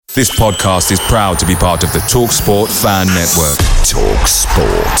This podcast is proud to be part of the TalkSport Fan Network.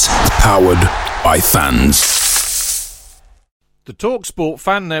 TalkSport. Powered by fans. The TalkSport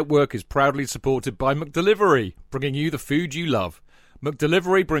Fan Network is proudly supported by McDelivery, bringing you the food you love.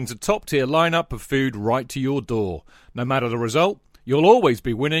 McDelivery brings a top-tier lineup of food right to your door. No matter the result, you'll always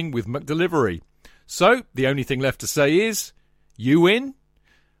be winning with McDelivery. So, the only thing left to say is, you win?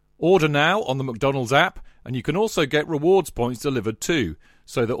 Order now on the McDonald's app, and you can also get rewards points delivered too,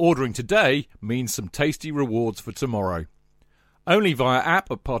 so that ordering today means some tasty rewards for tomorrow. Only via app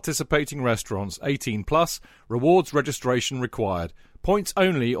at participating restaurants. 18 plus. Rewards registration required. Points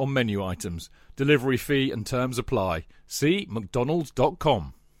only on menu items. Delivery fee and terms apply. See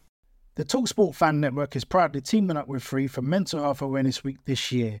mcdonalds.com. The TalkSport Fan Network is proudly teaming up with Free for Mental Health Awareness Week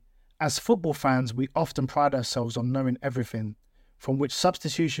this year. As football fans, we often pride ourselves on knowing everything, from which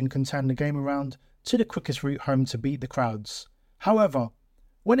substitution can turn the game around to the quickest route home to beat the crowds. However,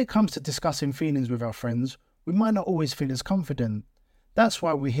 when it comes to discussing feelings with our friends, we might not always feel as confident. That's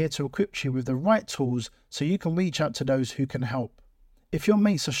why we're here to equip you with the right tools so you can reach out to those who can help. If your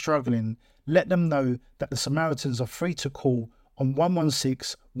mates are struggling, let them know that the Samaritans are free to call on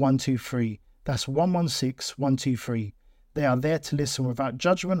 116 123. That's 116 123. They are there to listen without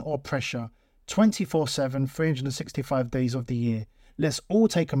judgment or pressure, 24/7, 365 days of the year. Let's all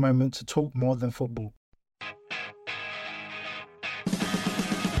take a moment to talk more than football.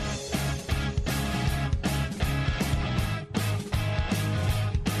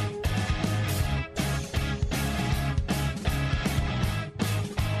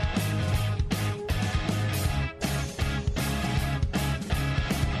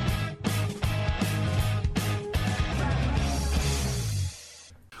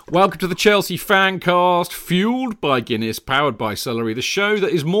 Welcome to the Chelsea Fancast, fueled by Guinness, powered by Celery, the show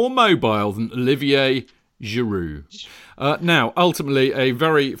that is more mobile than Olivier Giroud. Now, ultimately, a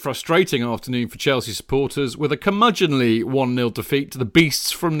very frustrating afternoon for Chelsea supporters with a curmudgeonly 1-0 defeat to the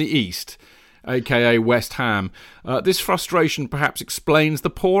Beasts from the East, aka West Ham. This frustration perhaps explains the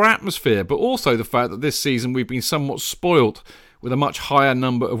poor atmosphere, but also the fact that this season we've been somewhat spoilt with a much higher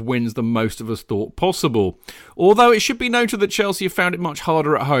number of wins than most of us thought possible. Although it should be noted that Chelsea have found it much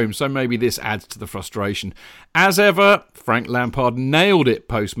harder at home, so maybe this adds to the frustration. As ever, Frank Lampard nailed it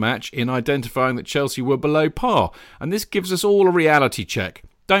post-match in identifying that Chelsea were below par, and this gives us all a reality check.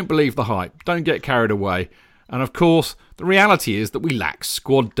 Don't believe the hype, don't get carried away. And of course, the reality is that we lack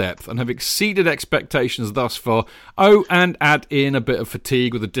squad depth and have exceeded expectations thus far. Oh, and add in a bit of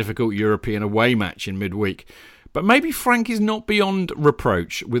fatigue with a difficult European away match in midweek. But maybe Frank is not beyond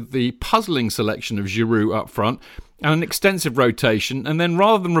reproach with the puzzling selection of Giroud up front and an extensive rotation, and then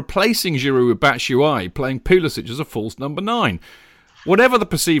rather than replacing Giroud with Batshuayi, playing Pulisic as a false number 9. Whatever the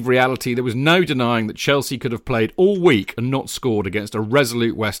perceived reality, there was no denying that Chelsea could have played all week and not scored against a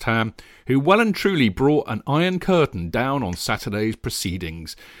resolute West Ham, who well and truly brought an iron curtain down on Saturday's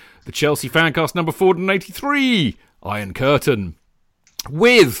proceedings. The Chelsea Fancast number 483, Iron Curtain.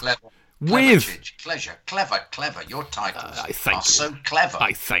 Clever. Your titles are so clever.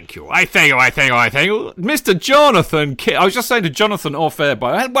 I thank you. Mr. Jonathan Kidd. I was just saying to Jonathan off air,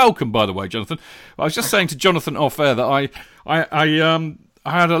 welcome by the way, Jonathan. I was just saying to Jonathan off air that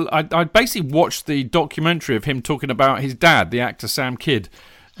I basically watched the documentary of him talking about his dad, the actor Sam Kidd,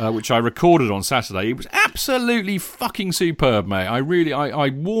 which I recorded on Saturday. It was absolutely fucking superb, mate. I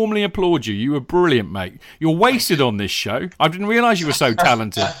warmly applaud you. You were brilliant, mate. You're wasted on this show. I didn't realise you were so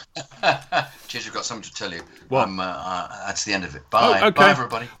talented. Cheers, I've got something to tell you. What? That's the end of it. Bye. Okay. Bye,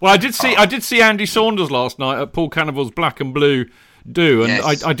 everybody. Well, I did see Andy Saunders last night at Paul Cannavale's Black and Blue Do, and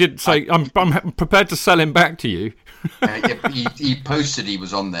yes. I did say I'm prepared to sell him back to you. He posted he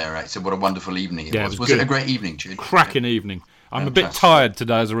was on there. Right? So what a wonderful evening it was. Was it a great evening, Jude? Cracking evening. I'm a bit tired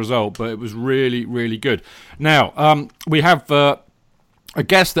today as a result, but it was really, really good. Now, we have a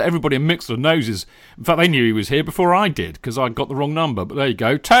guest that everybody in Mixler knows is... In fact, they knew he was here before I did, because I got the wrong number. But there you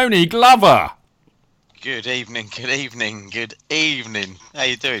go. Tony Glover! Good evening. How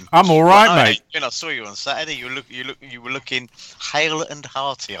you doing? I'm all right, mate. When I saw you on Saturday, you were looking hale and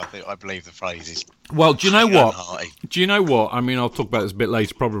hearty, I believe the phrase is. Well, do you know what? I mean, I'll talk about this a bit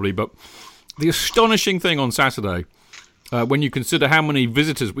later probably, but the astonishing thing on Saturday... when you consider how many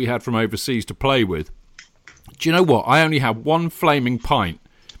visitors we had from overseas to play with, do you know what? I only had one flaming pint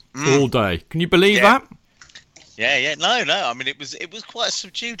all day. Can you believe that? Yeah. No. I mean, it was quite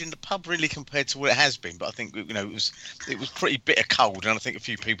subdued in the pub, really, compared to what it has been. But I think it was pretty bitter cold, and I think a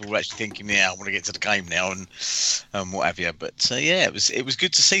few people were actually thinking, I want to get to the game now, and what have you. But it was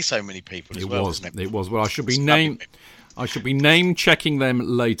good to see so many people. Wasn't it? It was. Well, I should be named. I shall be name-checking them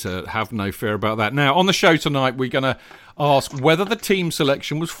later. Have no fear about that. Now, on the show tonight, we're going to ask whether the team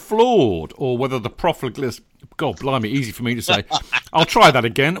selection was flawed or whether the profligacy... God, blimey, easy for me to say. I'll try that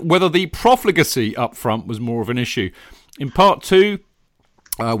again. Whether the profligacy up front was more of an issue. In part 2...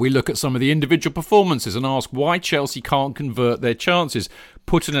 we look at some of the individual performances and ask why Chelsea can't convert their chances,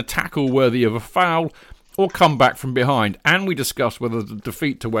 put in a tackle worthy of a foul, or come back from behind. And we discuss whether the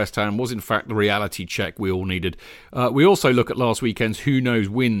defeat to West Ham was in fact the reality check we all needed. We also look at last weekend's Who Knows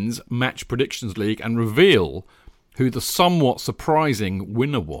Wins Match Predictions League and reveal who the somewhat surprising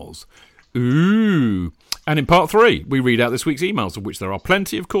winner was. Ooh. And in part 3, we read out this week's emails, of which there are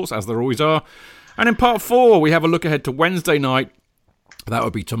plenty, of course, as there always are. And in part 4, we have a look ahead to Wednesday night. That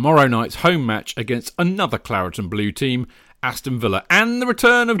would be tomorrow night's home match against another Claret and Blue team, Aston Villa, and the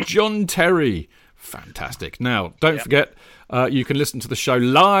return of John Terry. Fantastic. Now, don't forget, you can listen to the show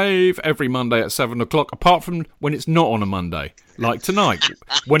live every Monday at 7 o'clock, apart from when it's not on a Monday, like tonight,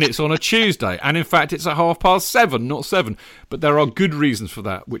 when it's on a Tuesday. And in fact, it's at 7:30, not 7. But there are good reasons for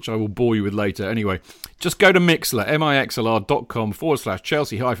that, which I will bore you with later. Anyway, just go to Mixlr,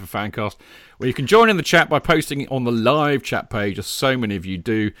 mixlr.com/Chelsea-fancast, where you can join in the chat by posting on the live chat page, as so many of you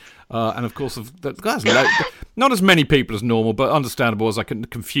do. And of course, not as many people as normal, but understandable, as I can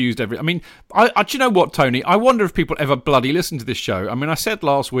confused every. I mean, do you know what, Tony? I wonder if people ever bloody listen to this show. I mean, I said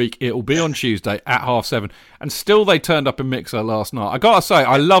last week it'll be on Tuesday at 7:30, and still they turned up in Mixer last night. I gotta say,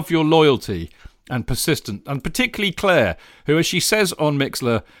 I love your loyalty and persistent, and particularly Claire, who, as she says on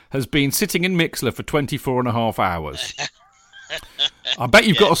Mixlr, has been sitting in Mixlr for 24.5 hours. I bet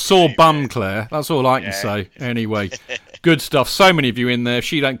you've got a sore bum, Claire. That's all I can say. Anyway, good stuff. So many of you in there. If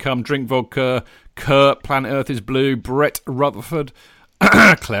She Don't Come, Drink Vodka, Kurt, Planet Earth is Blue, Brett Rutherford,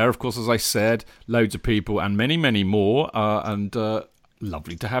 Claire, of course, as I said, loads of people, and many, many more. And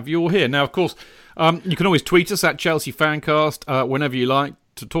lovely to have you all here. Now, of course, you can always tweet us at Chelsea Fancast whenever you like,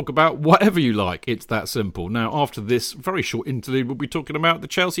 to talk about whatever you like. It's that simple. Now, after this very short interlude, we'll be talking about the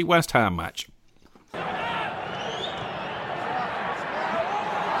Chelsea-West Ham match.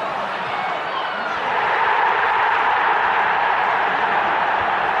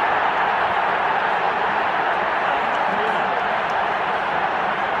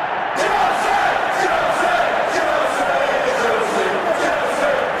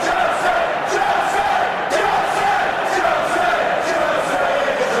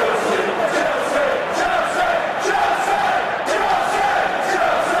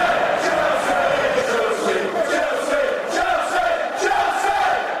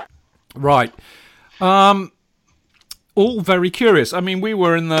 Right. All very curious. I mean, we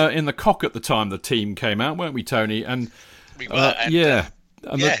were in the cock at the time the team came out, weren't we, Tony? And we were.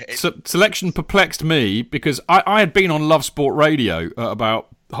 The selection perplexed me because I had been on Love Sport Radio at about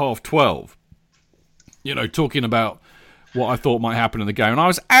 12:30, talking about what I thought might happen in the game. And I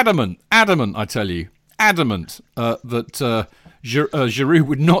was adamant, I tell you, that Giroud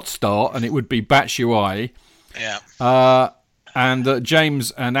would not start and it would be Batshuayi. Yeah. And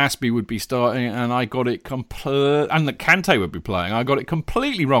James and Aspie would be starting, and I got it and that Kante would be playing. I got it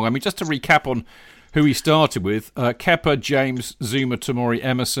completely wrong. I mean, just to recap on who he started with: Kepa, James, Zuma, Tomori,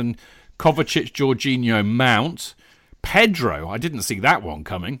 Emerson, Kovacic, Jorginho, Mount, Pedro. I didn't see that one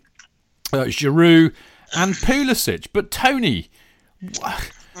coming. Giroud and Pulisic. But Tony,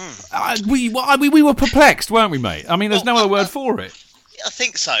 we were perplexed, weren't we, mate? I mean, there's no other word for it. I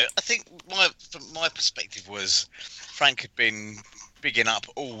think so. I think from my perspective was, Frank had been bigging up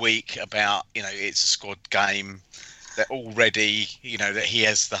all week about, it's a squad game, that already, that he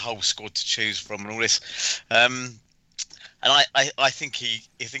has the whole squad to choose from and all this. And I think he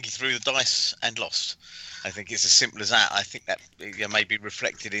threw the dice and lost. I think it's as simple as that. I think that may be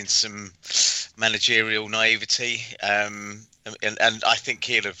reflected in some managerial naivety. And I think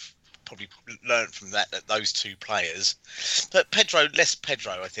he'll have probably learned from that those two players. But Pedro,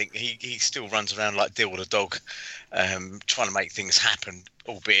 I think he still runs around like Dill the dog, trying to make things happen,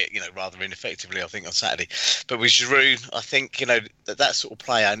 albeit rather ineffectively, I think, on Saturday. But with Giroud, I think that sort of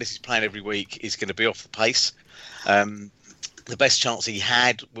player, and this is playing every week, is going to be off the pace. The best chance he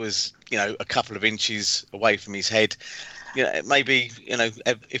had was a couple of inches away from his head. Maybe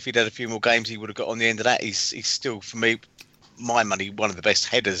if he'd had a few more games, he would have got on the end of that. He's still, for me, my money, one of the best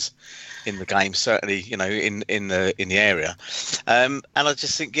headers in the game, certainly, in the area. And I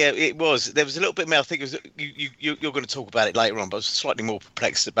just think, there was a little bit more. I think it was, you're going to talk about it later on, but I was slightly more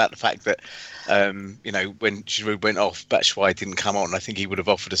perplexed about the fact that, when Giroud went off, Batshuayi didn't come on. I think he would have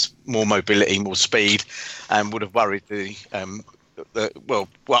offered us more mobility, more speed, and would have worried I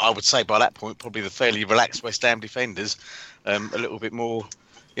would say by that point, probably the fairly relaxed West Ham defenders a little bit more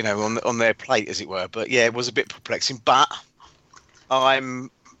on their plate, as it were. But yeah, it was a bit perplexing. But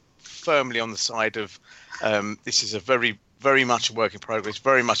I'm firmly on the side of this is a very, very much a work in progress,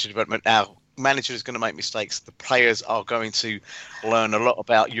 very much a development. Our manager is going to make mistakes. The players are going to learn a lot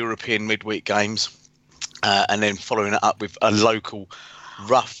about European midweek games, and then following it up with a local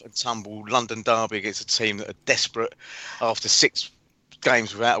rough and tumble London derby against a team that are desperate after 6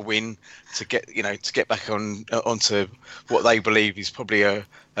 games without a win to get back onto what they believe is probably a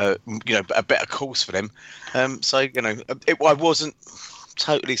better course for them. I wasn't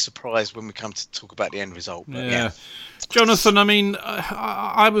totally surprised when we come to talk about the end result. But yeah. Jonathan, I mean,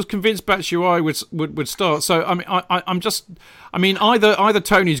 I was convinced Batshuayi would start. So I mean, either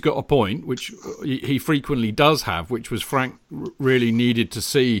Tony's got a point, which he frequently does have, which was Frank really needed to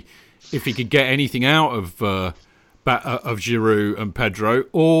see if he could get anything out of Giroud and Pedro,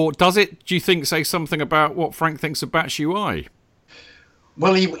 or does it, do you think, say something about what Frank thinks of Batshuayi?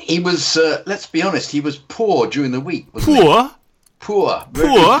 Well, he was, let's be honest, he was poor during the week. Poor? Poor.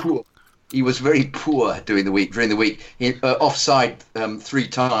 Poor? He was very poor during the week. Offside 3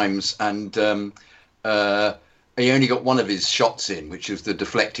 times, and he only got one of his shots in, which was the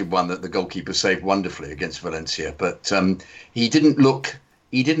deflected one that the goalkeeper saved wonderfully against Valencia. But he didn't look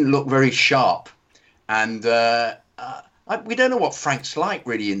very sharp, and we don't know what Frank's like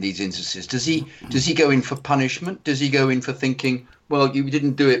really in these instances. Does he go in for punishment? Does he go in for thinking, well, you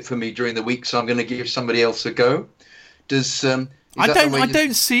didn't do it for me during the week, so I'm going to give somebody else a go? I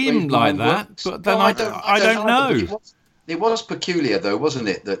don't see him like that, but then I don't know. It was peculiar, though, wasn't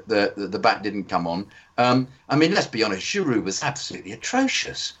it, that the bat didn't come on? I mean, let's be honest, Giroud was absolutely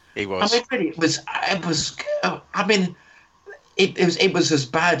atrocious. He was. I mean, really, it was. I mean, it was as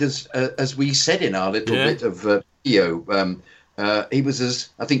bad as we said in our little bit of video. He was as,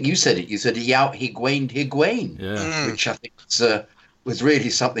 I think you said it. You said he out Higuained Higuain, which I think was really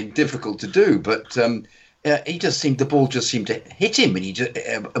something difficult to do, but. The ball just seemed to hit him, and he just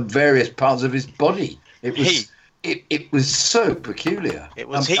various parts of his body. It was so peculiar. It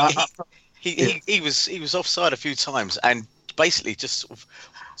was he was offside a few times and basically just sort of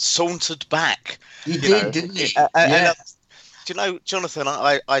sauntered back. He did, didn't he? And, do you know, Jonathan?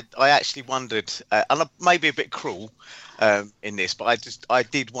 I actually wondered, and I may be a bit cruel in this, but I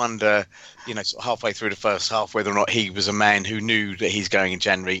did wonder, sort of halfway through the first half, whether or not he was a man who knew that he's going in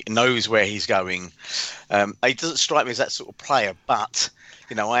January, knows where he's going. He doesn't strike me as that sort of player, but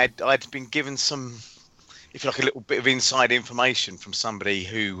I'd been given some, if you like, a little bit of inside information from somebody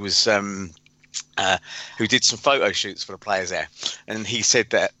who was who did some photo shoots for the players there, and he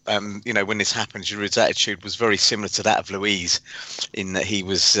said that when this happened, Giroud's attitude was very similar to that of Luiz, in that he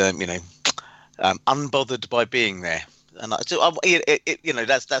was unbothered by being there. And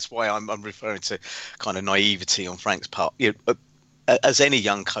that's why I'm referring to kind of naivety on Frank's part. As any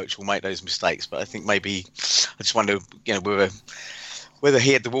young coach will make those mistakes, but I think maybe I just wonder, whether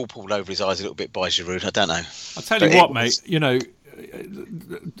he had the wool pulled over his eyes a little bit by Giroud. I don't know. I'll tell you what, mate.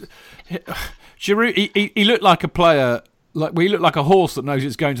 Giroud, he looked like a player. He looked like a horse that knows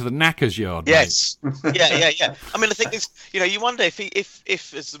it's going to the knacker's yard. Yes, yeah. I mean, I think it's, you wonder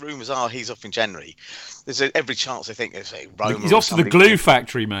if as the rumours are, he's off in January. There's every chance I think there's Roma. He's off to the glue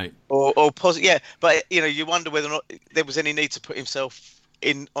factory, mate. Or positive, yeah. But you wonder whether or not there was any need to put himself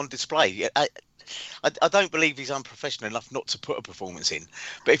on display. I don't believe he's unprofessional enough not to put a performance in.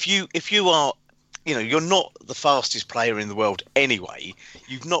 But if you are, you're not the fastest player in the world anyway.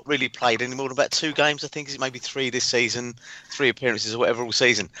 You've not really played any more than about 2 games. I think it's maybe 3 this season, 3 appearances or whatever all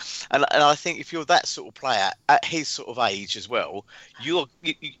season. And I think if you're that sort of player at his sort of age as well, you're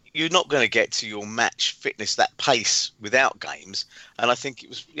not going to get to your match fitness, that pace, without games. And I think it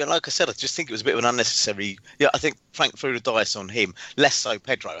was, like I said, I just think it was a bit of an unnecessary. I think Frank threw the dice on him, less so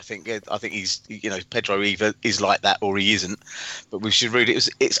Pedro. I think he's, Pedro either is like that or he isn't. But we should really,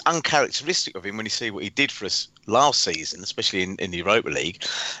 it's uncharacteristic of him when you see what he did for us last season, especially in the Europa League.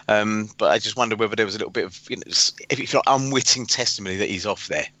 But I just wonder whether there was a little bit of, if you feel unwitting testimony that he's off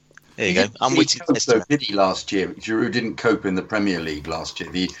there. There you go. Unwitting testimony. Did he last year? Giroud didn't cope in the Premier League last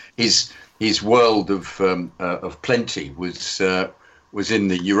year. His world of plenty was in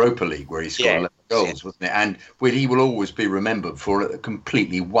the Europa League, where he scored 11 goals, wasn't it? And he will always be remembered for a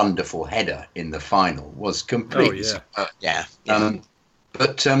completely wonderful header in the final. Was completely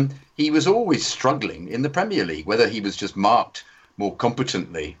but he was always struggling in the Premier League, whether he was just marked more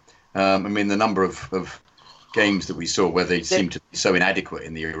competently. I mean, the number of games that we saw where they seemed to be so inadequate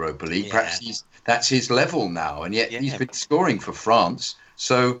in the Europa League. Perhaps that's his level now, and yet he's been scoring for France.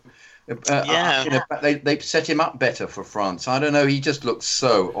 So they set him up better for France. I don't know. He just looks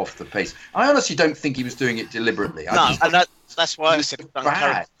so off the pace. I honestly don't think he was doing it deliberately. That's why I said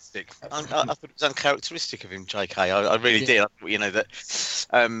bad. I thought it was uncharacteristic of him, JK. I really did. I thought,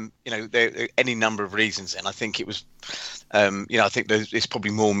 that there are any number of reasons, and I think it was, I think it's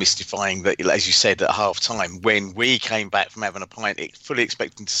probably more mystifying that, as you said, at half time when we came back from having a pint, fully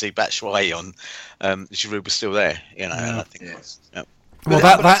expecting to see Batshuayi on, Giroud was still there. And I think that's. Yeah. Well,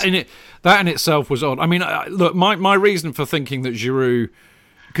 that in itself was odd. I mean, look, my reason for thinking that Giroud.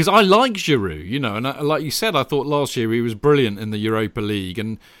 Because I like Giroud, and like you said, I thought last year he was brilliant in the Europa League,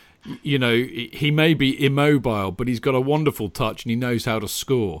 and he may be immobile, but he's got a wonderful touch and he knows how to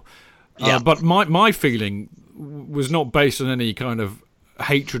score. Yeah. But my feeling was not based on any kind of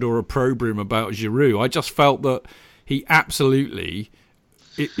hatred or opprobrium about Giroud. I just felt that he absolutely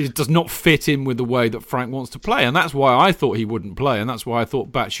it does not fit in with the way that Frank wants to play, and that's why I thought he wouldn't play, and that's why I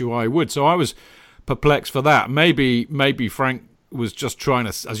thought Batshuayi would. So I was perplexed for that. Maybe Frank was just trying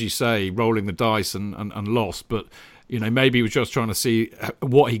to, as you say, rolling the dice and lost. But, maybe he was just trying to see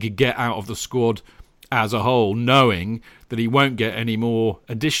what he could get out of the squad as a whole, knowing that he won't get any more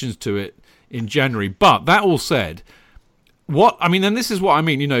additions to it in January. But that all said, and this is what I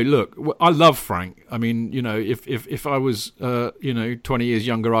mean, look, I love Frank. I mean, if I was, 20 years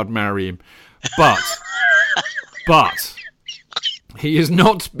younger, I'd marry him. But he is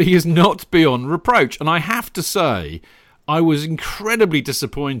not beyond reproach. And I have to say, I was incredibly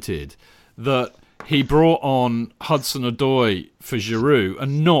disappointed that he brought on Hudson-Odoi for Giroud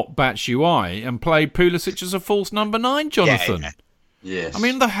and not Batshuayi and played Pulisic as a false number 9, Jonathan. Yeah. Yes.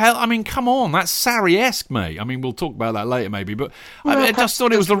 I mean, come on, that's Sarri-esque, mate. I mean, we'll talk about that later maybe, but I just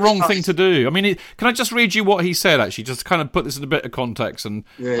thought it was the wrong thing to do. I mean, can I just read you what he said, actually, just to kind of put this in a bit of context and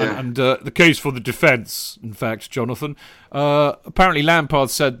the case for the defence, in fact, Jonathan. Apparently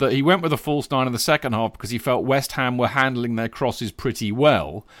Lampard said that he went with a false 9 in the second half because he felt West Ham were handling their crosses pretty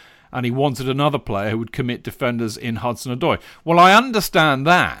well, and he wanted another player who would commit defenders in Hudson-Odoi. Well, I understand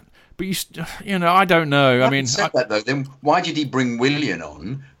that. But I don't know. I mean, said that though. Then why did he bring Willian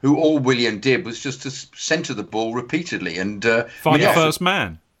on? Who all Willian did was just to centre the ball repeatedly and find the first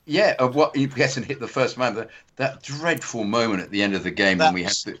man. Yeah, and hit the first man. That dreadful moment at the end of the game when we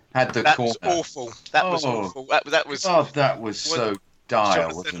had the corner. That was awful. That was awful. That was. Oh, that was so dire,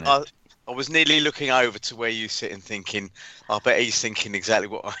 wasn't it? I was nearly looking over to where you sit and thinking, I bet he's thinking exactly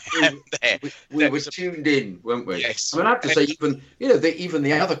what I am there. We were tuned in, weren't we? Yes. I mean, I have to say, even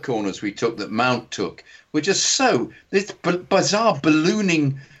the other corners we took that Mount took were just this bizarre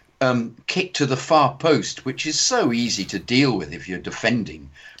ballooning kick to the far post, which is so easy to deal with if you're defending,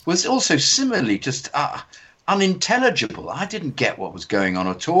 was also similarly just unintelligible. I didn't get what was going on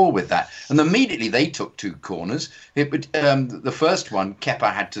at all with that. And immediately they took 2 corners. The first one,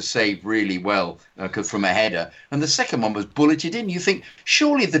 Kepa had to save really well from a header. And the second one was bulleted in. You think,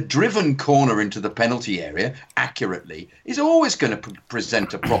 surely the driven corner into the penalty area, accurately, is always going to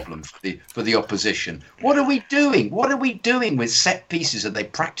present a problem for the opposition. What are we doing? What are we doing with set pieces? Are they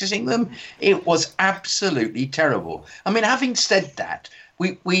practicing them? It was absolutely terrible. I mean, having said that,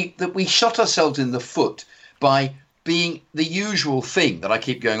 we shot ourselves in the foot by being the usual thing that I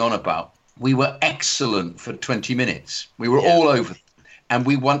keep going on about. We were excellent for 20 minutes. We were all over them. And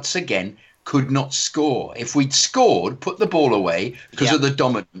we once again could not score. If we'd scored, put the ball away because of the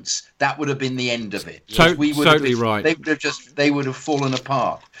dominance, that would have been the end of it. Totally right. They would have fallen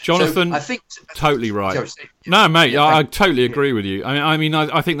apart. Jonathan, so I think totally right. No, mate, I totally agree with you. I mean,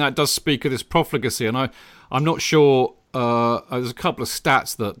 I think that does speak of this profligacy, and I'm not sure. There's a couple of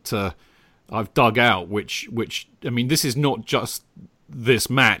stats that I've dug out, which I mean, this is not just this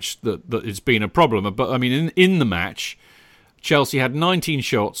match that it's been a problem, but I mean, in the match, Chelsea had 19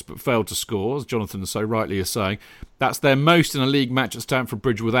 shots but failed to score, as Jonathan so rightly is saying. That's their most in a league match at Stamford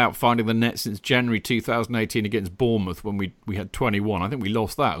Bridge without finding the net since January 2018 against Bournemouth, when we had 21. I think we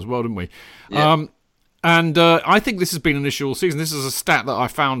lost that as well, didn't we? Yeah. And I think this has been an issue all season. This is a stat that I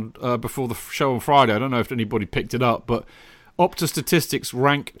found before the show on Friday. I don't know if anybody picked it up, but Opta Statistics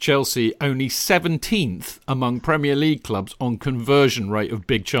rank Chelsea only 17th among Premier League clubs on conversion rate of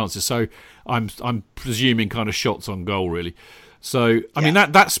big chances. So I'm presuming kind of shots on goal, really. So I mean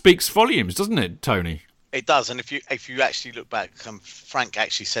that speaks volumes, doesn't it, Tony? It does. And if you actually look back, Frank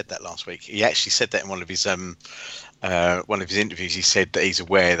actually said that last week. He actually said that in one of his interviews. He said that he's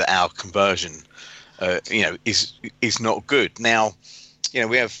aware that our conversion, is not good. Now,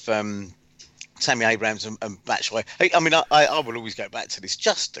 we have Tammy Abrahams and Batshuayi. I mean, I will always go back to this.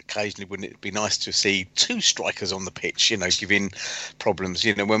 Just occasionally, wouldn't it be nice to see 2 strikers on the pitch, giving problems?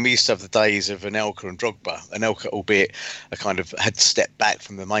 When we used to have the days of Anelka and Drogba, Anelka, albeit a kind of had stepped back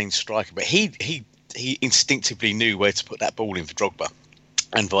from the main striker, but he instinctively knew where to put that ball in for Drogba,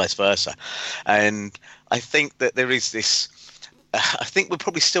 and vice versa. And I think that there is this I think we're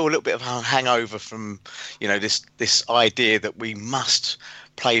probably still a little bit of a hangover from, this idea that we must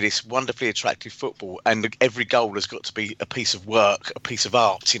play this wonderfully attractive football, and every goal has got to be a piece of work, a piece of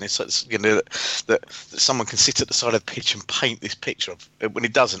art. So it's, that someone can sit at the side of the pitch and paint this picture of. When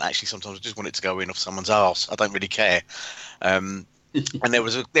it doesn't, actually, sometimes I just want it to go in off someone's arse. I don't really care. And there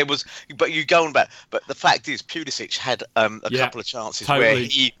was, but you go on back. But the fact is, Pulisic had a couple of chances where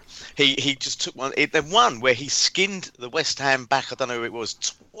he just took one. Then one where he skinned the West Ham back. I don't know who it was,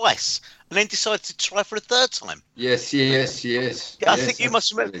 twice, and then decided to try for a third time. Yes. I think you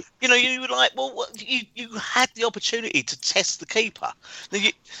must remember. You were like, well, you had the opportunity to test the keeper. Now,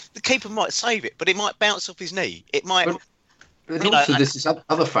 the keeper might save it, but it might bounce off his knee. It might. But also, this is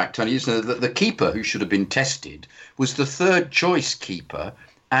other fact, Tony, isn't it? That the keeper who should have been tested was the third choice keeper,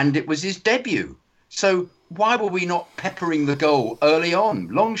 and it was his debut. So why were we not peppering the goal early on?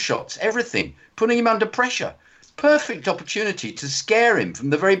 Long shots, everything, putting him under pressure. Perfect opportunity to scare him from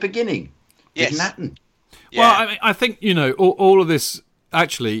the very beginning. Yes. Didn't happen. Yeah. Well, I think, all of this,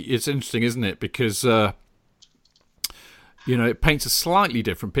 actually, it's interesting, isn't it? Because... it paints a slightly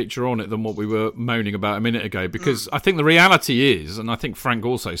different picture on it than what we were moaning about a minute ago. Because I think the reality is, and I think Frank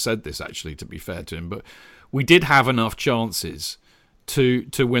also said this, actually, to be fair to him, but we did have enough chances to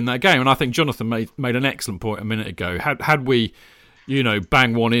win that game. And I think Jonathan made an excellent point a minute ago. Had we,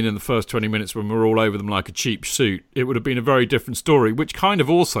 bang one in the first 20 minutes when we were all over them like a cheap suit, it would have been a very different story, which kind of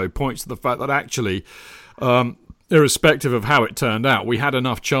also points to the fact that actually... irrespective of how it turned out, we had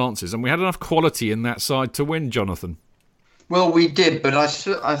enough chances and we had enough quality in that side to win, Jonathan. Well, we did, but I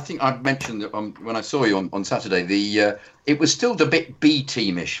think I mentioned that when I saw you on Saturday, it was still a bit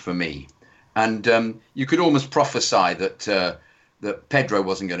B-teamish for me, and you could almost prophesy that Pedro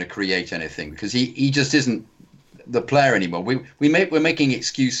wasn't going to create anything because he just isn't the player anymore. We're making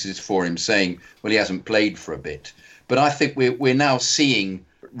excuses for him, saying, well, he hasn't played for a bit, but I think we're now seeing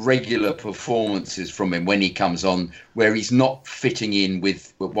regular performances from him when he comes on where he's not fitting in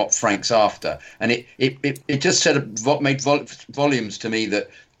with what Frank's after, and it just made volumes to me that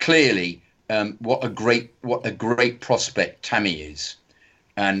clearly what a great prospect Tammy is,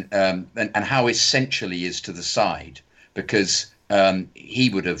 and how essential he is to the side, because he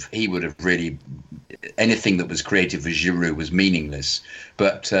would have really, anything that was creative for Giroud was meaningless,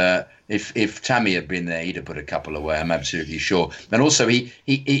 but if Tammy had been there, he'd have put a couple away. I'm absolutely sure. And also,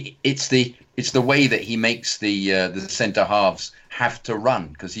 it's the way that he makes the centre halves have to run,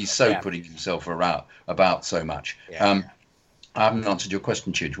 because he's so putting himself about so much. Yeah. I haven't answered your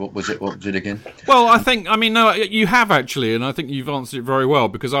question, Chidge. What was it again? Well, no, you have actually, and I think you've answered it very well,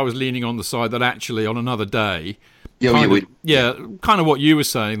 because I was leaning on the side that actually on another day, kind of what you were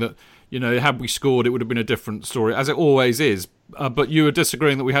saying, that had we scored, it would have been a different story, as it always is. But you were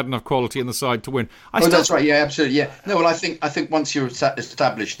disagreeing that we had enough quality in the side to win. That's right. Yeah, absolutely. Yeah. No, well, I think once you're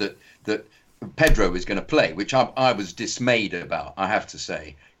established that Pedro is going to play, which I was dismayed about, I have to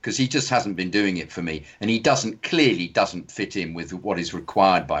say, because he just hasn't been doing it for me, and he clearly doesn't fit in with what is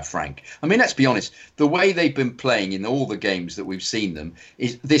required by Frank. I mean, let's be honest. The way they've been playing in all the games that we've seen them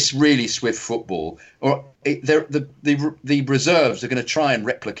is this really swift football. The reserves are going to try and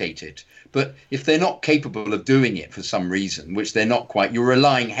replicate it. But if they're not capable of doing it for some reason, which they're not quite, you're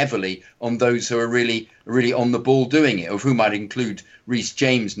relying heavily on those who are really, really on the ball doing it, of whom I'd include Reece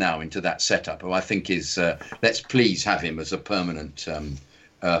James now into that setup, who I think is, let's please have him as a permanent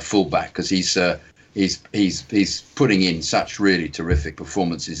fullback, because he's putting in such really terrific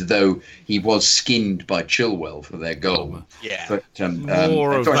performances, though he was skinned by Chilwell for their goal. Yeah. But,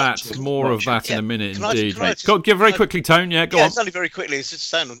 more of that in a minute, indeed. Go very quickly, Tone. Yeah, go on. It's only very quickly. It's just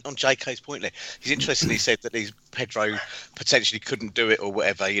saying on JK's point there. He's interestingly said that Pedro potentially couldn't do it or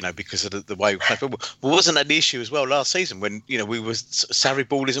whatever, because of the way we play football. Well, wasn't that the issue as well last season when, Sarri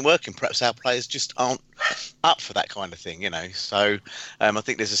ball isn't working? Perhaps our players just aren't up for that kind of thing, So I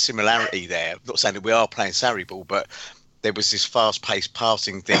think there's a similarity there. I'm not saying that we are playing Sarri ball, but there was this fast-paced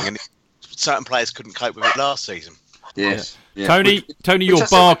passing thing, and certain players couldn't cope with it last season. Yes. Yeah. Tony, you're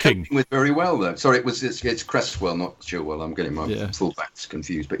barking. With very well though. Sorry, it's Cresswell, not Chilwell. I'm getting my fullbacks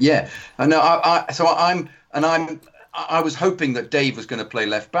confused. But yeah, I was hoping that Dave was going to play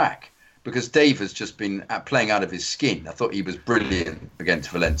left back, because Dave has just been playing out of his skin. I thought he was brilliant against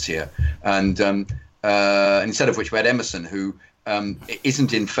Valencia, and instead of which we had Emerson, who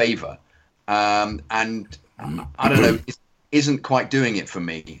isn't in favour, and I don't know, isn't quite doing it for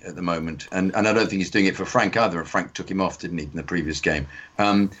me at the moment, and I don't think he's doing it for Frank either. And Frank took him off, didn't he, in the previous game?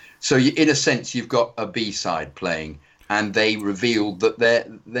 So in a sense, you've got a B side playing, and they revealed that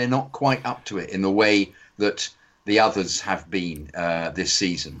they're not quite up to it in the way that the others have been this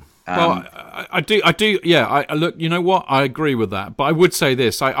season. Well, I do. Yeah, I look. You know what? I agree with that. But I would say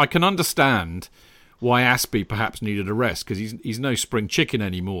this: I can understand why Aspie perhaps needed a rest because he's no spring chicken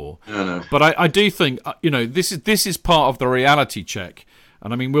anymore. No. But I do think this is part of the reality check.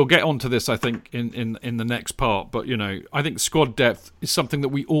 And I mean, we'll get onto this, I think, in the next part. But I think squad depth is something that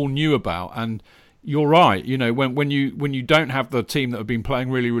we all knew about. And you're right. When you don't have the team that have been playing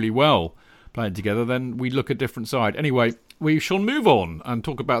really, really well playing together, then we look a different side. Anyway, we shall move on and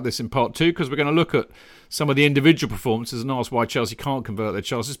talk about this in part 2 because we're going to look at some of the individual performances and ask why Chelsea can't convert their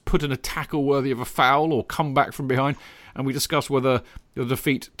chances, put in a tackle worthy of a foul or come back from behind. And we discuss whether the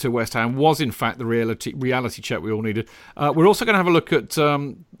defeat to West Ham was in fact the reality check we all needed. We're also going to have a look at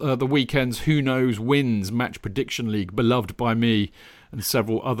the weekend's Who Knows Wins Match Prediction League, beloved by me and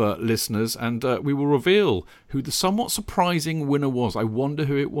several other listeners. And we will reveal who the somewhat surprising winner was. I wonder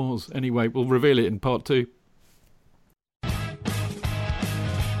who it was. Anyway, we'll reveal it in part 2.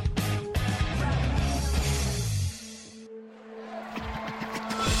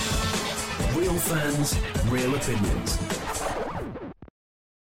 Real fans, real opinions.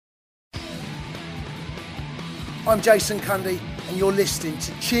 I'm Jason Cundy, and you're listening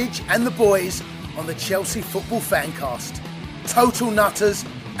to Chidge and the boys on the Chelsea Football Fancast. Total nutters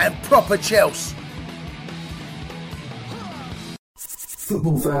and proper Chelsea.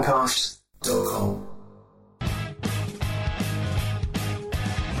 Footballfancast.com.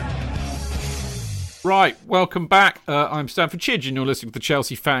 Right, welcome back. I'm Stanford Chidge, and you're listening to the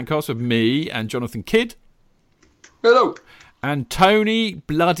Chelsea Fancast with me and Jonathan Kidd. Hello. And Tony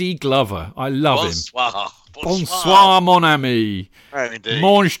Bloody Glover. I love Bonsoir. him. Bonsoir, mon ami. Oh, indeed.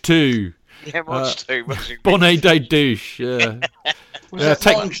 Mange tu. Yeah, mange tu. Bonnet de douche. Yeah. Was that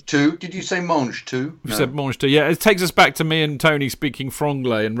mange tu? Did you say mange tu? You said mange tu. Yeah, it takes us back to me and Tony speaking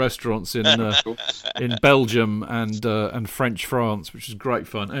franglais in restaurants in Belgium and French France, which is great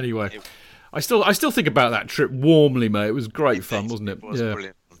fun. Anyway, I still think about that trip warmly, mate. It was great fun, wasn't it? It was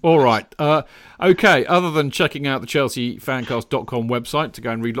brilliant. All right. Okay. Other than checking out the ChelseaFancast.com website to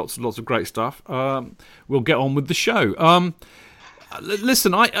go and read lots of great stuff, we'll get on with the show.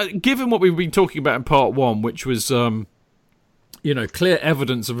 Listen, given what we've been talking about in part 1, which was clear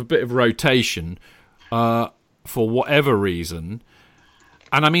evidence of a bit of rotation for whatever reason,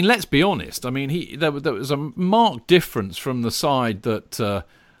 and I mean, let's be honest. I mean, there was a marked difference from the side that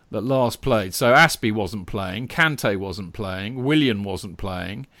last played. So Aspie wasn't playing, Kante wasn't playing, Willian wasn't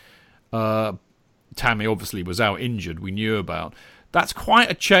playing. Tammy obviously was out injured, we knew about. That's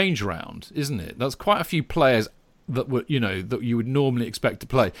quite a change round, isn't it? That's quite a few players that were, that you would normally expect to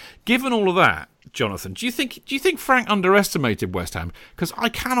play. Given all of that, Jonathan, do you think Frank underestimated West Ham? Because I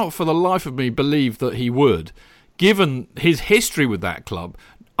cannot for the life of me believe that he would, given his history with that club,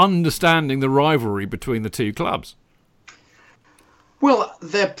 understanding the rivalry between the two clubs. Well,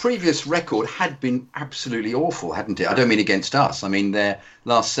 their previous record had been absolutely awful, hadn't it? I don't mean against us. I mean their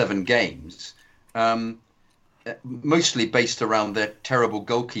last 7 games, mostly based around their terrible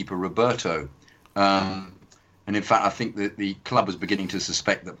goalkeeper, Roberto. And in fact, I think that the club was beginning to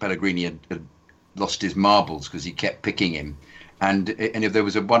suspect that Pellegrini had lost his marbles because he kept picking him. And if there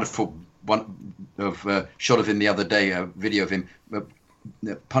was a wonderful shot of him the other day, a video of him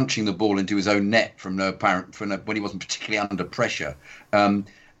punching the ball into his own net from when he wasn't particularly under pressure, and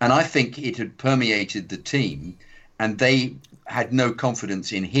I think it had permeated the team, and they had no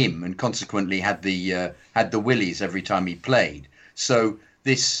confidence in him, and consequently had the willies every time he played. So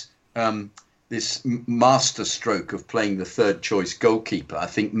this master stroke of playing the third choice goalkeeper, I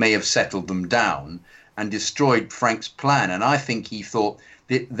think, may have settled them down and destroyed Frank's plan. And I think he thought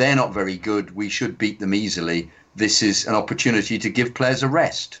that they're not very good, we should beat them easily. This is an opportunity to give players a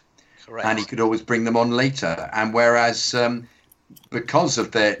rest. Correct. And he could always bring them on later. And whereas because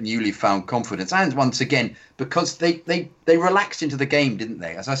of their newly found confidence, and once again, because they relaxed into the game, didn't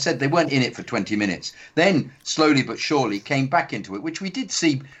they? As I said, they weren't in it for 20 minutes. Then, slowly but surely, came back into it, which we did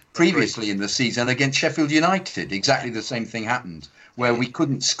see previously in the season against Sheffield United. Exactly the same thing happened, where we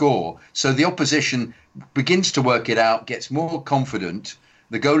couldn't score. So the opposition begins to work it out, gets more confident.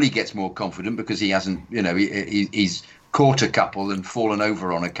 The goalie gets more confident because he hasn't, he's caught a couple and fallen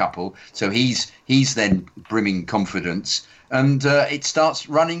over on a couple. So he's then brimming confidence, and it starts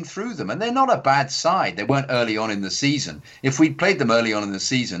running through them. And they're not a bad side. They weren't early on in the season. If we'd played them early on in the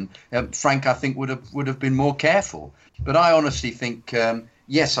season, Frank, I think, would have been more careful. But I honestly think,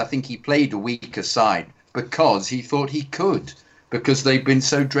 yes, I think he played a weaker side because he thought he could. Because they've been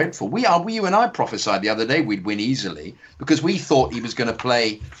so dreadful. You and I prophesied the other day we'd win easily because we thought he was going to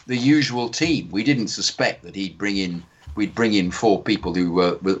play the usual team. We didn't suspect that we'd bring in 4 people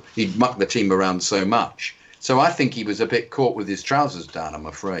he'd muck the team around so much. So I think he was a bit caught with his trousers down, I'm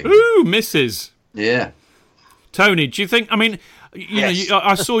afraid. Ooh, misses. Yeah. Tony, do you think? I mean, Yes.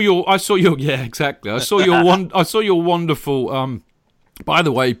 I saw your. Yeah, exactly. I saw your I saw your wonderful. By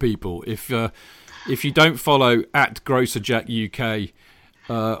the way, people, if you don't follow at GrocerJackUK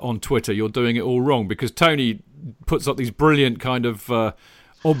on Twitter, you're doing it all wrong, because Tony puts up these brilliant kind of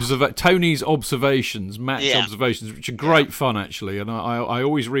Tony's observations, match observations, which are great fun actually, and I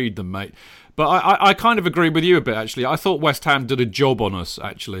always read them, mate. But I kind of agree with you a bit, actually. I thought West Ham did a job on us,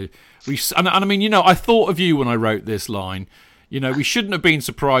 actually. And I mean, I thought of you when I wrote this line. We shouldn't have been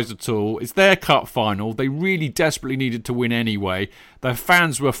surprised at all. It's their cup final. They really desperately needed to win anyway. Their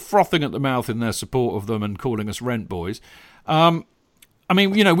fans were frothing at the mouth in their support of them and calling us rent boys. I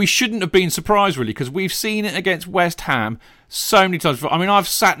mean, we shouldn't have been surprised, really, because we've seen it against West Ham so many times. I mean, I've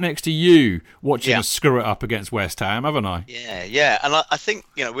sat next to you watching us screw it up against West Ham, haven't I? Yeah. And I think,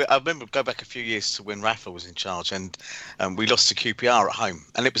 I remember go back a few years to when Rafa was in charge, and we lost to QPR at home.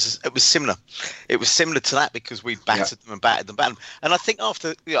 And it was similar. It was similar to that, because we battered them and battered them. And I think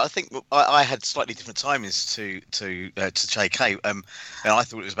I had slightly different timings to JK. And I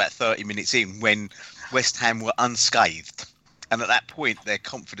thought it was about 30 minutes in when West Ham were unscathed. And at that point, their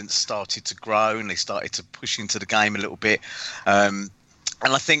confidence started to grow, and they started to push into the game a little bit. And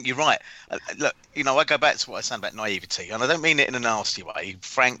I think you're right. Look, I go back to what I said about naivety, and I don't mean it in a nasty way.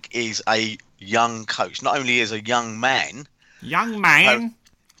 Frank is a young coach. Not only is a young man,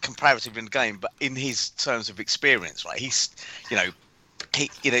 comparatively in the game, but in his terms of experience, right? He's,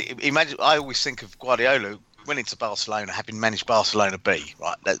 imagine. I always think of Guardiola. Went into Barcelona, having managed Barcelona B,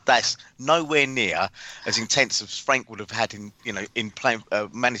 right? That's nowhere near as intense as Frank would have had in playing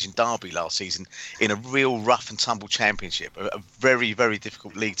managing Derby last season in a real rough and tumble championship, a very, very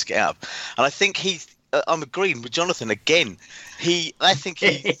difficult league to get out of. And I think I'm agreeing with Jonathan again. I think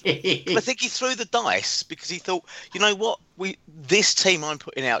he threw the dice because he thought, this team I'm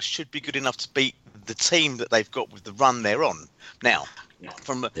putting out should be good enough to beat the team that they've got with the run they're on now.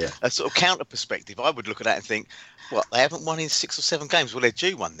 From a sort of counter perspective, I would look at that and think, they haven't won in 6 or 7 games. Well, they're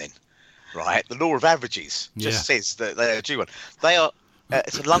due one then, right? The law of averages just says that they are due one. They are.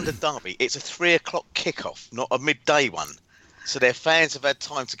 It's a London derby. It's a 3:00 kickoff, not a midday one. So their fans have had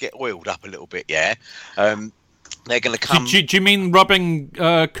time to get oiled up a little bit. Yeah. They're going to come. Do you mean rubbing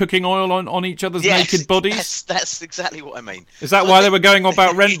cooking oil on each other's naked bodies? That's exactly what I mean. Is that why they were going on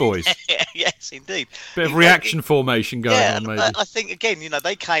about Wren boys? Yes, indeed. Bit of reaction formation going on, maybe. I think again,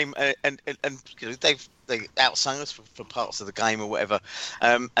 they came and they outsung us for parts of the game or whatever,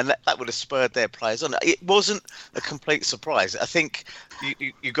 and that would have spurred their players on. It wasn't a complete surprise. I think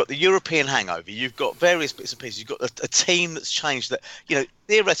you've got the European hangover. You've got various bits and pieces. You've got a team that's changed. That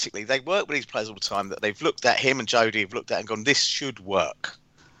theoretically they work with these players all the time. That they've looked at him and Jody have looked at and gone, this should work.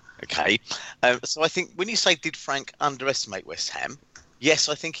 Okay, so I think when you say did Frank underestimate West Ham? Yes,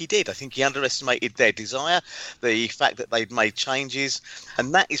 I think he did. I think he underestimated their desire, the fact that they'd made changes,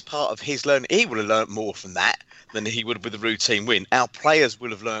 and that is part of his learning. He would have learnt more from that than he would have with a routine win. Our players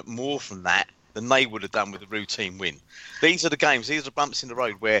would have learnt more from that than they would have done with a routine win. These are the games, these are bumps in the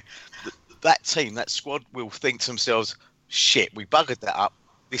road where that team, that squad will think to themselves, shit, we buggered that up.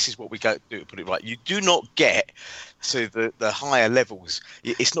 This is what we go do to put it right. You do not get to the higher levels.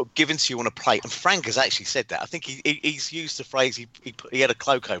 It's not given to you on a plate. And Frank has actually said that. I think he's used the phrase he had a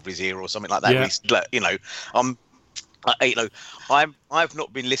cloak over his ear or something like that. Yeah. I've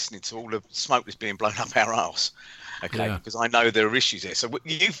not been listening to all the smoke that's being blown up our arse. Okay, because I know there are issues there. So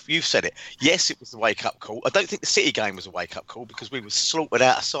you've said it. Yes, it was the wake-up call. I don't think the City game was a wake-up call because we were slaughtered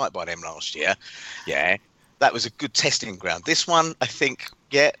out of sight by them last year. Yeah, that was a good testing ground. This one, I think,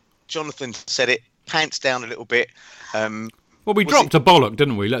 Jonathan said it, pants down a little bit. Well, we dropped a bollock,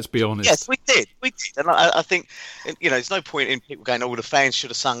 didn't we? Let's be honest. Yes, we did. And I think, there's no point in people going, the fans should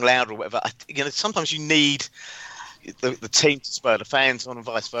have sung louder or whatever. Sometimes you need the team to spur the fans on and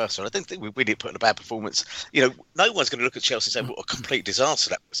vice versa. I don't think we did put in a bad performance. No one's going to look at Chelsea and say what a complete disaster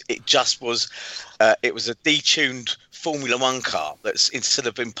that was. It just was. It was a detuned Formula One car that's instead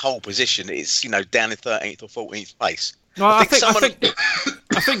of in pole position, it's down in 13th or 14th place. No, I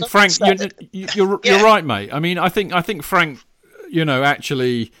think Frank, you're right, mate. I mean, I think Frank,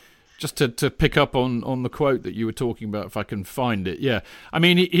 actually. Just to pick up on the quote that you were talking about, if I can find it. Yeah. I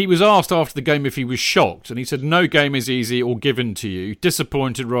mean, he was asked after the game if he was shocked, and he said, no game is easy or given to you.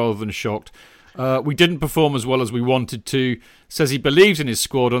 Disappointed rather than shocked. We didn't perform as well as we wanted to. Says he believes in his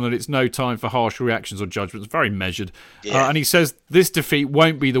squad and that it's no time for harsh reactions or judgments. Very measured. Yeah. And he says this defeat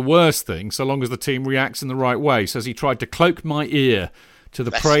won't be the worst thing so long as the team reacts in the right way. Says he tried to cloak my ear to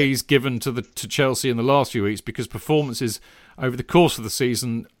the praise given to Chelsea in the last few weeks because performances over the course of the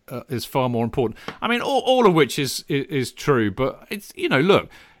season is far more important. I mean, all of which is true, but it's, look,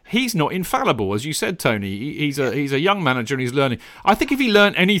 he's not infallible, as you said, Tony. He's a young manager and he's learning. I think if he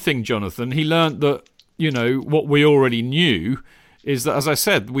learned anything, Jonathan, he learned that, what we already knew is that, as I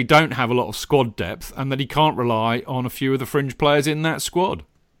said, we don't have a lot of squad depth and that he can't rely on a few of the fringe players in that squad.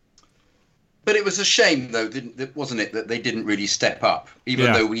 But it was a shame, though, wasn't it, that they didn't really step up,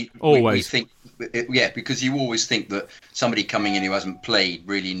 even though we think, because you always think that somebody coming in who hasn't played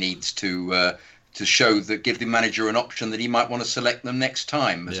really needs to show that, give the manager an option that he might want to select them next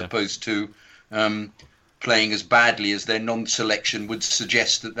time, as opposed to playing as badly as their non-selection would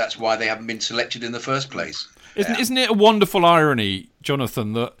suggest that that's why they haven't been selected in the first place. Isn't it a wonderful irony,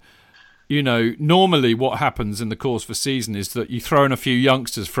 Jonathan, that normally what happens in the course of a season is that you throw in a few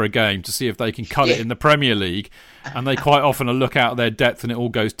youngsters for a game to see if they can cut it in the Premier League, and they quite often look out of their depth and it all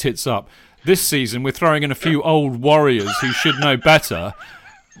goes tits up. This season, we're throwing in a few old warriors who should know better,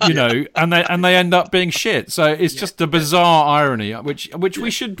 and they end up being shit. So it's just a bizarre irony, which we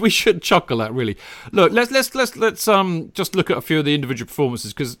should chuckle at, really. Look, let's just look at a few of the individual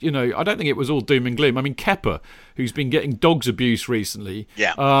performances, because I don't think it was all doom and gloom. I mean, Kepa, who's been getting dog's abuse recently.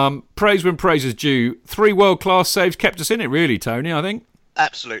 Praise when praise is due. 3 world-class saves kept us in it, really, Tony, I think.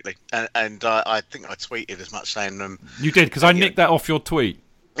 Absolutely, and I think I tweeted as much saying you did, because I nicked that off your tweet.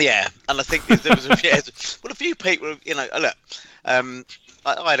 Yeah, and I think there was a few people. Look,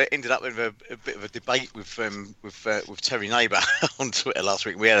 I ended up with a bit of a debate with Terry Neighbour on Twitter last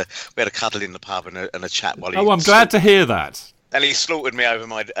week. We had a cuddle in the pub and a chat while he. Oh, I'm glad to hear that. And he slaughtered me over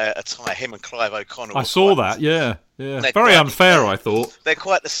my attire. Him and Clive O'Connell. I saw that. Yeah. Very unfair, I thought. They're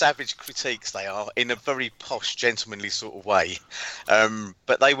quite the savage critiques. They are, in a very posh, gentlemanly sort of way.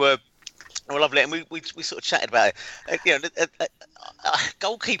 But they were lovely, and we sort of chatted about it.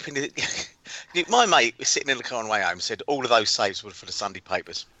 Goalkeeping. My mate was sitting in the car on the way home. Said all of those saves were for the Sunday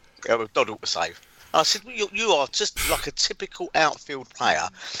papers. Doddle to save. I said, you are just like a typical outfield player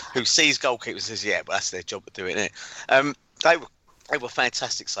who sees goalkeepers and says, yeah, but that's their job to do it, isn't it? They were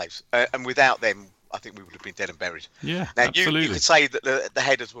fantastic saves, and without them, I think we would have been dead and buried. Yeah, now, absolutely. You could say that the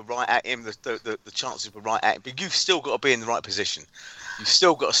headers were right at him, the chances were right at him, but you've still got to be in the right position. You've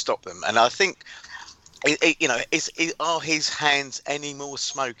still got to stop them, and I think, are his hands any more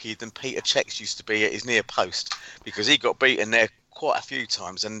smoky than Peter Cech's used to be at his near post, because he got beaten there quite a few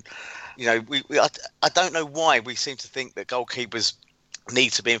times, and I don't know why we seem to think that goalkeepers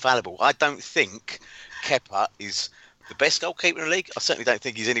need to be infallible. I don't think Kepa is the best goalkeeper in the league. I certainly don't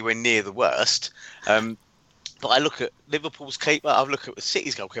think he's anywhere near the worst. But I look at Liverpool's keeper. I look at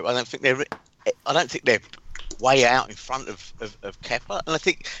City's goalkeeper. I don't think they're way out in front of Kepa. And I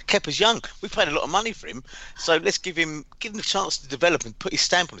think Kepa's young. We paid a lot of money for him, so let's give him a chance to develop and put his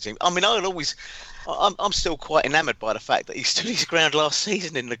stamp on the team. I mean, I'm still quite enamoured by the fact that he stood his ground last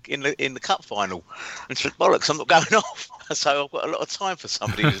season in the cup final. And said, bollocks, I'm not going off. So I've got a lot of time for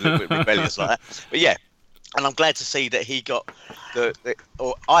somebody who's a little bit rebellious like that. But yeah. And I'm glad to see that he got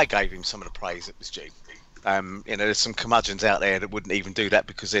or I gave him some of the praise that was due. There's some curmudgeons out there that wouldn't even do that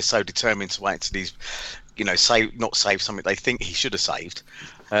because they're so determined to wait until he's, not save something they think he should have saved.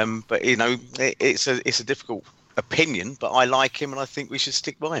 But it's a difficult opinion. But I like him, and I think we should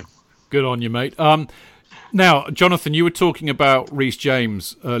stick by him. Good on you, mate. Now, Jonathan, you were talking about Reece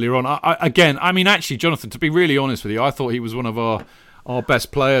James earlier on. Actually, Jonathan, to be really honest with you, I thought he was one of our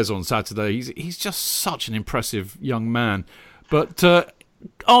best players on Saturday. He's just such an impressive young man. But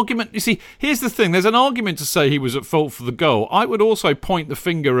argument, you see, here's the thing. There's an argument to say he was at fault for the goal. I would also point the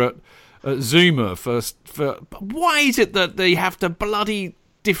finger at Zuma for why is it that they have to bloody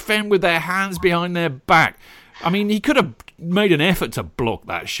defend with their hands behind their back? I mean, he could have made an effort to block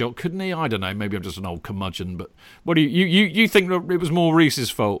that shot, couldn't he? I don't know. Maybe I'm just an old curmudgeon. But what do you think that it was more Reece's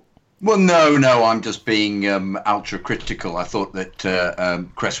fault? Well, no, I'm just being ultra critical. I thought that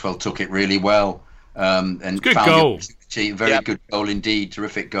Cresswell took it really well. And good found goal. Very good goal indeed.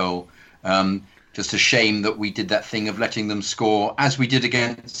 Terrific goal. Just a shame that we did that thing of letting them score as we did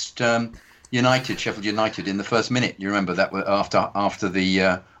against Sheffield United in the first minute. You remember that after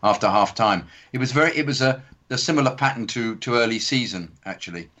half time. It was a similar pattern to early season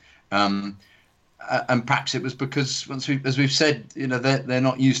actually. And perhaps it was because, as we've said, they're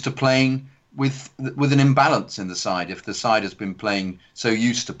not used to playing with an imbalance in the side. If the side has been playing so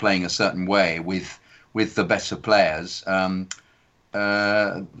used to playing a certain way with the better players,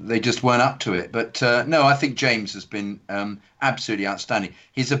 they just weren't up to it. But no, I think James has been absolutely outstanding.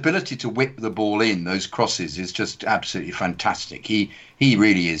 His ability to whip the ball in those crosses is just absolutely fantastic. He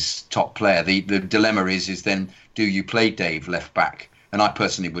really is top player. The dilemma is then, do you play Dave left back? And I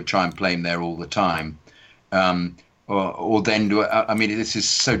personally would try and play him there all the time. or then I mean, this is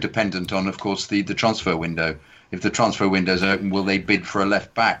so dependent on, of course, the transfer window. If the transfer window is open, will they bid for a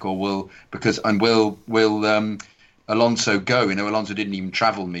left back, or will Alonso go? Alonso didn't even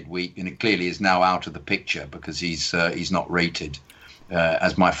travel midweek, and it clearly is now out of the picture because he's not rated,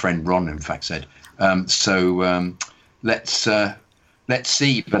 as my friend Ron in fact said. Let's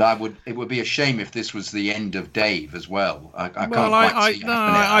see. But it would be a shame if this was the end of Dave as well. I can't quite see it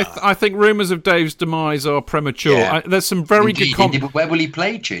happening. I think rumours of Dave's demise are premature. Yeah. There's some very good But where will he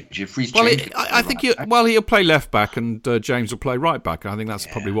play, Chidge? If he's I think he'll play left back and James will play right back. I think that's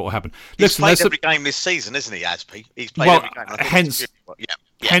probably what will happen. He's played every game this season, isn't he, Aspi? He's played every game.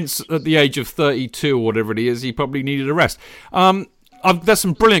 Hence, at the age of 32 or whatever it is, he probably needed a rest. There's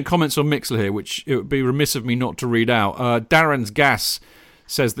some brilliant comments on Mixlr here, which it would be remiss of me not to read out. Darren's Gas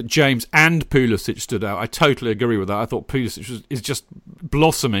says that James and Pulisic stood out. I totally agree with that. I thought Pulisic is just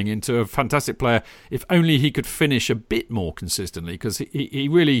blossoming into a fantastic player. If only he could finish a bit more consistently, because he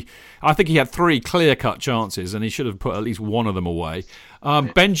really... I think he had 3 clear-cut chances, and he should have put at least one of them away.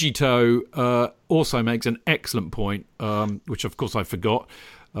 Benjito also makes an excellent point, which of course I forgot.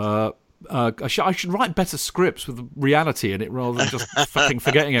 I should write better scripts with reality in it rather than just fucking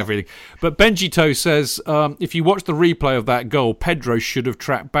forgetting everything. But Benjito says, if you watch the replay of that goal, Pedro should have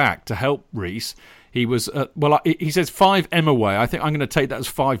tracked back to help Reece. He was, he says 5 m away. I think I'm going to take that as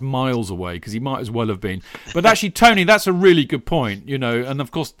 5 miles away because he might as well have been. But actually, Tony, that's a really good point, And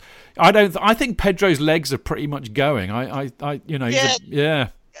of course, I think Pedro's legs are pretty much going. Yeah.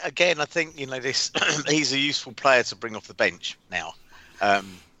 Again, I think he's a useful player to bring off the bench now.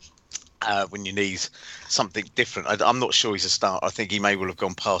 When you need something different, I'm not sure he's a starter. I think he may well have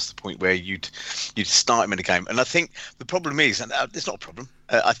gone past the point where you'd start him in a game. And I think the problem is, and it's not a problem.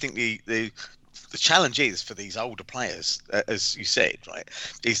 I think the challenge is for these older players, as you said, right,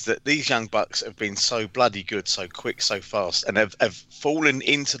 is that these young bucks have been so bloody good, so quick, so fast, and have fallen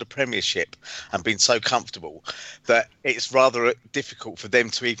into the Premiership and been so comfortable that it's rather difficult for them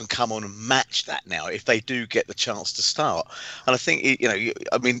to even come on and match that now if they do get the chance to start. And I think,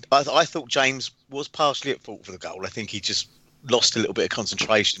 I thought James was partially at fault for the goal. I think he just lost a little bit of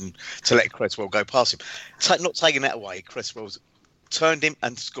concentration to let Cresswell go past him. Not taking that away, Cresswell's turned him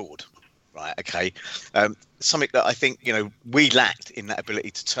and scored. Right, okay. Something that I think we lacked in that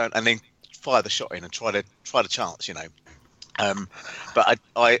ability to turn and then fire the shot in and try the chance. But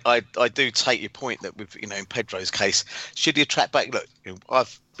I do take your point that with in Pedro's case, should he track back? Look,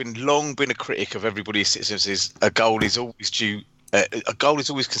 I've long been a critic of everybody who says a goal is always due. A goal is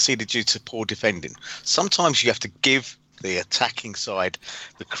always conceded due to poor defending. Sometimes you have to give the attacking side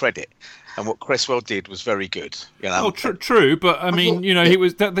the credit. And what Cresswell did was very good. Oh, true. But I mean, he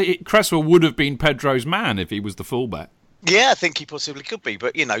was Cresswell would have been Pedro's man if he was the fullback. Yeah, I think he possibly could be.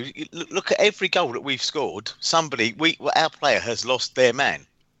 But look at every goal that we've scored. Our player has lost their man.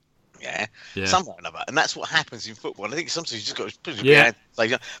 Yeah. Something or another, and that's what happens in football. And I think sometimes you just got to put your hand.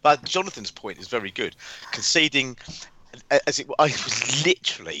 But Jonathan's point is very good. Conceding, I was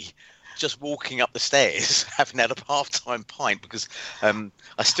literally just walking up the stairs having had a half-time pint because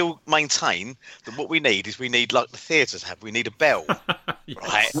I still maintain that what we need like the theatres have, we need a bell.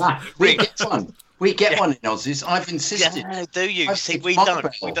 Right? We get one. We get one in Aussies. I've insisted. Yeah, do you? See, we don't.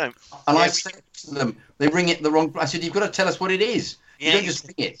 And I said to them, they ring it the wrong. I said, you've got to tell us what it is. You don't just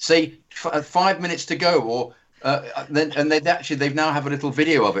ring it. Say 5 minutes to go, or they've now have a little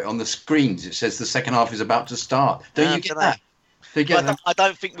video of it on the screens. It says the second half is about to start. Don't you get that? I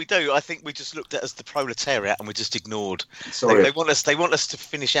don't think we do. I think we just looked at as the proletariat and we just ignored. Sorry. They want us to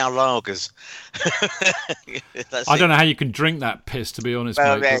finish our lagers. I don't know how you can drink that piss, to be honest,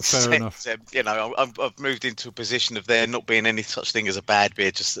 mate, but fair enough. I've moved into a position of there not being any such thing as a bad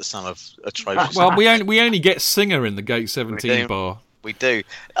beer, just that some of atrocious. Well, we only get Singer in the Gate 17 bar. We do.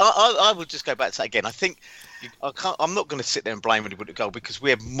 I will just go back to that again. I think I'm not going to sit there and blame anybody to go because we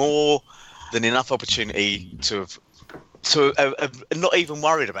have more than enough opportunity to have. So not even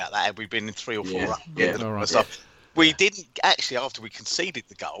worried about that had we been in 3 or 4 stuff. We didn't actually, after we conceded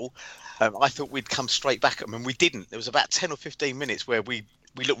the goal, I thought we'd come straight back at them, and we didn't. There was about 10 or 15 minutes where we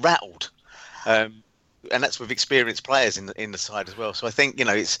looked rattled, and that's with experienced players in the side as well. So I think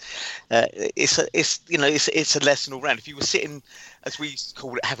it's a lesson all round. If you were sitting, as we used to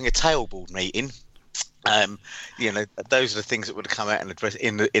call it, having a tailboard meeting. Those are the things that would have come out in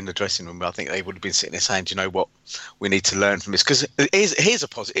the dressing room. I think they would have been sitting there saying, "Do you know what? We need to learn from this." Because here's a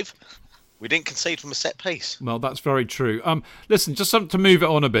positive: we didn't concede from a set piece. Well, that's very true. Listen, just something to move it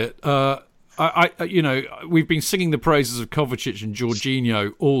on a bit. We've been singing the praises of Kovacic and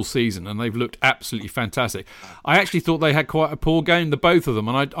Jorginho all season, and they've looked absolutely fantastic. I actually thought they had quite a poor game, the both of them,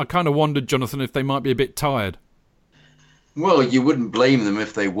 and I kind of wondered, Jonathan, if they might be a bit tired. Well, you wouldn't blame them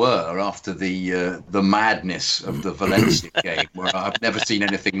if they were after the madness of the Valencia game, where I've never seen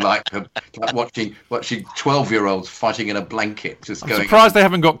anything like watching 12-year-olds fighting in a blanket. I'm surprised they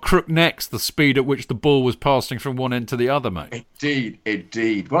haven't got crook necks, the speed at which the ball was passing from one end to the other, mate.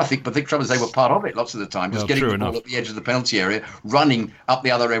 Indeed. Well, I think trouble is they were part of it lots of the time, just getting the ball at the edge of the penalty area, running up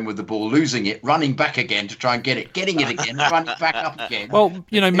the other end with the ball, losing it, running back again to try and get it, getting it again, running back up again. Well,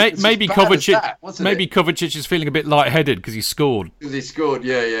 maybe Kovacic is feeling a bit lightheaded because he scored. And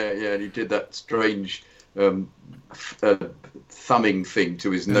he did that strange thumbing thing to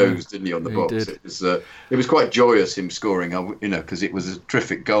his nose, didn't he, on the box? It was quite joyous, him scoring, because it was a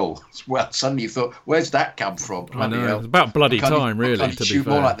terrific goal. Well, suddenly you thought, where's that come from? I know, it was about bloody time, really, to be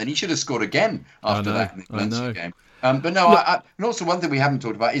fair. More like that. He should have scored again after that in the Valencia game. But no, and also one thing we haven't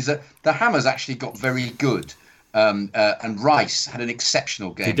talked about is that the Hammers actually got very good. And Rice had an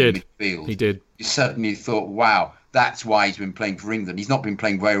exceptional game in midfield. He did. You certainly thought, wow, that's why he's been playing for England. He's not been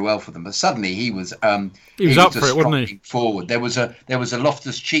playing very well for them, but suddenly he was up for it, wasn't he? Forward. There was a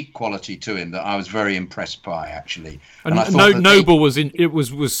Loftus-Cheek quality to him that I was very impressed by, actually. And I thought Noble was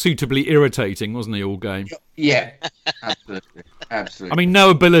suitably irritating, wasn't he, all game? Yeah, absolutely. I mean, no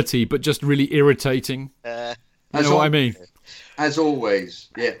ability, but just really irritating. You know what I mean? As always,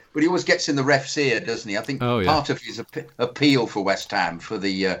 yeah. But he always gets in the ref's ear, doesn't he? I think part of his appeal for West Ham for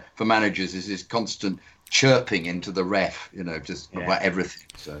managers is his constant chirping into the ref, about everything.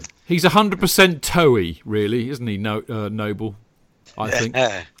 So he's 100% Toey, really, isn't he? Noble, I think.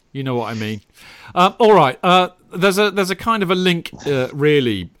 You know what I mean. All right. There's a kind of a link,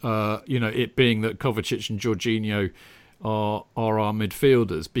 really. It being that Kovacic and Jorginho are our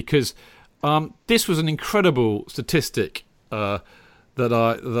midfielders, because this was an incredible statistic that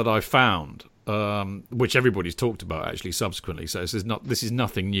I found, which everybody's talked about actually subsequently. So this is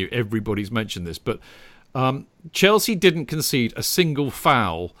nothing new. Everybody's mentioned this, but Chelsea didn't concede a single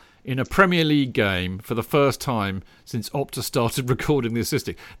foul in a Premier League game for the first time since Opta started recording the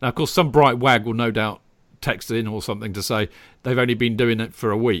statistic. Now, of course, some bright wag will no doubt text in or something to say they've only been doing it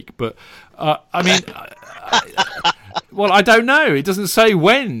for a week. But, I mean... Well, I don't know. It doesn't say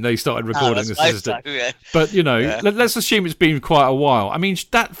when they started recording the statistic. But, let's assume it's been quite a while. I mean,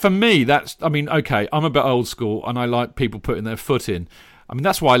 okay, I'm a bit old school and I like people putting their foot in. I mean,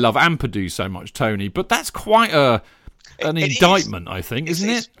 that's why I love Ampadu so much, Tony. But that's quite an indictment, I think, isn't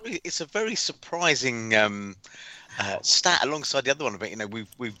it? It's a very surprising stat alongside the other one. But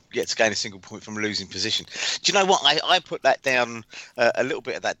we've yet to gain a single point from a losing position. Do you know what? I put that down, a little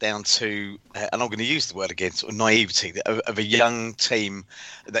bit of that down to, and I'm going to use the word again, sort of naivety of a young team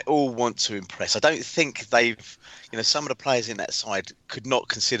that all want to impress. I don't think they've, some of the players in that side could not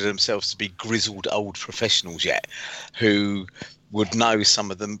consider themselves to be grizzled old professionals yet, who would know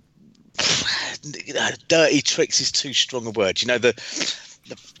some of them. Dirty tricks is too strong a word.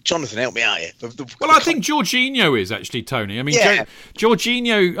 Jonathan, help me out here. I think Jorginho is actually, Tony. I mean,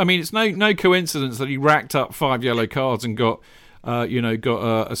 Jorginho. I mean, it's no coincidence that he racked up 5 yellow cards and got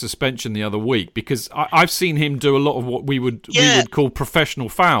a suspension the other week, because I've seen him do a lot of what we would call professional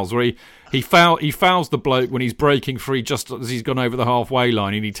fouls, where he fouls the bloke when he's breaking free just as he's gone over the halfway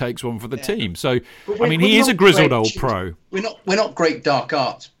line, and he takes one for the team. So I mean, he is a grizzled old pro. We're not great dark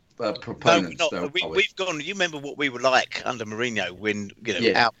arts proponents. No, we've gone. You remember what we were like under Mourinho when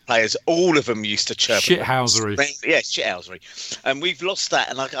our players, all of them used to chirp. Shithousery. Shithousery. And we've lost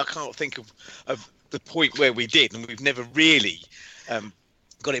that, and I can't think of the point where we did, and we've never really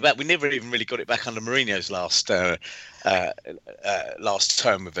got it back. We never even really got it back under Mourinho's last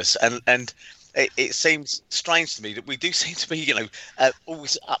term with us, and it seems strange to me that we do seem to be,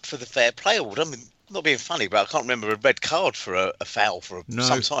 always up for the fair play award. I mean, not being funny, but I can't remember a red card for a foul for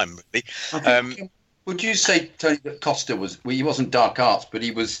some time, really. Would you say, Tony, that Costa he wasn't dark arts, but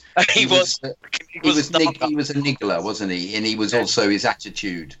he was a niggler, wasn't he? And he was also his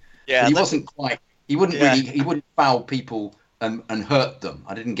attitude. Yeah, he wasn't quite. He wouldn't foul people and hurt them.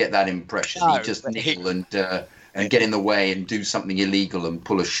 I didn't get that impression. He'd just niggle and get in the way and do something illegal and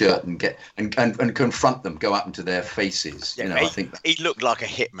pull a shirt and get and confront them, go up into their faces. Yeah, I think he looked like a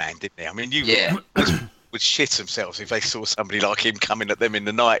hitman, didn't he? I mean, would shit themselves if they saw somebody like him coming at them in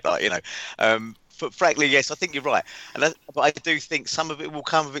the night, But frankly, yes, I think you're right, but I do think some of it will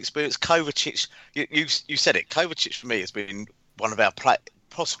come with experience. Kovacic, you said it. Kovacic for me has been one of our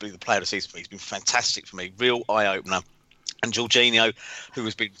possibly the player of the season for me. He's been fantastic for me, real eye opener. And Jorginho, who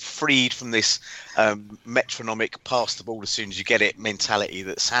has been freed from this metronomic pass the ball as soon as you get it mentality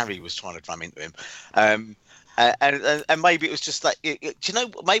that Sarri was trying to drum into him. And maybe it was just that,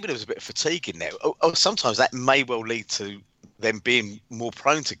 maybe there was a bit of fatigue in there. Or sometimes that may well lead to them being more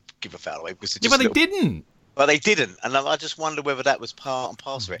prone to give a foul away. Because they didn't. But they didn't, and I just wonder whether that was part and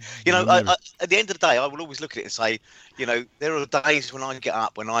parcel of it. You know, I, at the end of the day, I will always look at it and say, you know, there are days when I get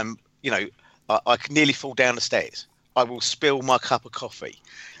up when I'm, you know, I can nearly fall down the stairs. I will spill my cup of coffee.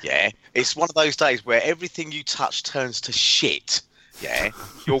 Yeah, it's one of those days where everything you touch turns to shit. Yeah,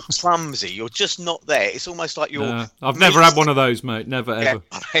 you're clumsy. You're just not there. It's almost like you're. No, I've never had one of those, mate. Never ever.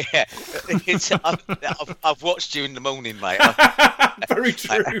 Yeah, I've watched you in the morning, mate. Very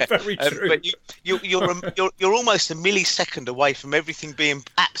true. Very true. But you're almost a millisecond away from everything being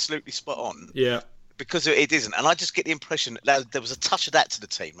absolutely spot on. Yeah. Because it isn't, and I just get the impression that there was a touch of that to the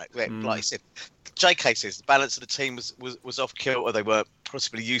team. Like I said, JK says the balance of the team was off kilter. They were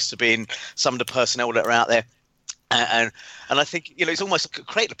possibly used to being some of the personnel that are out there. And I think, you know, it's almost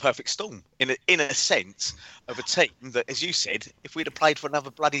created a perfect storm in a sense of a team that, as you said, if we'd have played for another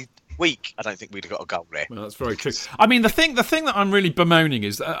bloody week, I don't think we'd have got a goal there. Well, that's very true. I mean, the thing that I'm really bemoaning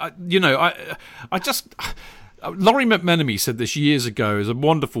is, I just. Laurie McMenemy said this years ago as a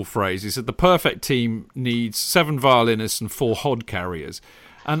wonderful phrase. He said the perfect team needs 7 violinists and 4 hod carriers.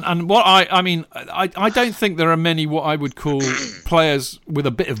 And what I mean, I don't think there are many what I would call players with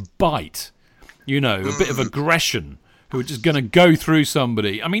a bit of bite. You know, a bit of aggression, who are just going to go through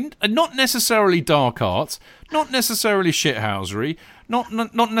somebody. I mean, not necessarily dark arts, not necessarily shithousery, not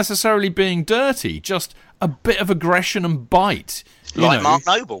necessarily being dirty, just a bit of aggression and bite. Like Mark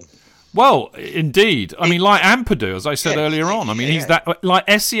Noble. Well, indeed. I mean, like Ampadu, as I said earlier on. I mean, he's that like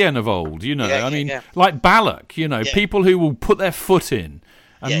Essien of old, you know. Like Ballack, you know, people who will put their foot in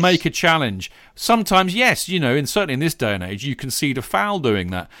and make a challenge. Sometimes, yes, you know, certainly in this day and age, you concede a foul doing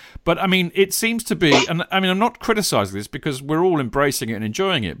that. But, I mean, it seems to be, and I mean, I'm not criticising this because we're all embracing it and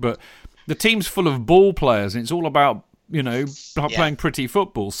enjoying it, but the team's full of ball players and it's all about, you know, playing pretty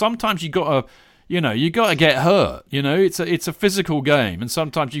football. Sometimes you got to get hurt. You know, it's a physical game, and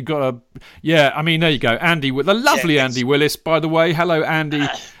sometimes you've got to. Yeah, I mean, there you go, Andy, the lovely Andy Willis, by the way. Hello, Andy.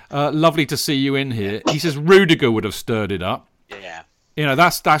 Lovely to see you in here. He says Rudiger would have stirred it up. Yeah. You know,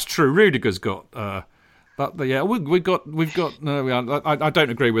 that's true. Rudiger's got. We've got. No, I don't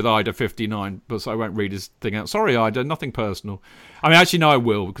agree with Ida 59, but so I won't read his thing out. Sorry, Ida. Nothing personal. I mean, actually, no, I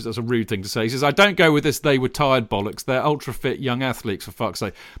will, because that's a rude thing to say. He says, I don't go with this they were tired bollocks. They're ultra-fit young athletes, for fuck's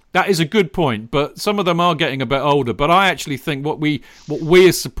sake. That is a good point, but some of them are getting a bit older. But I actually think what we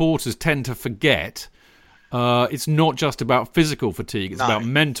as supporters tend to forget, it's not just about physical fatigue, it's about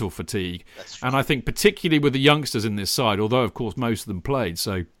mental fatigue. And I think particularly with the youngsters in this side, although, of course, most of them played,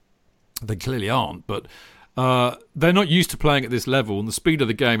 so they clearly aren't, but they're not used to playing at this level, and the speed of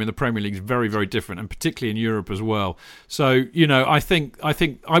the game in the Premier League is very, very different, and particularly in Europe as well. So, you know, I think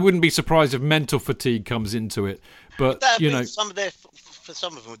I wouldn't be surprised if mental fatigue comes into it. But you know, for some of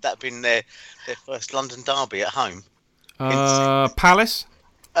them, would that have been their first London derby at home? Palace.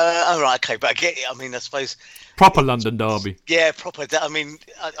 Oh right, okay, but again, I mean, I suppose proper London derby. Yeah, proper. I mean,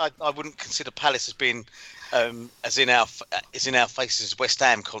 I wouldn't consider Palace as being. As in our faces, West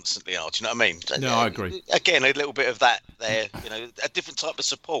Ham constantly are. Do you know what I mean? No, I agree. Again, a little bit of that there. You know, a different type of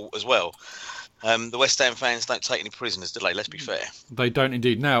support as well. The West Ham fans don't take any prisoners, do they? Let's be fair. They don't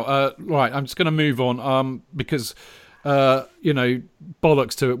indeed. Now, right, I'm just going to move on because, you know,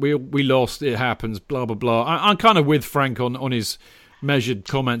 bollocks to it. We lost. It happens. Blah blah blah. I'm kind of with Frank on his measured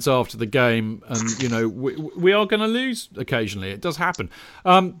comments after the game, and you know we are going to lose occasionally. It does happen.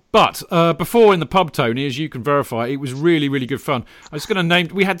 But before in the pub, Tony, as you can verify, it was really, really good fun. I was going to name.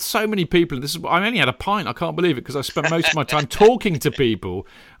 We had so many people. I only had a pint. I can't believe it because I spent most of my time talking to people.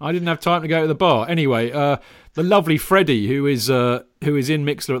 I didn't have time to go to the bar. Anyway, the lovely Freddie, who is in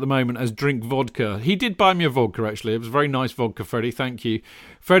Mixler at the moment as Drink Vodka. He did buy me a vodka, actually. It was very nice vodka, Freddie. Thank you.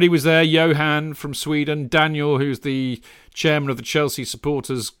 Freddie was there. Johan from Sweden. Daniel, who's the chairman of the Chelsea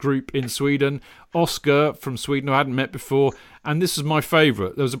supporters group in Sweden. Oscar from Sweden, who I hadn't met before. And this is my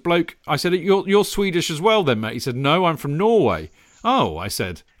favourite. There was a bloke. I said, you're Swedish as well then, mate? He said, no, I'm from Norway. Oh, I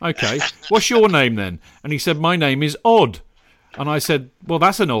said, okay. What's your name then? And he said, my name is Odd. And I said, well,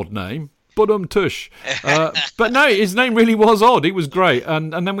 that's an odd name. Tush. But no, his name really was Odd. It was great.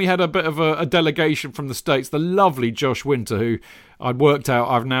 And then we had a bit of a delegation from the States. The lovely Josh Winter, who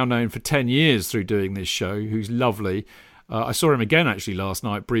I've now known for 10 years through doing this show, who's lovely. I saw him again, actually, last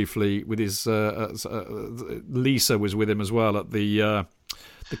night, briefly, with his... Lisa was with him as well at the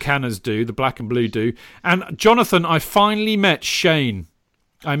Canners do, the Black and Blue do. And Jonathan, I finally met Shane.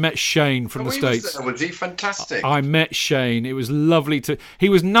 I met Shane from the States. Was he fantastic? I met Shane. It was lovely to... He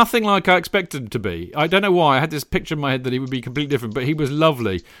was nothing like I expected him to be. I don't know why. I had this picture in my head that he would be completely different, but he was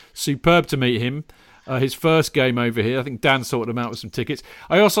lovely. Superb to meet him. his first game over here. I think Dan sorted him out with some tickets.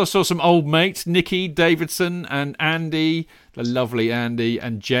 I also saw some old mates, Nicky Davidson and Andy, the lovely Andy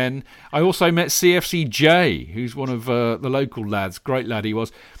and Jen. I also met CFCJ, who's one of the local lads. Great lad he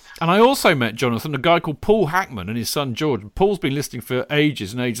was. And I also met, Jonathan, a guy called Paul Hackman and his son George. Paul's been listening for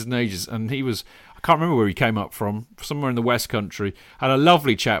ages and ages and ages, and he was, I can't remember where he came up from, somewhere in the West Country. Had a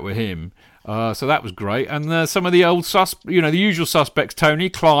lovely chat with him. So that was great. And some of the old the usual suspects, Tony,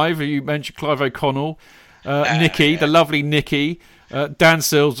 Clive, who you mentioned, Clive O'Connell, Nicky, the lovely Nicky, Dan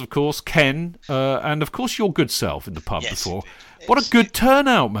Sills, of course, Ken, and of course your good self in the pub before. What a good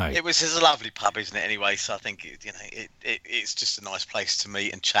turnout, mate! It's a lovely pub, isn't it? Anyway, so I think it's just a nice place to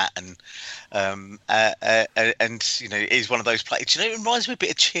meet and chat, and it is one of those places. It reminds me a bit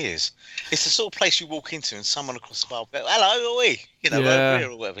of Cheers. It's the sort of place you walk into and someone across the bar will go, "Hello, oi," over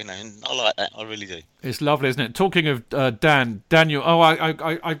here or whatever. And I like that. I really do. It's lovely, isn't it? Talking of Daniel. Oh,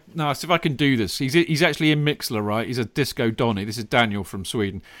 I no, see if I can do this. He's actually in Mixler, right? He's a Disco Donny. This is Daniel from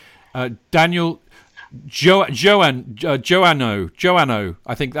Sweden. Daniel. Joanno,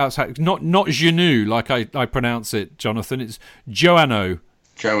 I think that's how, not Genou like I pronounce it, Jonathan. It's Joanno.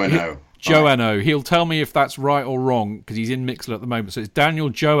 He'll tell me if that's right or wrong because he's in Mixler at the moment. So it's Daniel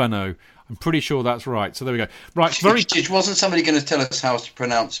Joanno. I'm pretty sure that's right. So there we go. Right, wasn't somebody going to tell us how to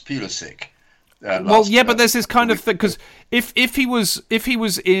pronounce Pulisic? But there's this kind of thing because if he was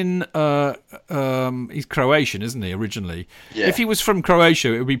in he's Croatian, isn't he originally? Yeah. If he was from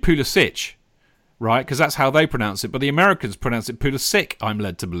Croatia, it would be Pulisic. Right, because that's how they pronounce it. But the Americans pronounce it Pulisic, I'm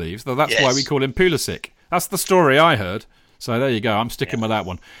led to believe. So that's why we call him Pulisic. That's the story I heard. So there you go. I'm sticking with that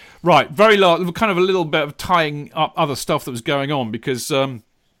one. Right, very kind of a little bit of tying up other stuff that was going on because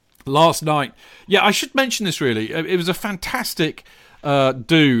last night... Yeah, I should mention this really. It was a fantastic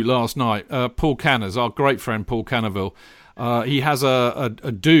do last night. Paul Canners, our great friend Paul Cannerville, he has a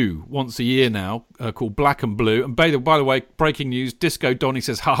do once a year now called Black and Blue. And by the way, breaking news, Disco Donny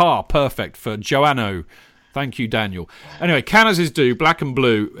says, haha, perfect for Joanno. Thank you, Daniel. Anyway, Canners' do, Black and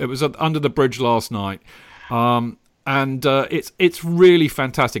Blue. It was under the bridge last night. And it's really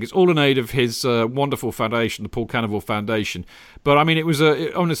fantastic. It's all in aid of his wonderful foundation, the Paul Cannerville Foundation. But I mean, it was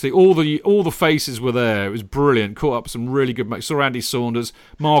honestly all the faces were there. It was brilliant. Caught up some really good mates. Saw Andy Saunders,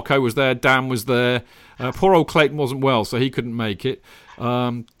 Marco was there, Dan was there. Poor old Clayton wasn't well, so he couldn't make it.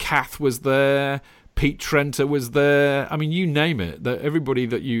 Kath was there. Pete Trenter was there. I mean, you name it. Everybody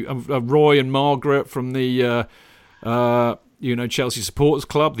that Roy and Margaret from the. Chelsea Supporters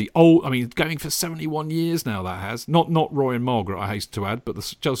Club, going for 71 years now that has. Not Roy and Margaret, I hasten to add, but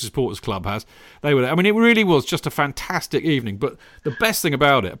the Chelsea Supporters Club has. They were there. I mean, it really was just a fantastic evening, but the best thing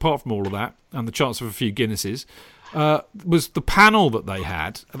about it, apart from all of that, and the chance of a few Guinnesses, was the panel that they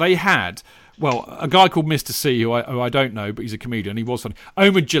had. They had, a guy called Mr. C, who I don't know, but he's a comedian, he was funny.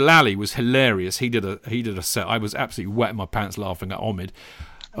 Omid Jalali was hilarious. He did a set. I was absolutely wetting my pants laughing at Omid.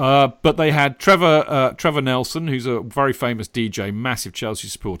 But they had Trevor Nelson, who's a very famous DJ, massive Chelsea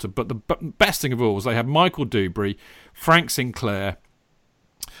supporter. But the best thing of all was they had Michael Dewberry, Frank Sinclair,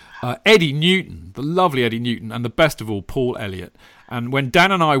 Eddie Newton, the lovely Eddie Newton, and the best of all, Paul Elliott. And when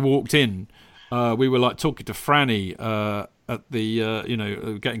Dan and I walked in, we were like talking to Franny at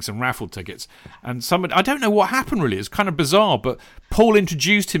the, getting some raffle tickets. And somebody, I don't know what happened really, it's kind of bizarre, but Paul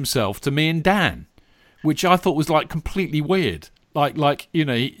introduced himself to me and Dan, which I thought was like completely weird. I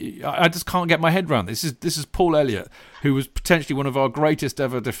just can't get my head around this. This is Paul Elliott, who was potentially one of our greatest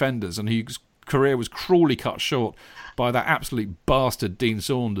ever defenders, and whose career was cruelly cut short by that absolute bastard Dean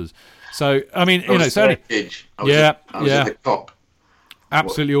Saunders. So I mean, I was at the top.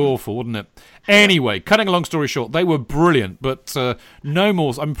 Absolutely awful, wasn't it? Anyway, cutting a long story short, they were brilliant, but no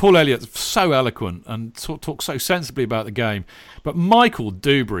more. I mean, Paul Elliott's so eloquent and talks so sensibly about the game. But Michael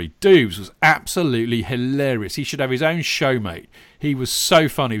Dewberry, was absolutely hilarious. He should have his own show, mate. He was so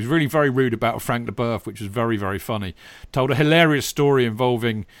funny. He was really very rude about Frank Leboeuf, which was very, very funny. Told a hilarious story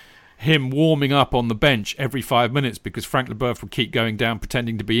involving him warming up on the bench every 5 minutes because Frank Leboeuf would keep going down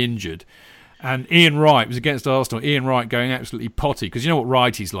pretending to be injured. And Ian Wright was against Arsenal. Ian Wright going absolutely potty because you know what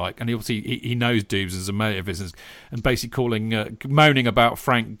Wrighty's like, and he knows Dubes as a mate of his, and basically moaning about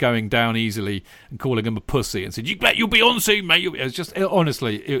Frank going down easily and calling him a pussy, and said, "You bet you'll be on soon, mate." It was just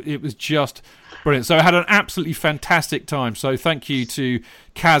honestly, it was just brilliant. So I had an absolutely fantastic time. So thank you to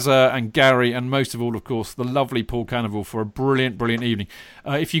Kazza and Gary, and most of all, of course, the lovely Paul Cannerville for a brilliant, brilliant evening.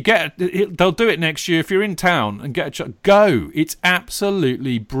 If you they'll do it next year. If you're in town and get a shot, go. It's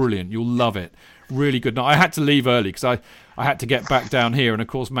absolutely brilliant. You'll love it. Really good night. I had to leave early because I had to get back down here, and of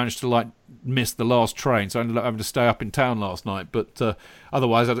course managed to miss the last train, so I ended up having to stay up in town last night. But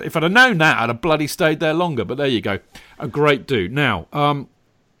otherwise, if I'd have known that, I'd have bloody stayed there longer. But there you go, a great dude. Now,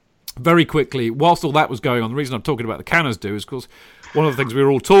 very quickly, whilst all that was going on, the reason I'm talking about the Canners do is because one of the things we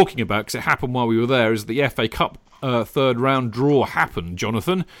were all talking about, because it happened while we were there, is the FA Cup third round draw happened,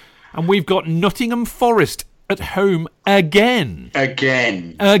 Jonathan, and we've got Nottingham Forest at home again.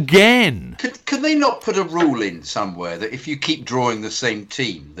 Again. Could they not put a rule in somewhere that if you keep drawing the same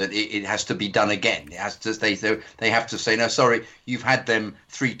team, that it has to be done again? It has to. They have to say, no, sorry, you've had them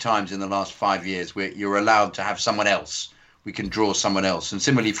 3 times in the last 5 years. Where you're allowed to have someone else. We can draw someone else, and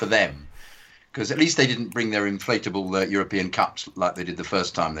similarly for them, because at least they didn't bring their inflatable European Cups like they did the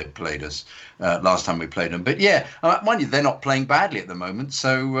first time they played us, last time we played them. But yeah, mind you, they're not playing badly at the moment,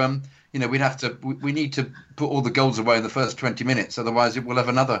 so. We need to put all the goals away in the first 20 minutes. Otherwise, it will have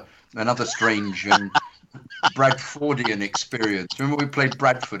another strange Bradfordian experience. Remember, we played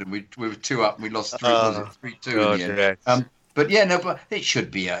Bradford and we were 2 up and we lost 3-2 in the end. But it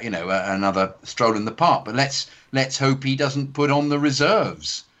should be another stroll in the park. But let's hope he doesn't put on the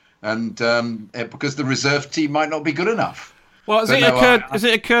reserves, and because the reserve team might not be good enough. Well, has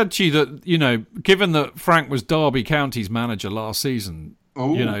it occurred to you that given that Frank was Derby County's manager last season?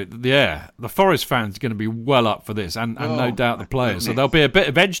 Ooh. The Forest fans are going to be well up for this, and no doubt the players. So there'll be a bit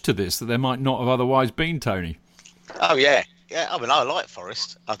of edge to this that there might not have otherwise been, Tony. Oh yeah. I mean, I like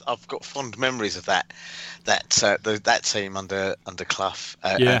Forest. I've got fond memories of that team under Clough.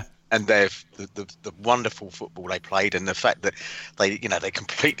 And they've the wonderful football they played, and the fact that they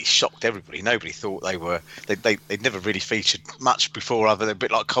completely shocked everybody. Nobody thought they'd never really featured much before, other than a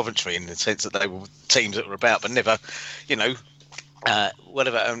bit like Coventry in the sense that they were teams that were about, but never,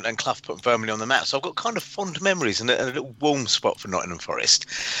 whatever, and Clough put Burnley on the map. So I've got kind of fond memories and a little warm spot for Nottingham Forest,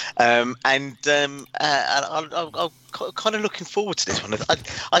 and I'm kind of looking forward to this one.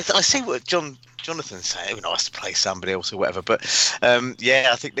 I see what Jonathan's saying. It would be nice to play somebody else or whatever, but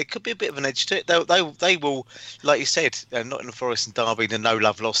I think there could be a bit of an edge to it. They will, like you said, Nottingham Forest and Derby, the no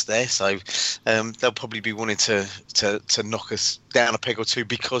love lost there, so they'll probably be wanting to knock us down a peg or two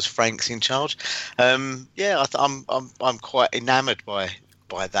because Frank's in charge. I'm quite enamoured by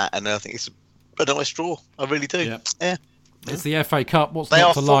that, and I think it's a nice draw. I really do. Yeah. It's the FA Cup. What's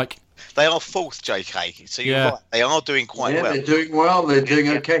not to like? They are fourth, JK. So you're right. They are doing quite well. Yeah, they're doing well. They're doing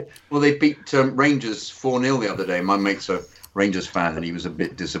okay. Well, they beat Rangers 4-0 the other day. My mate's a Rangers fan, and he was a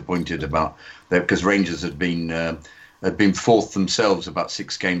bit disappointed about that because Rangers had been fourth themselves about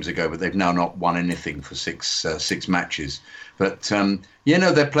 6 games ago, but they've now not won anything for six matches. But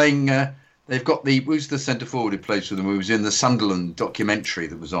they're playing. They've got who's the centre forward who plays for them? Who was in the Sunderland documentary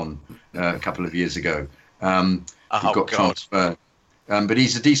that was on a couple of years ago. Transferred. But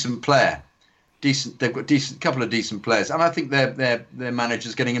he's a decent player. They've got couple of decent players, and I think their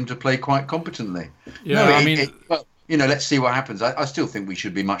manager's getting him to play quite competently. Yeah, let's see what happens. I still think we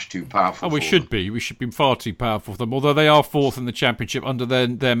should be much too powerful. We should be. We should be far too powerful for them. Although they are fourth in the Championship under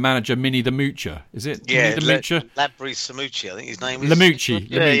their manager Mini the Moocher. Is it? Yeah, Mini the Moocher? Labry Samucci, I think his name is. Lamucci.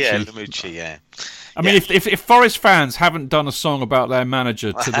 Lamucci. Yeah. I mean, if Forest fans haven't done a song about their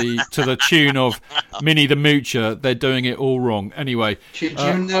manager to the tune of Mini the Moocher, they're doing it all wrong. Anyway,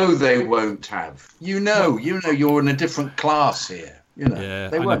 they won't have. You're in a different class here.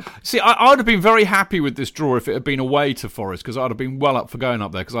 They won't. See, I would have been very happy with this draw if it had been away to Forest, because I'd have been well up for going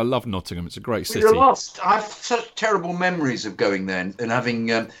up there, because I love Nottingham. It's a great city. I have such terrible memories of going there and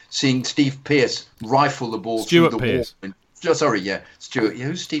having seeing Steve Pearce rifle the ball through the Pearce. wall. Stuart. Yeah,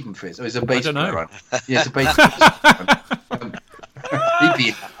 who's Stephen Pearce? Oh, he's a bass player. Right? Yeah, he's a bass player.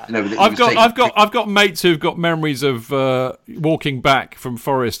 I've got mates who've got memories of walking back from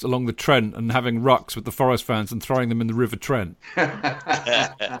Forest along the Trent and having rucks with the Forest fans and throwing them in the River Trent.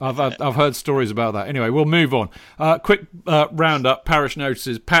 I've heard stories about that. Anyway, we'll move on. Quick roundup. Parish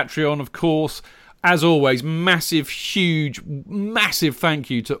notices. Patreon, of course. As always, massive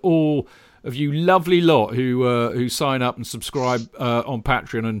thank you to all of you lovely lot who sign up and subscribe on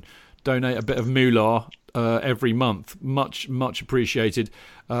Patreon and donate a bit of moolah every month. Much appreciated.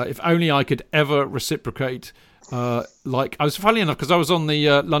 If only I could ever reciprocate. I was, funny enough, because I was on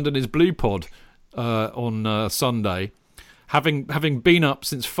the London is Blue pod on Sunday, having been up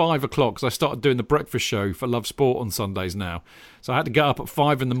since 5 o'clock, because I started doing the breakfast show for Love Sport on Sundays now. So I had to get up at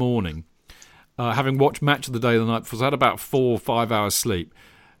 5 in the morning, having watched Match of the Day the night before. So I had about 4 or 5 hours sleep.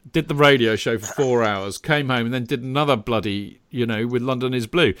 Did the radio show for 4 hours, came home and then did another bloody, with London is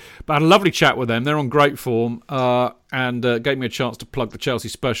Blue. But I had a lovely chat with them. They're on great form and gave me a chance to plug the Chelsea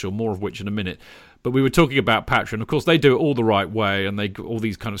special, more of which in a minute. But we were talking about Patreon. Of course, they do it all the right way, and they all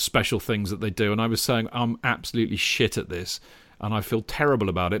these kind of special things that they do. And I was saying, I'm absolutely shit at this, and I feel terrible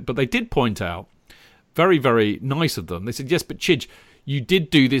about it. But they did point out, very, very nice of them. They said, yes, but Chidge, you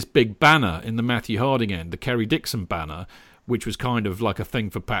did do this big banner in the Matthew Harding end, the Kerry Dixon banner, which was kind of like a thing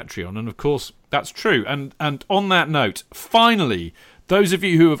for Patreon. And of course, that's true. And on that note, finally, those of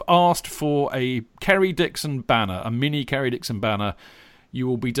you who have asked for a Kerry Dixon banner, a mini Kerry Dixon banner, you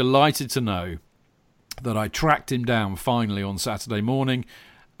will be delighted to know that I tracked him down finally on Saturday morning,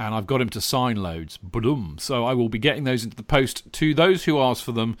 and I've got him to sign loads. Boom. So I will be getting those into the post to those who ask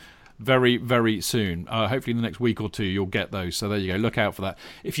for them very, very soon. Hopefully in the next week or two you'll get those. So there you go. Look out for that.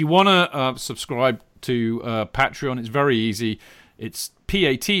 If you want to subscribe to Patreon, it's very easy. It's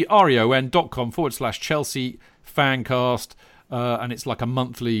patreon.com/Chelsea Fancast. And it's like a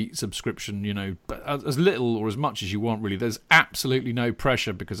monthly subscription, you know, but as little or as much as you want, really. There's absolutely no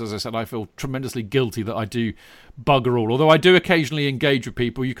pressure because, as I said, I feel tremendously guilty that I do bugger all. Although I do occasionally engage with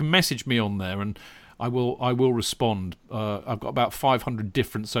people. You can message me on there and I will respond. I've got about 500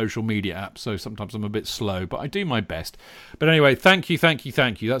 different social media apps, so sometimes I'm a bit slow, but I do my best. But anyway, thank you.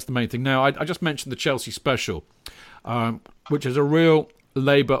 That's the main thing. Now, I just mentioned the Chelsea special, which is a real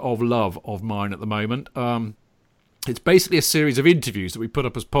labour of love of mine at the moment. It's basically a series of interviews that we put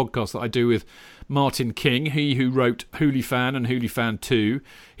up as podcasts that I do with Martin King, he who wrote Hoolifan and Hoolifan 2.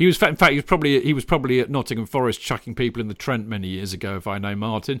 He was probably at Nottingham Forest chucking people in the Trent many years ago, if I know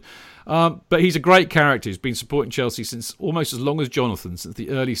Martin. But he's a great character. He's been supporting Chelsea since almost as long as Jonathan, since the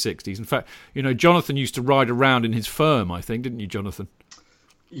early 60s. In fact, you know, Jonathan used to ride around in his firm, I think, didn't you, Jonathan?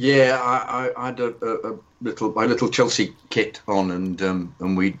 Yeah, I had my little Chelsea kit on, and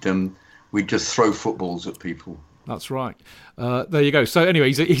we'd just throw footballs at people. That's right. There you go. So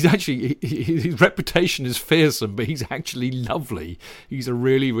anyway, he's actually, his reputation is fearsome, but he's actually lovely. He's a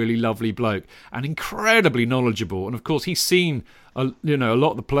really, really lovely bloke and incredibly knowledgeable. And of course, he's seen a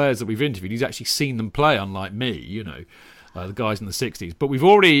lot of the players that we've interviewed. He's actually seen them play, unlike me. You know, the guys in the 60s. But we've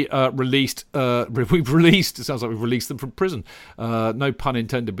already released. It sounds like we've released them from prison. No pun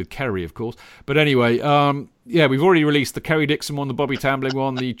intended with Kerry, of course. But anyway. Yeah, we've already released the Kerry Dixon one, the Bobby Tambling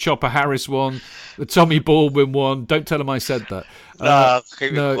one, the Chopper Harris one, the Tommy Baldwin one. Don't tell him I said that.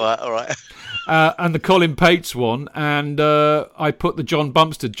 Keep it quiet, all right. And the Colin Pates one, and I put the John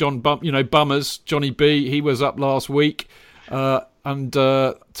Bumstead, Bummers, Johnny B. He was up last week, and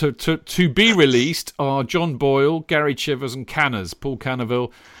to be released are John Boyle, Gary Chivers, and Canners, Paul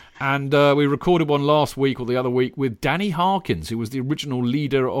Cannerville. And we recorded one last week or the other week with Danny Harkins, who was the original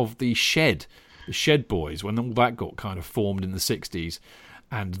leader of the Shed Boys, when all that got kind of formed in the 60s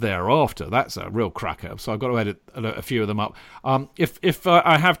and thereafter. That's a real cracker. So I've got to edit a few of them up. If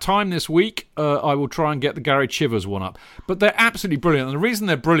I have time this week, I will try and get the Gary Chivers one up. But they're absolutely brilliant. And the reason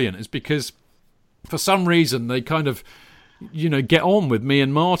they're brilliant is because for some reason they kind of, get on with me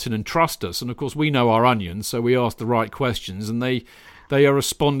and Martin and trust us. And of course we know our onions, so we ask the right questions, and they are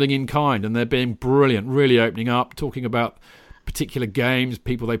responding in kind, and they're being brilliant, really opening up, talking about particular games,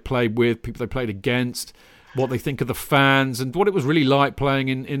 people they played with, people they played against, what they think of the fans, and what it was really like playing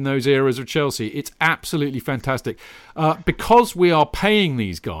in those eras of Chelsea. It's absolutely fantastic. Because we are paying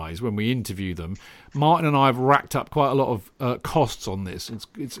these guys when we interview them, Martin and I have racked up quite a lot of costs on this.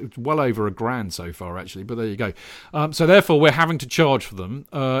 It's well over $1,000 so far, actually, but there you go. So therefore, we're having to charge for them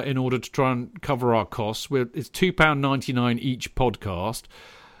in order to try and cover our costs. It's £2.99 each podcast.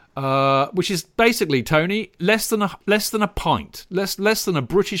 Which is basically, Tony, less than a pint, less than a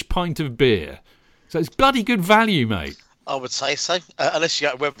British pint of beer. So it's bloody good value, mate. I would say so. Unless you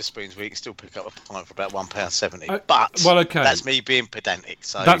go to Wetherspoons, where you can still pick up a pint for about £1.70. But okay, that's me being pedantic.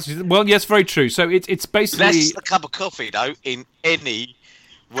 So yes, very true. So it's basically less a cup of coffee though in any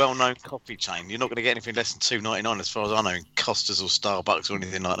well-known coffee chain. You're not going to get anything less than $2.99 as far as I know in Costas or Starbucks or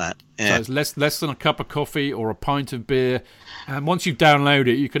anything like that. Yeah. So it's less than a cup of coffee or a pint of beer. And once you've downloaded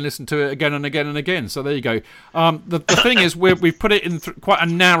it, you can listen to it again and again and again. So there you go. The thing is, we've put it in quite a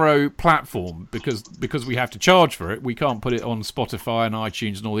narrow platform because we have to charge for it. We can't put it on Spotify and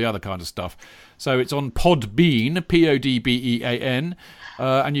iTunes and all the other kind of stuff. So it's on Podbean, Podbean,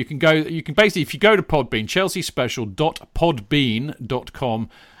 and you can basically, if you go to Podbean, chelseaspecial.podbean.com,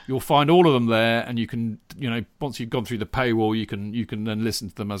 you'll find all of them there, and you can, once you've gone through the paywall, you can then listen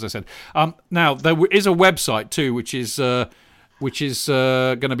to them, as I said. Now there is a website too, which is going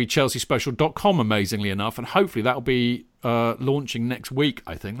to be chelseaspecial.com, amazingly enough, and hopefully that'll be launching next week.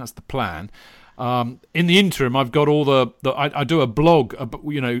 I think that's the plan. In the interim, I've got all I do a blog,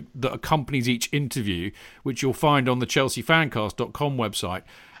 that accompanies each interview, which you'll find on the chelseafancast.com website.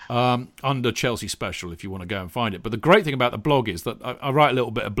 Under Chelsea Special, if you want to go and find it. But the great thing about the blog is that I write a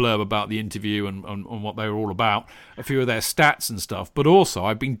little bit of blurb about the interview and what they were all about, a few of their stats and stuff. But also,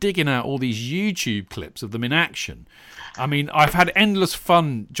 I've been digging out all these YouTube clips of them in action. I mean, I've had endless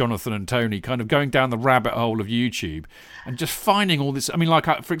fun, Jonathan and Tony, kind of going down the rabbit hole of YouTube and just finding all this. I mean,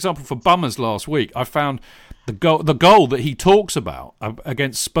 for example, for Bummers last week, I found the goal that he talks about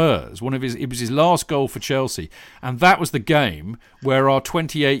against Spurs, it was his last goal for Chelsea, and that was the game where our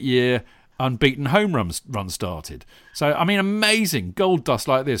 28-year unbeaten home run started. So, I mean, amazing gold dust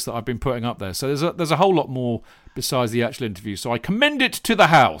like this that I've been putting up there. So there's a whole lot more besides the actual interview. So I commend it to the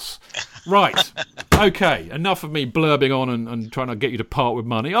house. Right. Okay, enough of me blurbing on and trying to get you to part with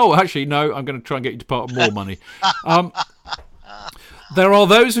money. Oh, actually, no, I'm going to try and get you to part with more money. There are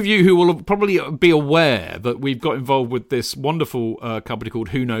those of you who will probably be aware that we've got involved with this wonderful company called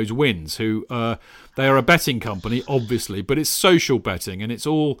Who Knows Wins, who they are a betting company, obviously, but it's social betting, and it's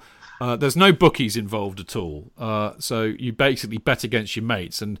all... there's no bookies involved at all. So you basically bet against your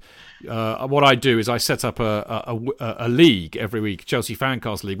mates. And what I do is I set up a league every week, Chelsea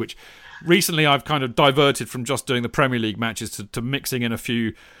Fancast League, which recently I've kind of diverted from just doing the Premier League matches to mixing in a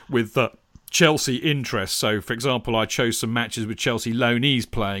few with Chelsea interest. So, for example, I chose some matches with Chelsea loanees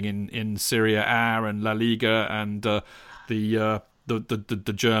playing in Serie A and La Liga and the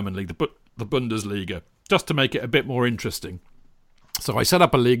German league, the Bundesliga, just to make it a bit more interesting. So I set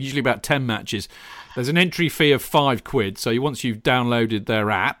up a league, usually about 10 matches. There's an entry fee of £5. So once you've downloaded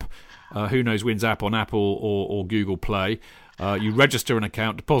their app, Who Knows Wins app on Apple or Google Play, you register an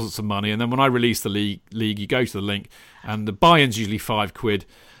account, deposit some money, and then when I release the league, you go to the link, and the buy-in's usually £5.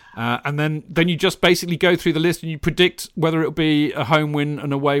 And then you just basically go through the list and you predict whether it'll be a home win,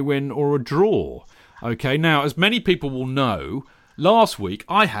 an away win, or a draw. Okay, now, as many people will know, last week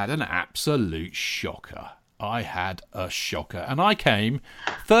I had an absolute shocker. I had a shocker, and I came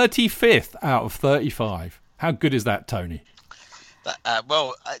 35th out of 35. How good is that, Tony? That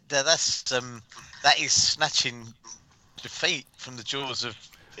is snatching defeat from the jaws of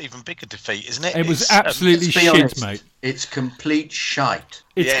even bigger defeat, isn't it? It was absolutely shit, honest, mate. It's complete shite.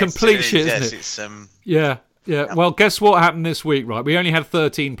 It's complete shit, isn't it? It's, Yeah. Well, guess what happened this week, right? We only had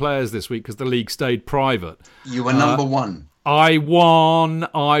 13 players this week because the league stayed private. You were number one. I won.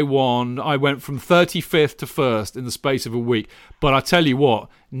 I went from 35th to 1st in the space of a week. But I tell you what,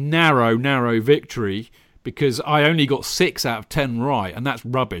 narrow victory, because I only got 6 out of 10 right, and that's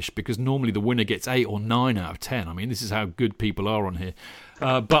rubbish because normally the winner gets 8 or 9 out of 10. I mean, this is how good people are on here.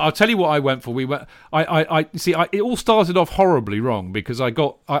 But I'll tell you what I went for. It all started off horribly wrong because I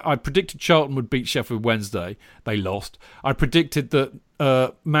predicted Charlton would beat Sheffield Wednesday. They lost. I predicted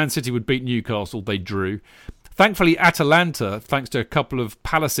that Man City would beat Newcastle. They drew. Thankfully, Atalanta, thanks to a couple of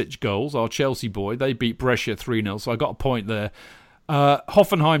Palisic goals, our Chelsea boy, they beat Brescia 3-0, so I got a point there.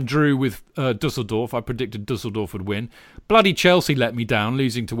 Hoffenheim drew with Dusseldorf. I predicted Dusseldorf would win. Bloody Chelsea let me down,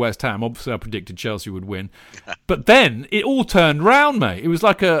 losing to West Ham. Obviously, I predicted Chelsea would win. But then it all turned round, mate. It was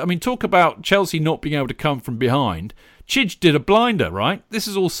like talk about Chelsea not being able to come from behind. Chidge did a blinder, right? This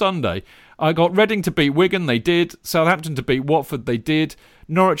is all Sunday. I got Reading to beat Wigan, they did. Southampton to beat Watford, they did.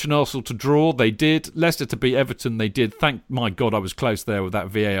 Norwich and Arsenal to draw, they did. Leicester to beat Everton, they did. Thank my God I was close there with that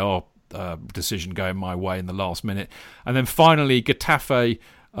VAR decision going my way in the last minute. And then finally, Getafe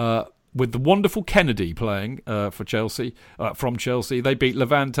with the wonderful Kennedy playing for Chelsea, from Chelsea. They beat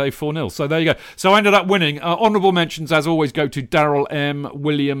Levante 4-0. So there you go. So I ended up winning. Honourable mentions, as always, go to Daryl M,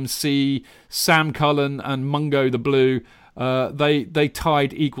 William C, Sam Cullen and Mungo the Blue. They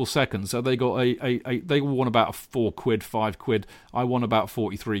tied equal seconds, so they got they won about £4, £5. I won about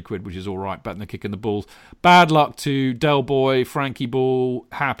 £43, which is all right, betting the kick in the balls. Bad luck to Del Boy, Frankie Ball,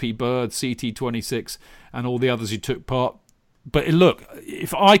 Happy Bird, CT26, and all the others who took part. But look,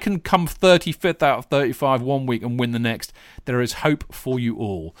 if I can come 35th out of 35 one week and win the next, there is hope for you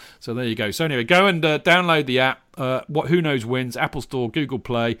all. So there you go. So anyway, go and download the app. Who Knows Wins, Apple Store, Google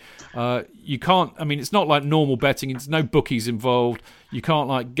Play. You can't, it's not like normal betting. There's no bookies involved. You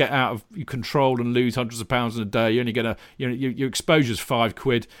can't get out of your control and lose hundreds of pounds in a day. You only get your exposure's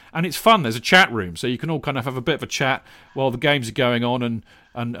 £5, and it's fun. There's a chat room, so you can all kind of have a bit of a chat while the games are going on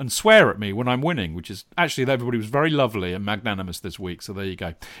and swear at me when I'm winning, which is actually, everybody was very lovely and magnanimous this week. So there you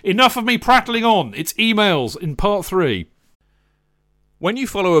go. Enough of me prattling on. It's emails in part 3. When you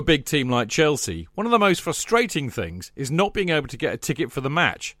follow a big team like Chelsea, one of the most frustrating things is not being able to get a ticket for the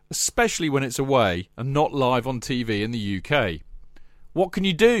match, especially when it's away and not live on TV in the UK. What can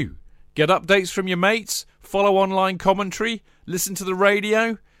you do? Get updates from your mates? Follow online commentary? Listen to the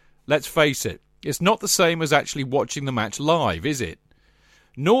radio? Let's face it, it's not the same as actually watching the match live, is it?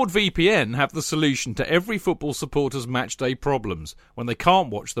 NordVPN have the solution to every football supporter's matchday problems when they can't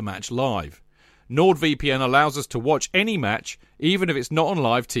watch the match live. NordVPN allows us to watch any match, even if it's not on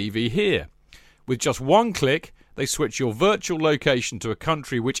live TV here. With just one click, they switch your virtual location to a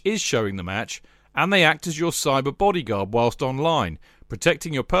country which is showing the match, and they act as your cyber bodyguard whilst online,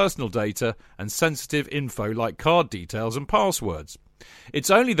 protecting your personal data and sensitive info like card details and passwords. It's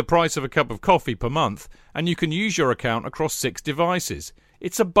only the price of a cup of coffee per month, and you can use your account across 6 devices.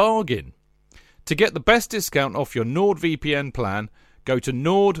 It's a bargain. To get the best discount off your NordVPN plan, go to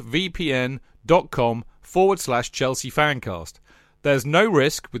nordvpn.com/Chelsea Fancast. There's no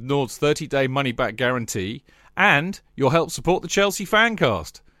risk with Nord's 30-day money-back guarantee, and you'll help support the Chelsea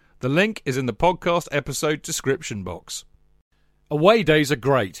Fancast. The link is in the podcast episode description box. Away days are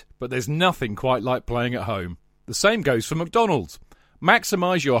great, but there's nothing quite like playing at home. The same goes for McDonald's.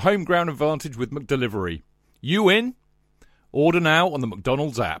 Maximise your home ground advantage with McDelivery. You in? Order now on the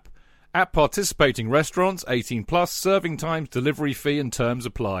McDonald's app. At participating restaurants, 18 plus, serving times, delivery fee and terms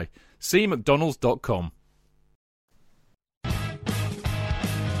apply. See mcdonalds.com.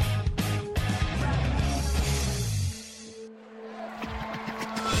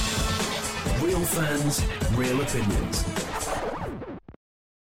 Real fans, real opinions.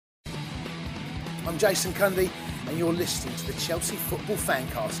 I'm Jason Cundy, and you're listening to the Chelsea Football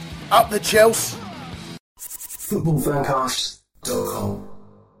Fancast. Up the Chelsea! Footballfancast.com.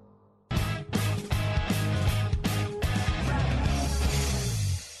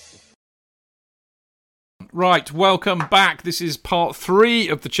 Right, welcome back. This is part 3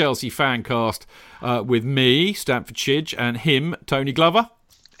 of the Chelsea Fancast with me, Stamford Chidge, and him, Tony Glover.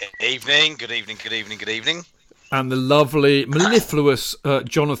 Evening, good evening, good evening, good evening. And the lovely, mellifluous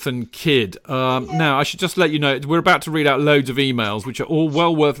Jonathan Kidd. Now, I should just let you know, we're about to read out loads of emails, which are all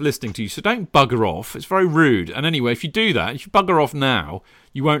well worth listening to, so don't bugger off. It's very rude. And anyway, if you do that, if you bugger off now,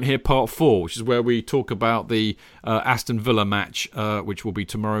 you won't hear part 4, which is where we talk about the Aston Villa match, which will be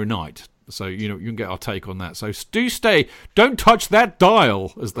tomorrow night. So, you know, you can get our take on that. So do stay. Don't touch that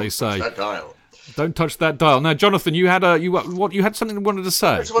dial, as they say. That dial. Don't touch that dial. Now, Jonathan, you had you had something you wanted to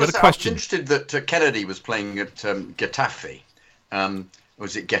say. You had a question. I was interested that Kennedy was playing at Getafe.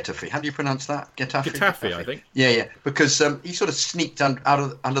 Was it Getafe? How do you pronounce that? Getafe, I think. Yeah. Because he sort of sneaked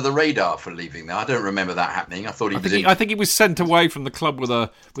under the radar for leaving there. I don't remember that happening. I thought I think he was sent away from the club with a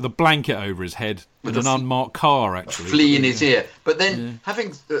blanket over his head with an unmarked car, actually. A flea in his ear. But then,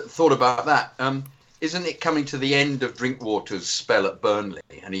 having thought about that, isn't it coming to the end of Drinkwater's spell at Burnley,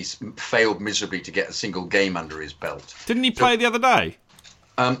 and he's failed miserably to get a single game under his belt? Didn't he play the other day?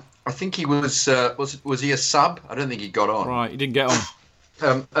 I think he was he a sub? I don't think he got on. Right, he didn't get on.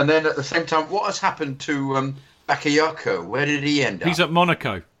 And then at the same time, what has happened to Bakayoko? Where did he end up? He's at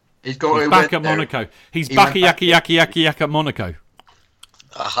Monaco. He's back at Monaco. He's Bakayaki at Monaco.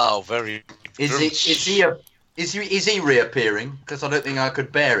 Oh, very. Is he reappearing? Because I don't think I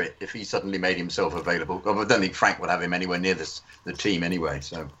could bear it if he suddenly made himself available. I don't think Frank would have him anywhere near the team anyway.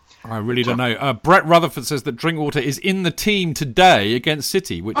 So I really don't know. Brett Rutherford says that Drinkwater is in the team today against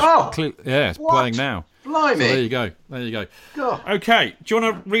City, which it's playing now. Blimey! So there you go. God. Okay, do you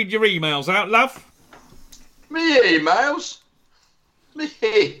want to read your emails out, love? Me emails.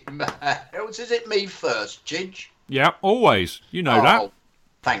 Is it me first, Chidge? Yeah, always. You know that.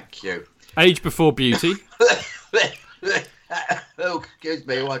 Thank you. Age before beauty. Oh, excuse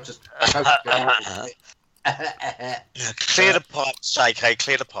me. I just. Clear the pipes, JK.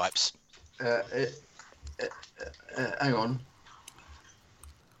 Clear the pipes. Hang on.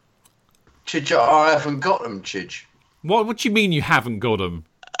 Chidge, I haven't got them, Chidge. What do you mean you haven't got them?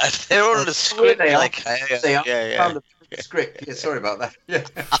 They're on the script, They are. JK. They are. Yeah. Script. Yeah, sorry about that. Yeah.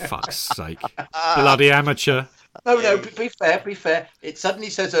 Fuck's sake. Bloody amateur. No, be fair. It suddenly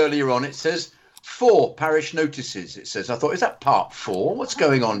says earlier on, it says 4 parish notices. It says, I thought, is that part 4? What's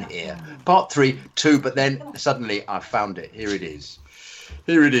going on here? Part 3, 2, but then suddenly I found it. Here it is.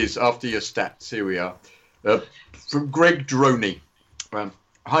 After your stats. Here we are. From Greg Droney.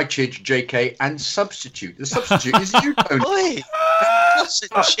 Hi, Chidge, JK, and substitute. The substitute is you, Tony. Oi! That's a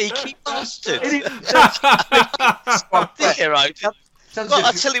cheeky bastard. Dear, I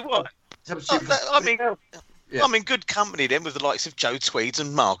tell you what. I'm in good company then with the likes of Joe Tweeds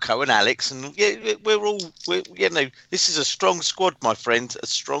and Marco and Alex, and this is a strong squad, my friend. A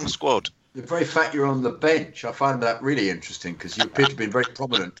strong squad. The very fact you're on the bench, I find that really interesting because you appear to be very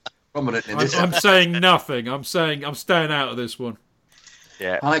prominent in this. I'm saying nothing. I'm saying I'm staying out of this one.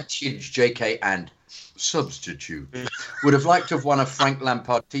 Yeah. Hi, Chidge, JK, and substitute. Would have liked to have won a Frank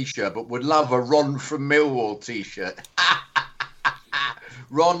Lampard T-shirt, but would love a Ron from Millwall T-shirt.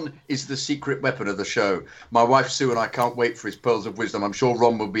 Ron is the secret weapon of the show. My wife Sue and I can't wait for his pearls of wisdom. I'm sure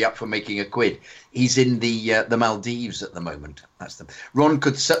Ron will be up for making a quid. He's in the Maldives at the moment. That's them. Ron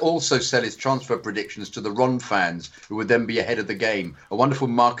could also sell his transfer predictions to the Ron fans, who would then be ahead of the game. A wonderful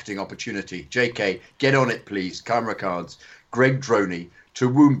marketing opportunity. JK, get on it, please. Camera cards. Greg Droney.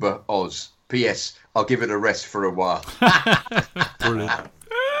 Toowoomba Oz. P.S. I'll give it a rest for a while. Brilliant.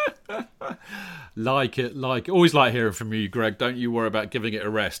 Like it. Always like hearing from you, Greg. Don't you worry about giving it a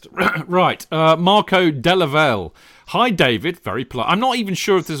rest. Right. Marco Delaval. Hi, David. Very polite. I'm not even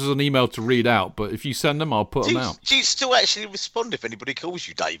sure if this is an email to read out, but if you send them, I'll put them out. Do you still actually respond if anybody calls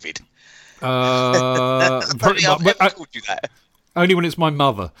you David? I've never called you that. Only when it's my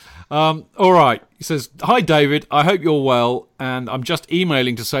mother. All right. He says, hi, David. I hope you're well. And I'm just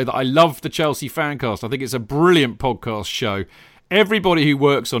emailing to say that I love the Chelsea Fancast. I think it's a brilliant podcast show. Everybody who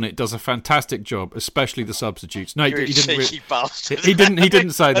works on it does a fantastic job, especially the substitutes. No, he didn't. Bastard. He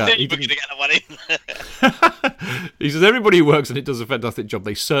didn't say that. He didn't get that one in. He says everybody who works on it does a fantastic job.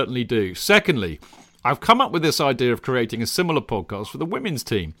 They certainly do. Secondly, I've come up with this idea of creating a similar podcast for the women's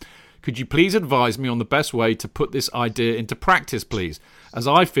team. Could you please advise me on the best way to put this idea into practice, please? As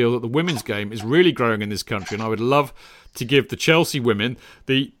I feel that the women's game is really growing in this country, and I would love to give the Chelsea women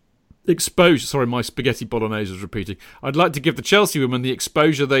the exposure. Sorry, my spaghetti bolognese is repeating. I'd like to give the Chelsea women the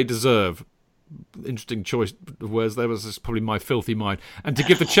exposure they deserve. Interesting choice of words there. Was probably my filthy mind. And to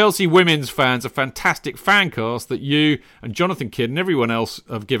give the Chelsea women's fans a fantastic fan cast that you and Jonathan Kidd and everyone else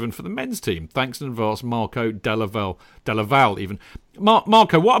have given for the men's team. Thanks in advance, Marco Delaval even.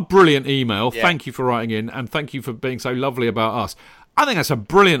 Marco, what a brilliant email. Yeah. Thank you for writing in, and thank you for being so lovely about us. I think that's a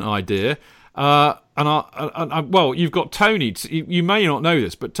brilliant idea. Well, you've got Tony. You may not know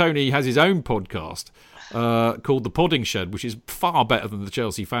this, but Tony has his own podcast called The Podding Shed, which is far better than the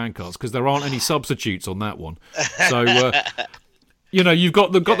Chelsea Fancast because there aren't any substitutes on that one. So, you've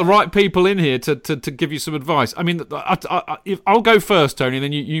got the right people in here to give you some advice. I mean, I'll go first, Tony, and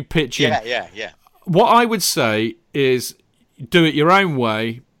then you pitch in. Yeah. What I would say is do it your own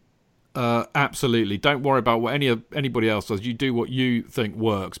way. Absolutely. Don't worry about what anybody else does. You do what you think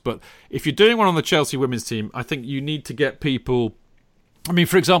works. But if you're doing one on the Chelsea women's team, I think you need to get people. I mean,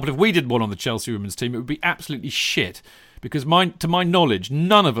 for example, if we did one on the Chelsea women's team, it would be absolutely shit because to my knowledge,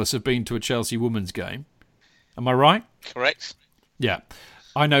 none of us have been to a Chelsea women's game. Am I right? Correct. Yeah.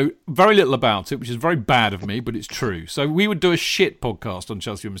 I know very little about it, which is very bad of me, but it's true. So we would do a shit podcast on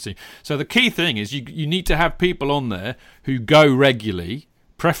Chelsea women's team. So the key thing is you need to have people on there who go regularly,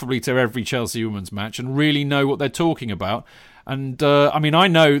 preferably to every Chelsea women's match, and really know what they're talking about. And, I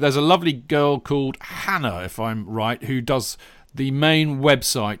know there's a lovely girl called Hannah, if I'm right, who does the main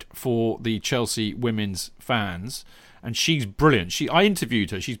website for the Chelsea women's fans, and she's brilliant. I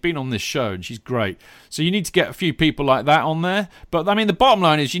interviewed her. She's been on this show, and she's great. So you need to get a few people like that on there. But, the bottom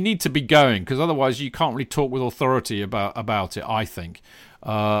line is you need to be going, because otherwise you can't really talk with authority about it, I think.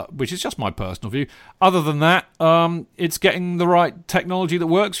 Which is just my personal view. Other than that, it's getting the right technology that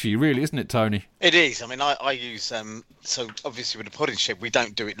works for you, really, isn't it, Tony? It is. I use so obviously with the Podding Shed, we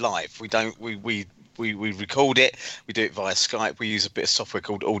don't do it live. We record it. We do it via Skype. We use a bit of software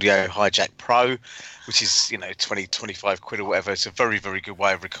called Audio Hijack Pro, which is 20, 25 quid or whatever. It's a very, very good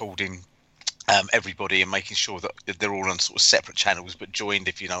way of recording everybody and making sure that they're all on sort of separate channels but joined,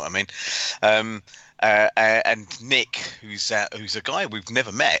 if you know what I mean. And Nick, who's a guy we've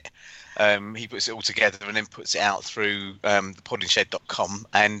never met, he puts it all together and then puts it out through thepoddingshed.com,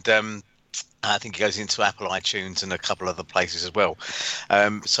 and I think it goes into Apple iTunes and a couple other places as well.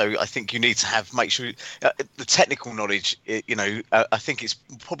 So I think you need to make sure the technical knowledge. I think it's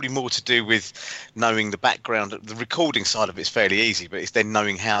probably more to do with knowing the background. The recording side of it's fairly easy, but it's then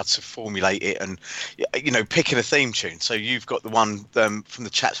knowing how to formulate it and picking a theme tune. So you've got the one from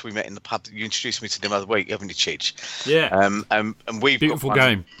the chaps we met in the pub that you introduced me to the other week, haven't you, Chidge? Yeah. And we've beautiful got one,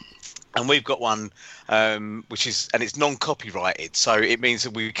 game. And we've got one which is, and it's non-copyrighted, so it means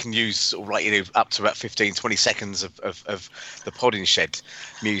that we can use sort of up to about 15-20 seconds of the Podding Shed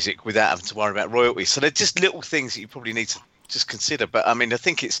music without having to worry about royalties. So they're just little things that you probably need to just consider. But I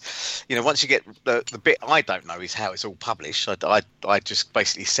think it's once you get the bit I don't know is how it's all published. I just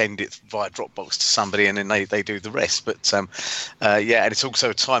basically send it via Dropbox to somebody and then they do the rest. But and it's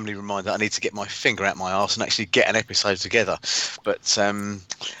also a timely reminder I need to get my finger out my arse and actually get an episode together. But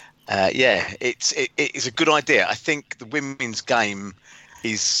it's a good idea. I think the women's game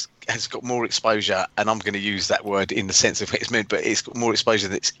has got more exposure, and I'm going to use that word in the sense of what it's meant, but it's got more exposure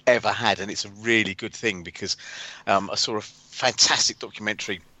than it's ever had, and it's a really good thing because I saw a fantastic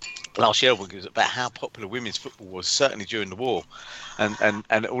documentary last year was about how popular women's football was, certainly during the war,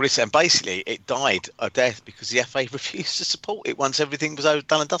 and all this, and basically it died a death because the FA refused to support it once everything was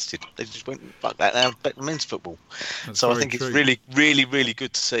done and dusted. They just went, fuck that, now bet on men's football. That's so I think true. It's really, really, really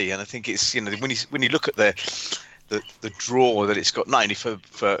good to see, and I think it's when you look at the draw that it's got, not only for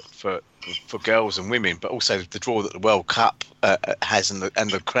girls and women, but also the draw that the World Cup has and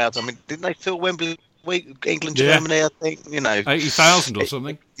the crowds. Didn't they fill Wembley? England, Germany, I think 80,000 or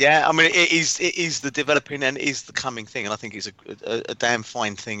something. Yeah, it is the developing and it is the coming thing, and I think it's a damn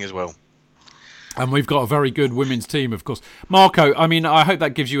fine thing as well. And we've got a very good women's team, of course. Marco, I mean, I hope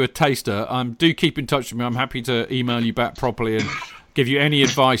that gives you a taster. Do keep in touch with me. I'm happy to email you back properly and give you any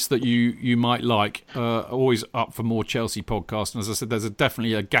advice that you might like. Always up for more Chelsea podcasts. And as I said, there's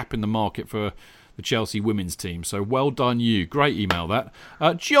definitely a gap in the market for the Chelsea women's team. So well done you. Great email that.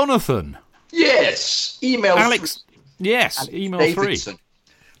 Jonathan. Yes. Email. Alex. Yes. Alex email Davidson. 3.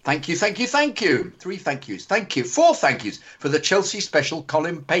 Thank you. 3 thank yous. Thank you. 4 thank yous for the Chelsea special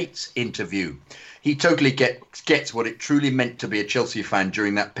Colin Pates interview. He totally gets what it truly meant to be a Chelsea fan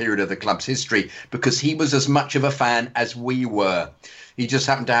during that period of the club's history, because he was as much of a fan as we were. He just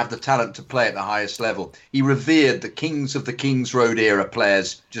happened to have the talent to play at the highest level. He revered the kings of the Kings Road era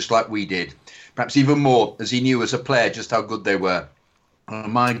players just like we did. Perhaps even more, as he knew as a player just how good they were. Oh,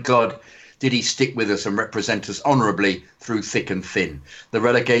 my God. Did he stick with us and represent us honourably through thick and thin? The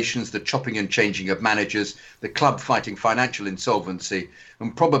relegations, the chopping and changing of managers, the club fighting financial insolvency,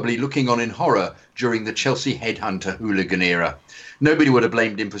 and probably looking on in horror during the Chelsea headhunter hooligan era. Nobody would have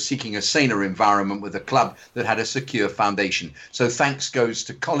blamed him for seeking a saner environment with a club that had a secure foundation. So thanks goes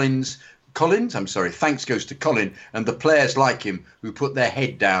to Thanks goes to Colin and the players like him who put their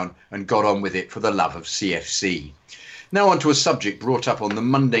head down and got on with it for the love of CFC. Now on to a subject brought up on the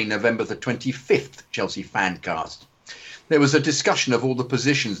Monday, November the 25th Chelsea Fancast. There was a discussion of all the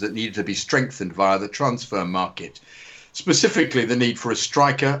positions that needed to be strengthened via the transfer market, specifically the need for a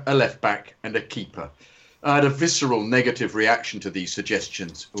striker, a left-back and a keeper. I had a visceral negative reaction to these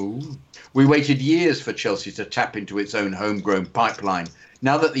suggestions. Ooh. We waited years for Chelsea to tap into its own homegrown pipeline.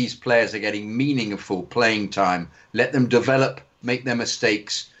 Now that these players are getting meaningful playing time, let them develop, make their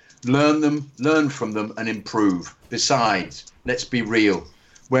mistakes, learn from them and improve. Besides, let's be real.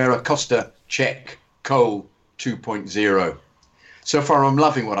 Where Acosta, check. Cole, 2.0. So far, I'm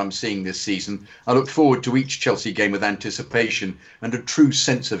loving what I'm seeing this season. I look forward to each Chelsea game with anticipation and a true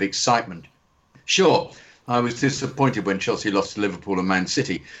sense of excitement. Sure, I was disappointed when Chelsea lost to Liverpool and Man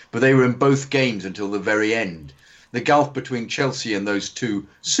City, but they were in both games until the very end. The gulf between Chelsea and those two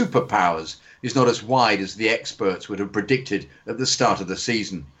superpowers is not as wide as the experts would have predicted at the start of the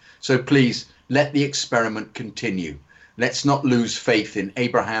season. So please, let the experiment continue. Let's not lose faith in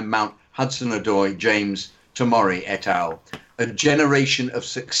Abraham, Mount, Hudson-Odoi, James, Tomori et al. A generation of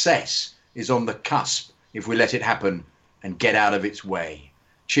success is on the cusp if we let it happen and get out of its way.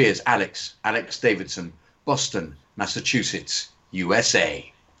 Cheers, Alex Davidson, Boston, Massachusetts, USA.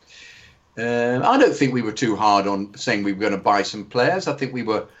 I don't think we were too hard on saying we were going to buy some players. I think we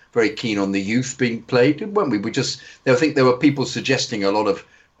were very keen on the youth being played, weren't we? I think there were people suggesting a lot of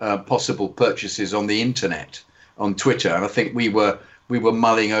possible purchases on the internet, on Twitter, and I think we were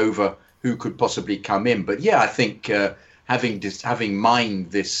mulling over who could possibly come in. But yeah, I think having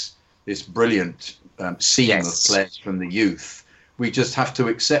mined this brilliant seam of players from the youth, we just have to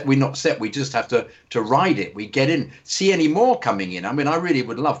accept. We just have to ride it. We get in. See any more coming in? I mean, I really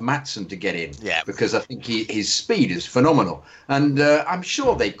would love Maatsen to get in, because I think his speed is phenomenal, and I'm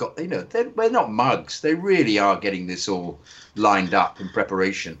sure they've got. They're not mugs. They really are getting this all lined up in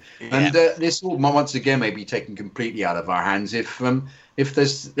preparation, and this will once again may be taken completely out of our hands if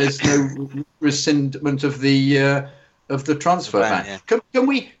there's no rescindment of the transfer ban. Yeah.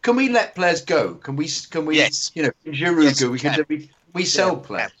 Can we let players go? Can we? Yes. Giroud go. We sell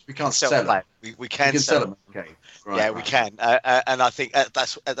players. We can't sell them. We can sell them. Okay. Right. We can, and I think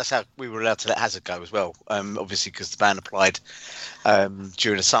that's how we were allowed to let Hazard go as well. Obviously, because the ban applied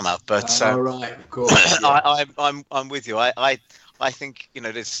during the summer. But right, of course. Yeah. I'm with you. I think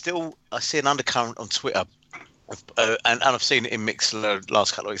there's still I see an undercurrent on Twitter. And I've seen it in mix the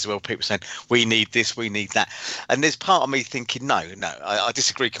last couple of weeks as well. People saying we need this, we need that, and there's part of me thinking no. I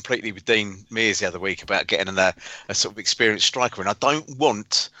disagree completely with Dean Mears the other week about getting a sort of experienced striker, and I don't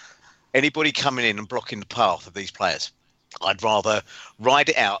want anybody coming in and blocking the path of these players. I'd rather ride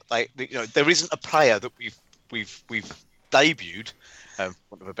it out. There isn't a player that we've debuted.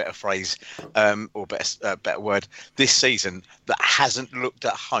 Want of a better phrase or better word this season that hasn't looked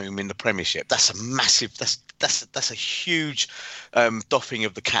at home in the Premiership. That's a massive. That's a huge doffing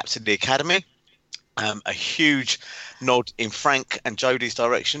of the caps in the academy. A huge nod in Frank and Jodie's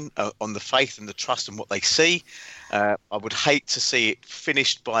direction on the faith and the trust and what they see. I would hate to see it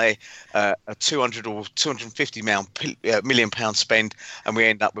finished by a 200 or 250 million pound spend, and we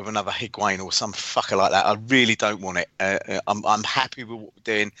end up with another Higuain or some fucker like that. I really don't want it. I'm happy with what we're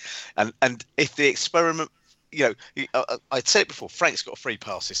doing, and if the experiment, I'd said it before, Frank's got a free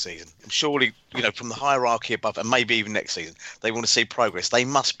pass this season. And surely, from the hierarchy above, and maybe even next season, they want to see progress. They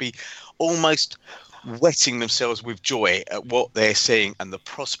must be almost wetting themselves with joy at what they're seeing and the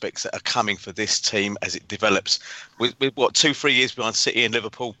prospects that are coming for this team as it develops. With 2-3 years behind City and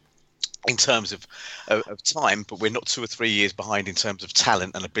Liverpool, in terms of time, but we're not 2 or 3 years behind in terms of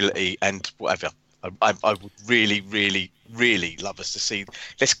talent and ability and whatever. I would really, really, really love us to see.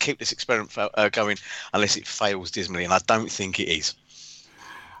 Let's keep this experiment going unless it fails dismally, and I don't think it is.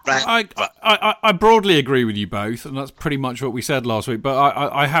 I broadly agree with you both, and that's pretty much what we said last week. But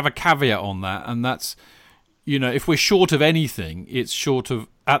I have a caveat on that, and that's, if we're short of anything, it's short of,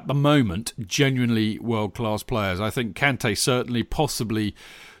 at the moment, genuinely world-class players. I think Kante certainly, possibly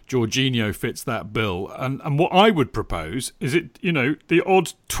Jorginho fits that bill. And what I would propose is the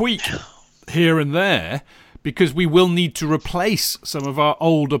odd tweak here and there, because we will need to replace some of our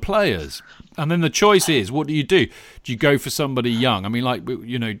older players. And then the choice is, what do you do? Do you go for somebody young? I mean, like,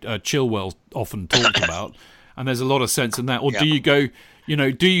 Chilwell's often talked about, and there's a lot of sense in that. Or do you go,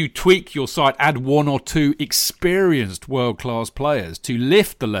 do you tweak your side, add 1 or 2 experienced world-class players to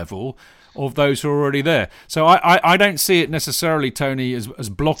lift the level of those who are already there? So I don't see it necessarily, Tony, as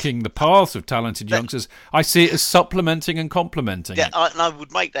blocking the paths of talented youngsters. I see it as supplementing and complementing. Yeah, and I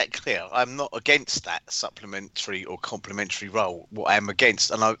would make that clear. I'm not against that supplementary or complementary role. What I am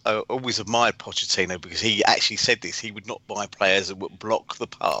against, and I always admired Pochettino because he actually said this, he would not buy players that would block the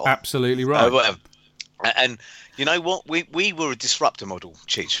path. Absolutely right. And you know what? We were a disruptor model,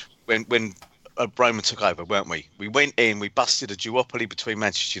 Chich, when Roman took over, weren't we? We went in, we busted a duopoly between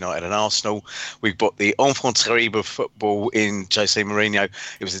Manchester United and Arsenal. We got the enfant terrible of football in Jose Mourinho.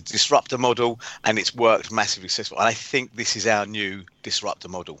 It was a disruptor model, and it's worked massively successful. And I think this is our new disruptor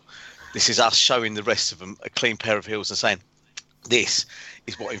model. This is us showing the rest of them a clean pair of heels and saying, this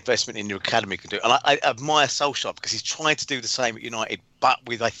is what investment in your academy can do. And I admire Solskjaer because he's trying to do the same at United, but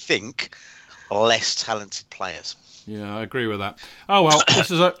with, I think, less talented players. Yeah, I agree with that. Oh, well,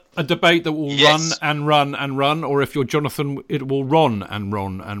 this is a debate that will run and run and run, or if you're Jonathan, it will ron and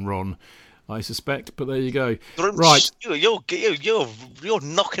ron and ron, I suspect. But there you go. Right. You're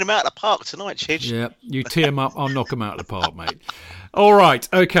knocking them out of the park tonight, Chidge. Yeah, you tee them up, I'll knock them out of the park, mate. All right,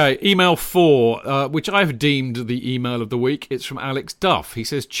 okay, email 4, which I've deemed the email of the week. It's from Alex Duff. He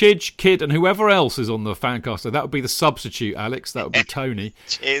says, Chidge, Kid, and whoever else is on the Fancaster. That would be the substitute, Alex. That would be Tony.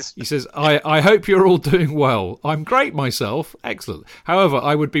 Cheers. He says, I hope you're all doing well. I'm great myself. Excellent. However,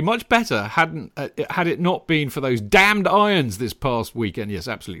 I would be much better had it not been for those damned Irons this past weekend. Yes,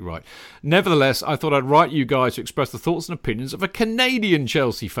 absolutely right. Nevertheless, I thought I'd write you guys to express the thoughts and opinions of a Canadian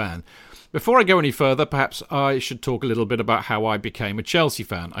Chelsea fan. Before I go any further, perhaps I should talk a little bit about how I became a Chelsea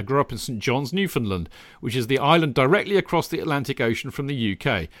fan. I grew up in St John's, Newfoundland, which is the island directly across the Atlantic Ocean from the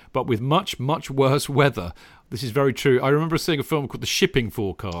UK, but with much, much worse weather. This is very true. I remember seeing a film called The Shipping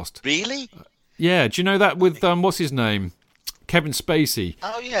Forecast. Really? Yeah, do you know that with, what's his name? Kevin Spacey.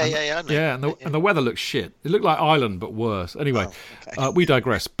 Oh, yeah. I know. Yeah, and the weather looks shit. It looked like Ireland, but worse. Anyway, we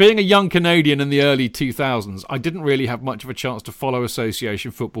digress. Being a young Canadian in the early 2000s, I didn't really have much of a chance to follow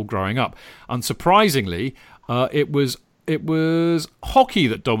association football growing up. Unsurprisingly, it was hockey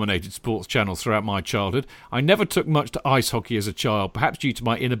that dominated sports channels throughout my childhood. I never took much to ice hockey as a child, perhaps due to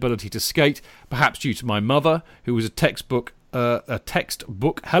my inability to skate, perhaps due to my mother, who was a textbook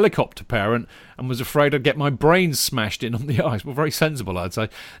helicopter parent and was afraid I'd get my brains smashed in on the ice. Well, very sensible, I'd say.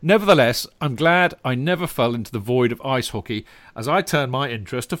 Nevertheless, I'm glad I never fell into the void of ice hockey, as I turned my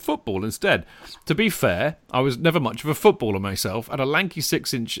interest to football instead. To be fair, I was never much of a footballer myself. At a lanky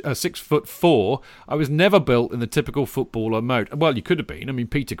 6'4", I was never built in the typical footballer mode. Well, you could have been. I mean,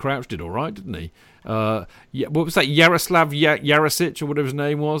 Peter Crouch did all right, didn't he? What was that? Yaroslav Yarasic, or whatever his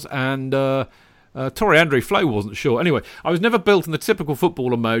name was, and Torre Andre Flo wasn't sure. Anyway, I was never built in the typical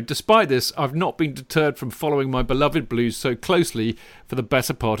footballer mode. Despite this, I've not been deterred from following my beloved Blues so closely for the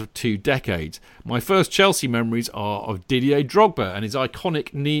better part of 2 decades. My first Chelsea memories are of Didier Drogba and his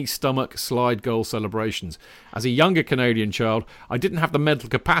iconic knee-stomach slide goal celebrations. As a younger Canadian child, I didn't have the mental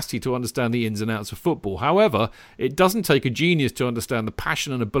capacity to understand the ins and outs of football. However, it doesn't take a genius to understand the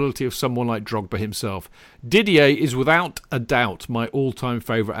passion and ability of someone like Drogba himself. Didier is without a doubt my all-time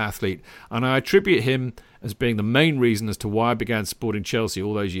favourite athlete, and I attribute him as being the main reason as to why I began supporting Chelsea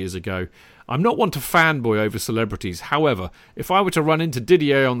all those years ago. I'm not one to fanboy over celebrities. However, if I were to run into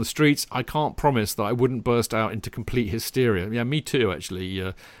Didier on the streets, I can't promise that I wouldn't burst out into complete hysteria. Yeah, me too,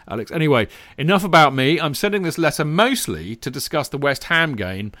 actually, Alex. Anyway, enough about me. I'm sending this letter mostly to discuss the West Ham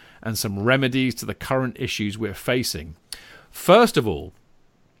game and some remedies to the current issues we're facing. First of all,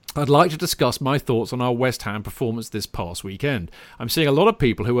 I'd like to discuss my thoughts on our West Ham performance this past weekend. I'm seeing a lot of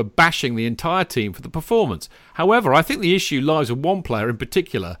people who are bashing the entire team for the performance. However, I think the issue lies with one player in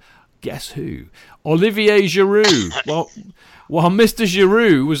particular. Guess who? Olivier Giroud. While Mr.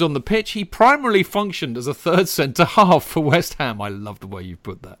 Giroud was on the pitch, he primarily functioned as a third centre-half for West Ham. I love the way you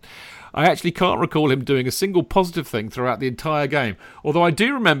put that. I actually can't recall him doing a single positive thing throughout the entire game, although I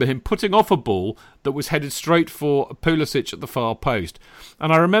do remember him putting off a ball that was headed straight for Pulisic at the far post.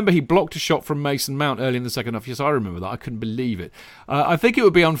 And I remember he blocked a shot from Mason Mount early in the second half. Yes, I remember that. I couldn't believe it. I think it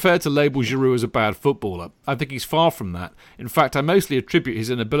would be unfair to label Giroud as a bad footballer. I think he's far from that. In fact, I mostly attribute his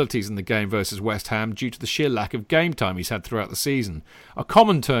inabilities in the game versus West Ham due to the sheer lack of game time he's had throughout the season. A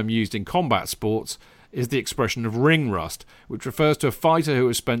common term used in combat sports is the expression of ring rust, which refers to a fighter who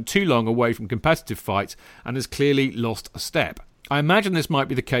has spent too long away from competitive fights and has clearly lost a step. I imagine this might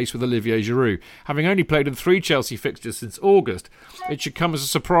be the case with Olivier Giroud. Having only played in 3 Chelsea fixtures since August, it should come as a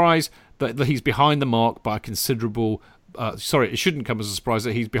surprise that he's behind the mark by a considerable it shouldn't come as a surprise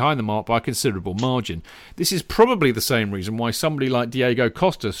that he's behind the mark by a considerable margin. This is probably the same reason why somebody like Diego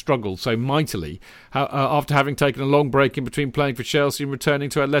Costa struggled so mightily after having taken a long break in between playing for Chelsea and returning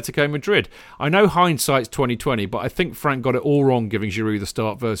to Atletico Madrid. I know hindsight's 20/20, but I think Frank got it all wrong giving Giroud the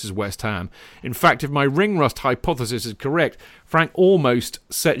start versus West Ham. In fact, if my ring rust hypothesis is correct, Frank almost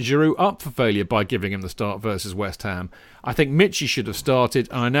set Giroud up for failure by giving him the start versus West Ham. I think Michy should have started,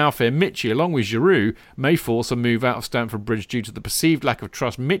 and I now fear Michy, along with Giroud, may force a move out of Stamford Bridge due to the perceived lack of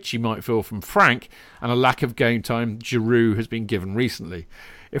trust Michy might feel from Frank and a lack of game time Giroud has been given recently.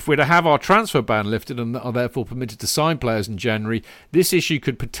 If we're to have our transfer ban lifted and are therefore permitted to sign players in January, this issue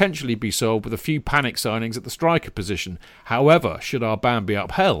could potentially be solved with a few panic signings at the striker position. However, should our ban be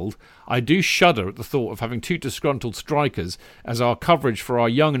upheld, I do shudder at the thought of having 2 disgruntled strikers as our coverage for our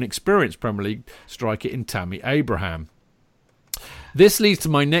young and experienced Premier League striker in Tammy Abraham. This leads to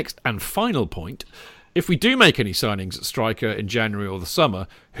my next and final point. If we do make any signings at striker in January or the summer,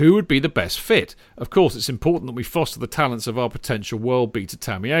 who would be the best fit? Of course, it's important that we foster the talents of our potential world beater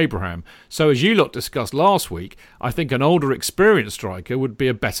Tammy Abraham. So as you lot discussed last week, I think an older experienced striker would be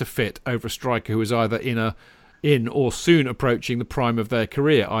a better fit over a striker who is either in or soon approaching the prime of their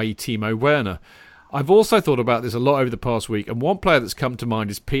career, i.e. Timo Werner. I've also thought about this a lot over the past week, and one player that's come to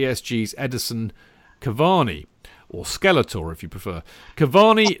mind is PSG's Edinson Cavani. Or Skeletor, if you prefer.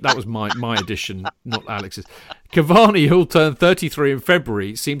 Cavani, that was my addition, not Alex's. Cavani, who'll turn 33 in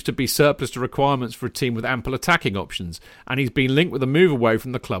February, seems to be surplus to requirements for a team with ample attacking options, and he's been linked with a move away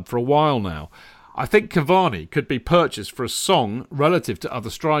from the club for a while now. I think Cavani could be purchased for a song relative to other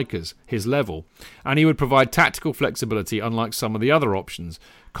strikers, his level, and he would provide tactical flexibility unlike some of the other options.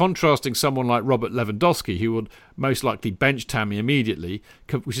 Contrasting someone like Robert Lewandowski, who would most likely bench Tammy immediately,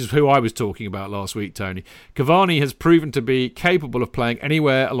 which is who I was talking about last week, Tony. Cavani has proven to be capable of playing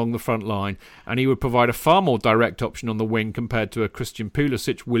anywhere along the front line, and he would provide a far more direct option on the wing compared to a Christian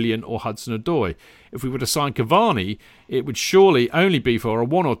Pulisic, Willian or Hudson-Odoi. If we were to sign Cavani, it would surely only be for a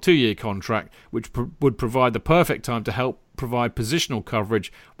 1 or 2 year contract, which would provide the perfect time to help provide positional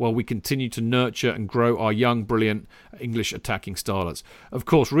coverage while we continue to nurture and grow our young, brilliant English attacking starlets. Of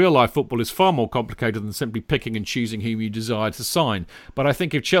course, real-life football is far more complicated than simply picking and choosing whom you desire to sign, but I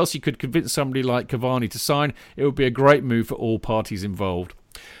think if Chelsea could convince somebody like Cavani to sign, it would be a great move for all parties involved.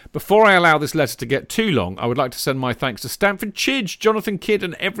 Before I allow this letter to get too long, I would like to send my thanks to Stamford Chidge, Jonathan Kidd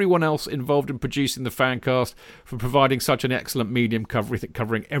and everyone else involved in producing the Fancast for providing such an excellent medium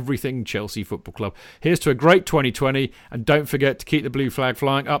covering everything Chelsea Football Club. Here's to a great 2020, and don't forget to keep the blue flag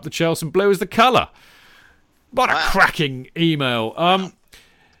flying up the Chelsea, and blue is the colour. What a cracking email.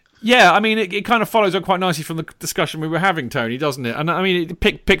 Yeah, I mean, it kind of follows on quite nicely from the discussion we were having, Tony, doesn't it? And I mean, it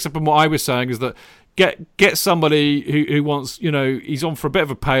picks up on what I was saying, is that get somebody who wants, he's on for a bit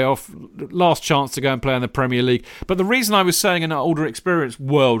of a payoff, last chance to go and play in the Premier League. But the reason I was saying an older, experienced,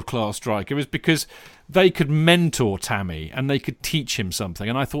 world-class striker is because they could mentor Tammy and they could teach him something,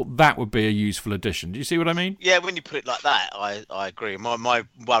 and I thought that would be a useful addition. Do you see what I mean? Yeah, when you put it like that, I agree. My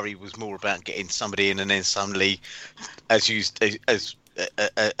worry was more about getting somebody in and then suddenly, as the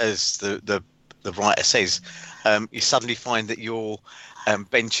writer says, you suddenly find that you're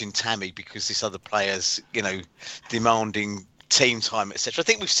benching Tammy because this other player's, demanding team time, etc. I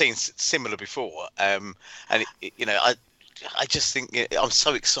think we've seen similar before, and I just think I'm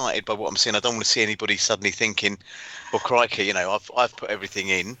so excited by what I'm seeing. I don't want to see anybody suddenly thinking, "Well, crikey, I've put everything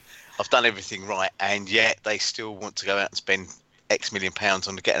in, I've done everything right, and yet they still want to go out and spend X million pounds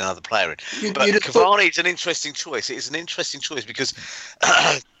on to get another player in." But Cavani is an interesting choice. It is an interesting choice because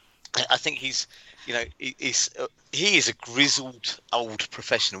I think he is a grizzled old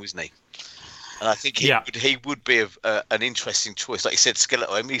professional, isn't he? And I think he would be an interesting choice. Like you said,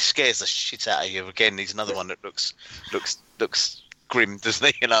 Skeletor. I mean, he scares the shit out of you. Again, he's another one that looks grim, doesn't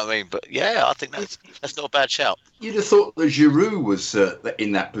he? You know what I mean? But yeah, I think that's not a bad shout. You'd have thought that Giroud was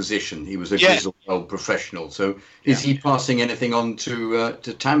in that position. He was a grizzled old professional. So is he passing anything on to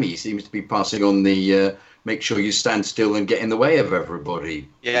Tammy? He seems to be passing on the make sure you stand still and get in the way of everybody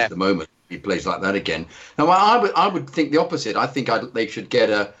at the moment. He plays like that again. Now, I would think the opposite. I think they should get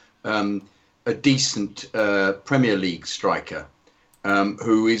a decent Premier League striker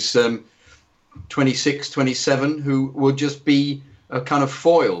who is 26, 27, who will just be a kind of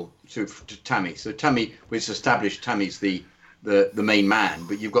foil to Tammy. So Tammy, we've established Tammy's the main man,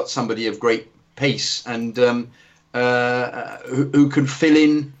 but you've got somebody of great pace and who can fill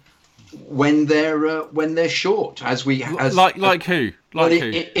in when they're short, as who? Like who?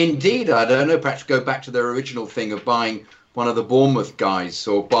 Indeed, I don't know. Perhaps go back to their original thing of buying one of the Bournemouth guys,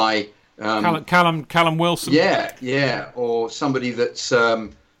 or buy Callum Wilson. Yeah, or somebody that's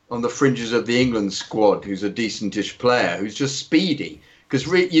on the fringes of the England squad, who's a decentish player, who's just speedy. Because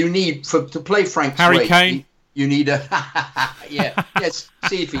you need to play Frank's Harry way, Kane. You need a yes.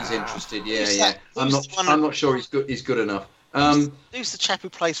 See if he's interested. I'm not sure he's good enough. Who's the chap who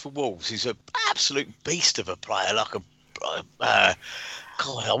plays for Wolves? He's an absolute beast of a player, like I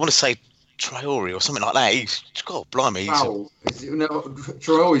want to say Traore or something like that. He's blimey.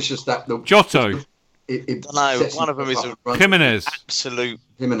 Traore's just that. Giotto. One of them is a Jimenez. Absolute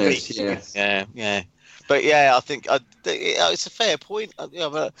Jimenez. Beast. Yeah. But yeah, I think it's a fair point.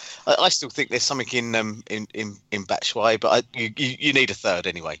 But I still think there's something in Batshuayi, but you need a third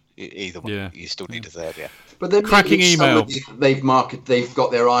anyway. Either way, you still need a third. Yeah. But then cracking email. They've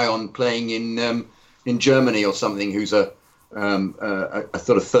got their eye on playing in Germany or something. Who's a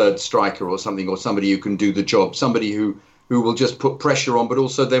sort of third striker or something, or somebody who can do the job. Somebody who will just put pressure on, but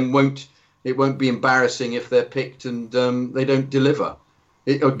also then it won't be embarrassing if they're picked and they don't deliver.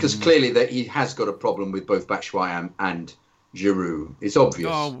 Because clearly that he has got a problem with both Batshuayi and Giroud. It's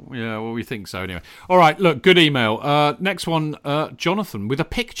obvious. Oh, yeah, well, we think so anyway. All right, look, good email. Next one, Jonathan, with a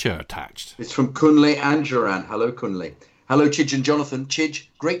picture attached. It's from Kunle Anjuran. Hello, Kunle. Hello, Chidge and Jonathan. Chidge,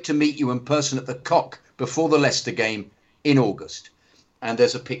 great to meet you in person at the Cock before the Leicester game in August. And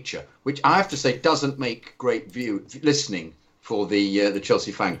there's a picture, which I have to say doesn't make great listening for the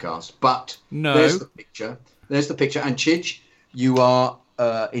Chelsea Fancast. But there's the picture. And Chidge, you are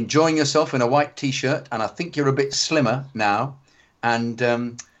enjoying yourself in a white T-shirt, and I think you're a bit slimmer now. And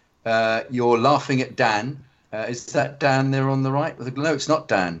you're laughing at Dan. Is that Dan there on the right? No, it's not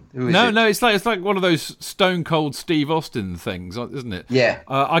Dan. Who is it? No, it's like one of those Stone Cold Steve Austin things, isn't it? Yeah.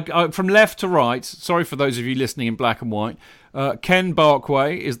 I from left to right. Sorry for those of you listening in black and white. Ken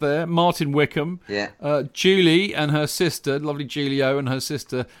Barkway is there. Martin Wickham. Yeah. Julie and her sister, lovely Julie O and her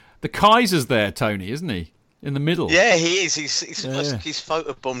sister. The Kaiser's there, Tony, isn't he? In the middle. Yeah, he is. He's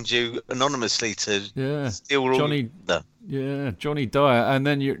photobombed you anonymously to steal Johnny. Johnny Dyer, and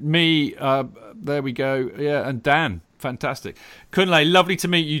then me. There we go. Yeah, and Dan. Fantastic. Kunle, lovely to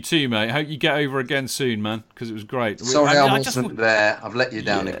meet you too, mate. Hope you get over again soon, man, because it was great. Sorry, I wasn't there. I've let you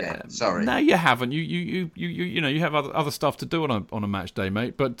down again. Sorry. No, you haven't. You have other stuff to do on a match day,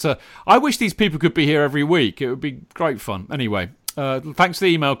 mate. But I wish these people could be here every week. It would be great fun. Anyway. Thanks for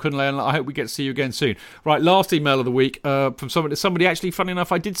the email, Kunle, and I hope we get to see you again soon. Right, last email of the week from somebody actually, funny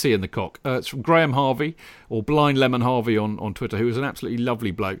enough, I did see in the Cock. It's from Graham Harvey, or Blind Lemon Harvey on Twitter, who is an absolutely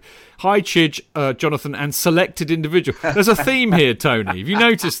lovely bloke. Hi, Chidge, Jonathan, and selected individual. There's a theme here, Tony. Have you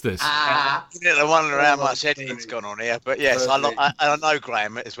noticed this? I wonder how much editing's gone on here, but yes, I know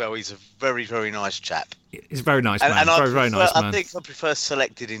Graham as well. He's a very, very nice chap. He's a very nice man. Very nice man. I think I prefer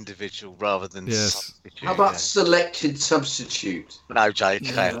selected individual rather than substitute. How about selected substitute? No,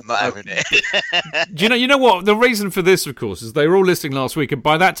 Jake, I'm not having it. Do you know what? The reason for this, of course, is they were all listening last week, and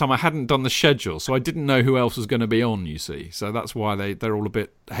by that time I hadn't done the schedule, so I didn't know who else was going to be on, you see. So that's why they're all a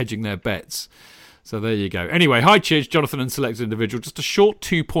bit hedging their bets. So there you go. Anyway, hi, Chidge, Jonathan and selected individual. Just a short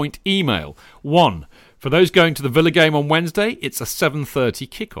 2-point email. 1. For those going to the Villa game on Wednesday, it's a 7:30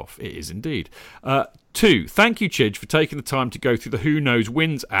 kickoff. It is indeed. 2. Thank you, Chidge, for taking the time to go through the Who Knows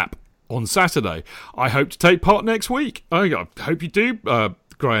Wins app on Saturday. I hope to take part next week. I hope you do,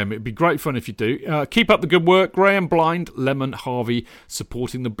 Graham. It'd be great fun if you do. Keep up the good work, Graham. Blind Lemon Harvey,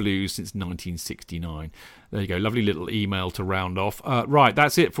 supporting the Blues since 1969. There you go. Lovely little email to round off. Right,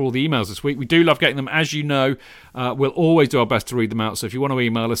 that's it for all the emails this week. We do love getting them, as you know. We'll always do our best to read them out. So if you want to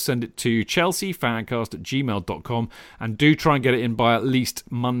email us, send it to chelseafancast@gmail.com, and do try and get it in by at least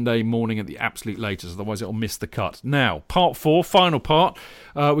Monday morning at the absolute latest. Otherwise, it'll miss the cut. Now, part 4, final part.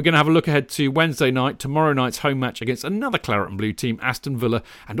 We're going to have a look ahead to Wednesday night, tomorrow night's home match against another Claret and Blue team, Aston Villa,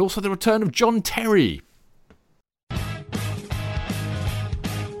 and also the return of John Terry.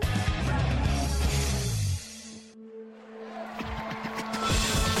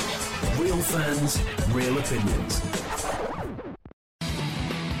 fans, real opinions.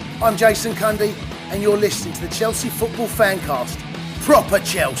 I'm Jason Cundy, and you're listening to the Chelsea Football Fancast. Proper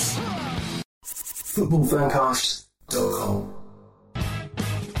Chelsea. Footballfancast.com.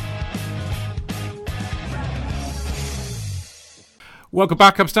 Welcome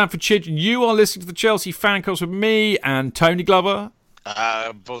back. I'm Stanford Chidge, and you are listening to the Chelsea Fancast with me and Tony Glover.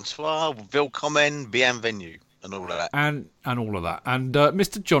 Bonsoir, willkommen, bienvenue, and all of that. And all of that. And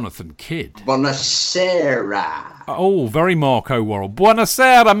Mr. Jonathan Kidd. Buonasera. Oh, very Marco Worrell.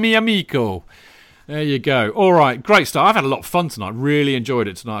 Buonasera, mi amico. There you go. All right, great stuff. I've had a lot of fun tonight. Really enjoyed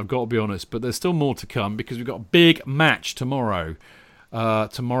it tonight, I've got to be honest. But there's still more to come because we've got a big match tomorrow.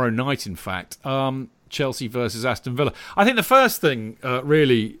 Tomorrow night, in fact. Chelsea versus Aston Villa. I think the first thing,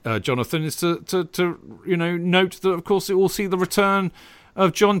 really, Jonathan, is to note that, of course, it will see the return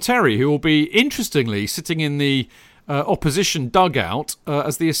of John Terry, who will be, interestingly, sitting in the opposition dugout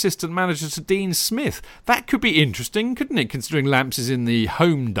as the assistant manager to Dean Smith. That could be interesting, couldn't it, considering Lamps is in the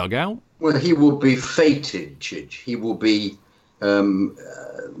home dugout? Well, he will be fated, Chidge. He will be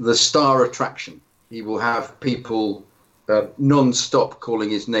the star attraction. He will have people non-stop calling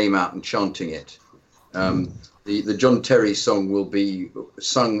his name out and chanting it. The John Terry song will be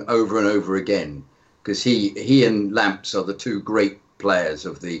sung over and over again because he and Lamps are the two great players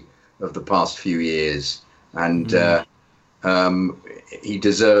of the past few years, and he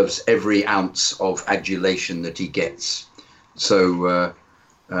deserves every ounce of adulation that he gets. So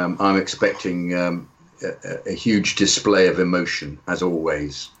I'm expecting a huge display of emotion, as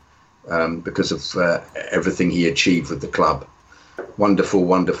always, because of everything he achieved with the club. Wonderful,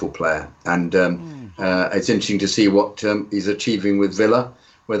 wonderful player. And it's interesting to see what he's achieving with Villa,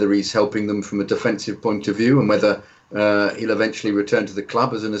 whether he's helping them from a defensive point of view and whether he'll eventually return to the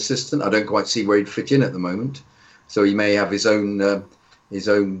club as an assistant. I don't quite see where he'd fit in at the moment. So he may have his own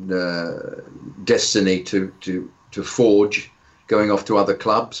destiny to forge, going off to other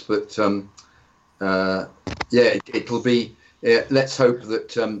clubs. But it'll be. Let's hope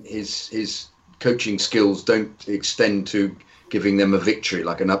that his coaching skills don't extend to giving them a victory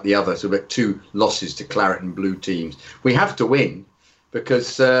like the other. So we've got 2 losses to Claret and Blue teams. We have to win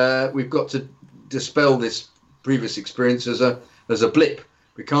because we've got to dispel this previous experience as a blip.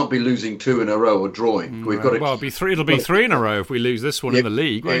 We can't be losing 2 in a row or drawing. We've got to. Well, it'll be 3 in a row if we lose this one in the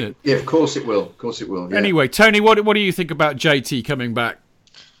league, won't it? Yeah, of course it will. Of course it will. Yeah. Anyway, Tony, what do you think about JT coming back?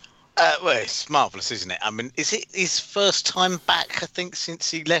 Well, it's marvellous, isn't it? I mean, is it his first time back, I think,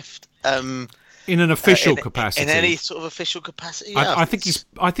 since he left? In an official capacity. In any sort of official capacity? Yeah, I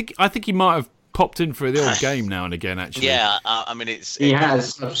think he might have popped in for the odd game now and again, actually. Yeah, I mean, he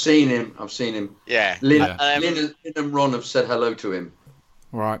has. I've seen him. Yeah. Lynn and Ron have said hello to him.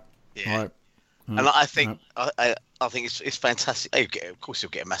 Right. Yeah. Right. And I think I think it's fantastic. Of course, you'll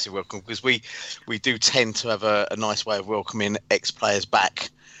get a massive welcome because we do tend to have a nice way of welcoming ex-players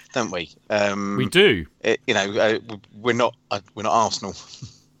back, don't we? We do. We're not Arsenal.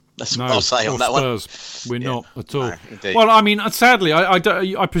 That's what I'll say on that Spurs. We're not at all. No, well, I mean, sadly,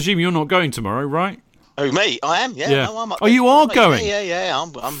 I presume you're not going tomorrow, right? Oh, me? I am, yeah. Yeah. No, I'm up oh, you are going? Yeah.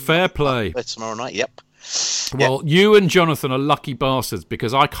 I'm fair play. Tomorrow night, yep. Well, you and Jonathan are lucky bastards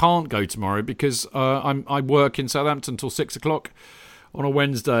because I can't go tomorrow because I work in Southampton till 6 o'clock on a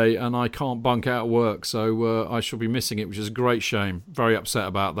Wednesday and I can't bunk out of work, so I shall be missing it, which is a great shame. Very upset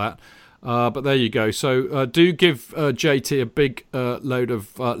about that. But there you go. So do give JT a big load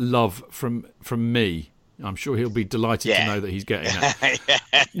of love from me. I'm sure he'll be delighted to know that he's getting it.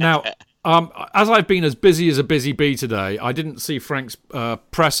 Now, as I've been as busy as a busy bee today, I didn't see Frank's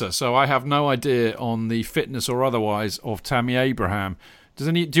presser, so I have no idea on the fitness or otherwise of Tammy Abraham.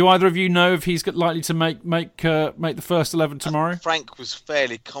 Do either of you know if he's likely to make the first 11 tomorrow? Frank was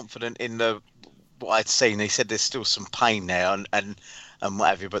fairly confident in what I'd seen. He said there's still some pain there and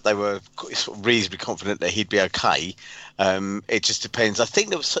what have you, but they were sort of reasonably confident that he'd be okay. It just depends. I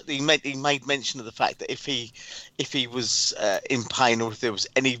think he made mention of the fact that if he was in pain or if there was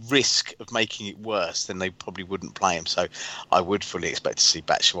any risk of making it worse, then they probably wouldn't play him. So I would fully expect to see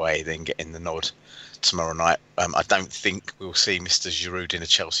Batshuayi then getting the nod tomorrow night. I don't think we'll see Mr. Giroud in a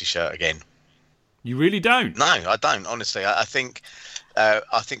Chelsea shirt again. You really don't? No, I don't. Honestly, I think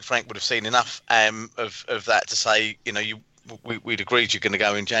Frank would have seen enough of that to say, we'd agreed you're going to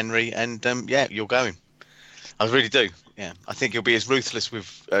go in January, and you're going. I really do. Yeah, I think he'll be as ruthless with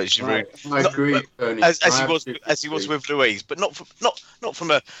Giroud. I agree, Tony. As he was with Luiz, but not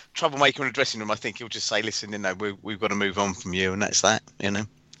from a troublemaker in a dressing room. I think he'll just say, "Listen, we've got to move on from you," and that's that.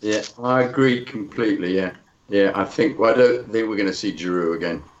 Yeah, I agree completely. Yeah. I think. Well, I don't think we're going to see Giroud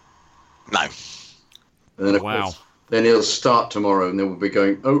again. No. And then of course, then he'll start tomorrow, and then we'll be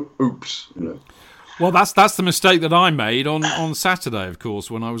going, oh, oops, you know. Well, that's the mistake that I made on Saturday, of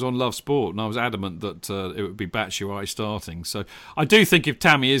course, when I was on Love Sport, and I was adamant that it would be Batshuayi starting. So I do think if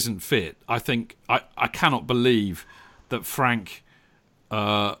Tammy isn't fit, I think I cannot believe that Frank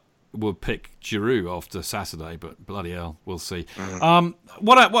will pick Giroud after Saturday, but bloody hell, we'll see.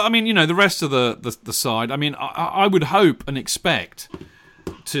 What I mean, you know, the rest of the side, I mean, I would hope and expect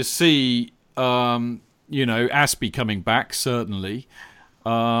to see, you know, Aspie coming back, certainly.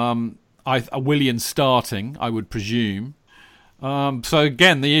 Willian starting, I would presume. So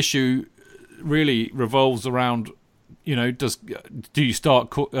again, the issue really revolves around, you know, do you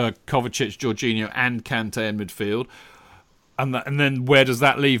start Kovacic, Jorginho, and Kante in midfield, and then where does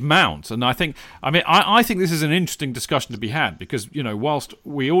that leave Mount? And I think this is an interesting discussion to be had, because, you know, whilst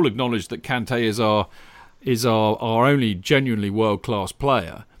we all acknowledge that Kante is our only genuinely world class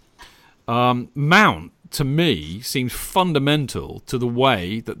player, Mount, to me, seems fundamental to the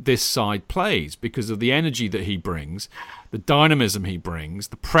way that this side plays, because of the energy that he brings, the dynamism he brings,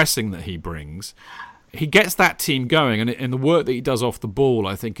 the pressing that he brings. He gets that team going, and the work that he does off the ball,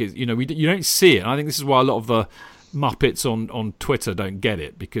 I think, is, you know, you don't see it. And I think this is why a lot of the Muppets on Twitter don't get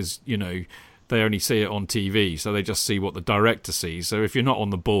it, because, you know, they only see it on TV, so they just see what the director sees. So if you're not on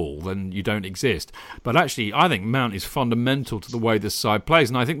the ball, then you don't exist. But actually, I think Mount is fundamental to the way this side plays,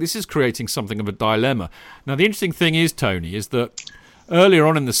 and I think this is creating something of a dilemma. Now, the interesting thing is, Tony, is that earlier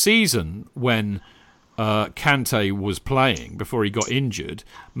on in the season, when Kante was playing, before he got injured,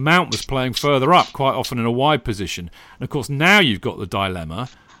 Mount was playing further up, quite often in a wide position. And of course, now you've got the dilemma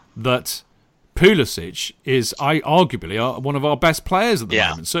that Pulisic is arguably one of our best players at the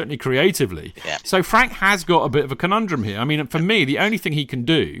moment, certainly creatively. Yeah. So Frank has got a bit of a conundrum here. I mean, for me, the only thing he can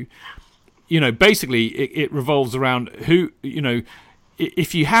do, you know, basically it revolves around who, you know,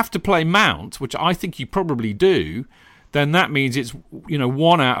 if you have to play Mount, which I think you probably do, then that means it's, you know,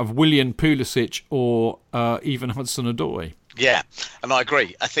 one out of Willian, Pulisic, or even Hudson-Odoi. Yeah, and I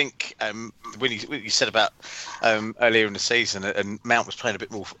agree. I think when you said about earlier in the season, and Mount was playing a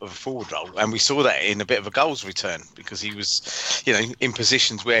bit more of a forward role, and we saw that in a bit of a goals return, because he was, you know, in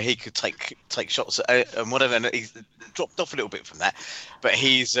positions where he could take shots and whatever, and he's dropped off a little bit from that. But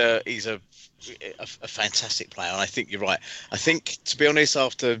he's a fantastic player, and I think you're right. I think, to be honest,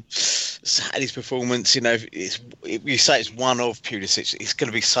 after Saturday's performance, you know, you say it's one of Pulisic, it's going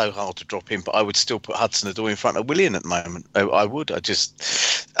to be so hard to drop him, but I would still put Hudson-Odoi in front of Willian at the moment. I would. I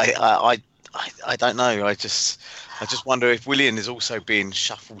don't know. I just wonder if Willian is also being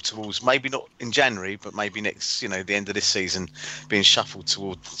shuffled towards, maybe not in January, but maybe next, you know, the end of this season, being shuffled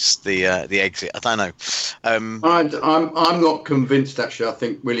towards the exit. I don't know. I'm not convinced, actually. I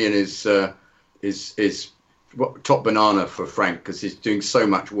think Willian is top banana for Frank, because he's doing so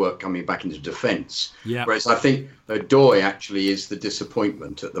much work coming back into defence. Yeah. Whereas I think Odoi actually is the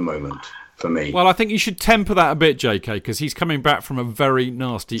disappointment at the moment for me. Well, I think you should temper that a bit, JK, because he's coming back from a very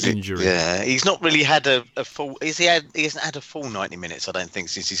nasty injury. Yeah, he's not really had a full. He hasn't had a full 90 minutes, I don't think,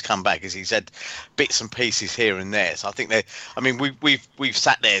 since he's come back. As he's had bits and pieces here and there. So I think we've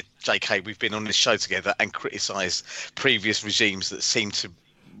sat there, JK. We've been on this show together and criticised previous regimes that seem to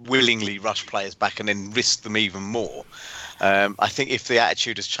willingly rush players back and then risk them even more. I think if the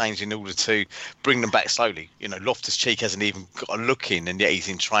attitude has changed in order to bring them back slowly, you know, Loftus-Cheek hasn't even got a look in, and yet he's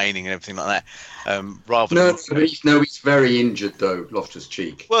in training and everything like that. He's very injured though,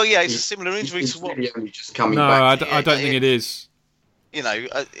 Loftus-Cheek. Well, yeah, it's a similar injury to what. Really only just coming back. I don't think it is. You know,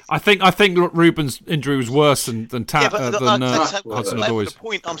 I think Ruben's injury was worse than Hudson-Odoi's. The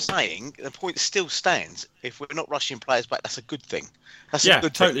point I'm saying, the point still stands. If we're not rushing players back, that's a good thing. That's a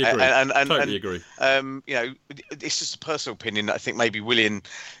good totally thing. Agree. Totally agree. You know, it's just a personal opinion. I think maybe Willian,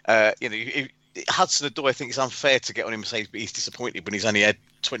 you know, Hudson-Odoi, I think it's unfair to get on him and say he's disappointed when he's only had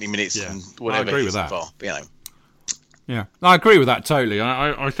 20 minutes and whatever. I agree with that. Far, you know. Yeah, I agree with that totally.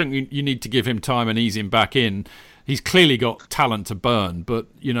 I think you need to give him time and ease him back in. He's clearly got talent to burn, but,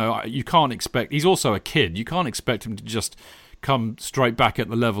 you know, you can't expect. He's also a kid. You can't expect him to just come straight back at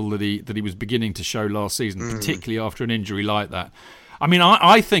the level that he was beginning to show last season, particularly after an injury like that. I mean,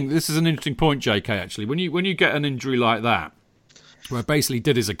 I think this is an interesting point, JK. Actually, when you get an injury like that, where basically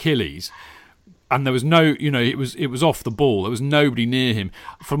did his Achilles, and there was no, you know, it was off the ball. There was nobody near him.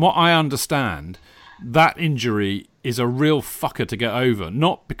 From what I understand, that injury is a real fucker to get over.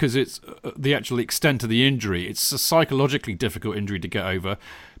 Not because it's the actual extent of the injury. It's a psychologically difficult injury to get over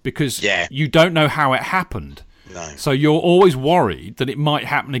because you don't know how it happened. No. So you're always worried that it might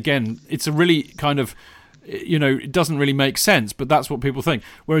happen again. It's a really kind of, you know, it doesn't really make sense, but that's what people think.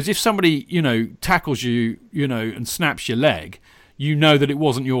 Whereas if somebody, you know, tackles you, you know, and snaps your leg, you know that it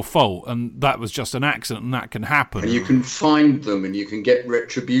wasn't your fault and that was just an accident and that can happen. And you can find them and you can get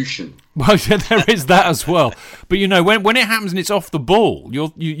retribution. Well, yeah, there is that as well. But, you know, when it happens and it's off the ball,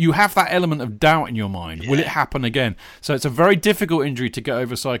 you have that element of doubt in your mind. Will it happen again? So it's a very difficult injury to get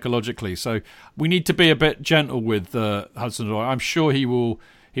over psychologically. So we need to be a bit gentle with Hudson-Odoi. I'm sure he will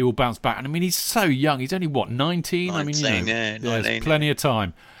bounce back. And, I mean, he's so young. He's only, 19? 19, I mean, you know, 19. There's plenty of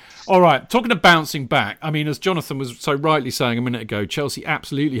time. All right, talking of bouncing back, I mean, as Jonathan was so rightly saying a minute ago, Chelsea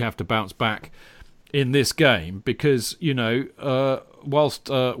absolutely have to bounce back in this game because, you know, whilst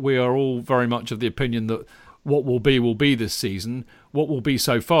we are all very much of the opinion that what will be this season, what will be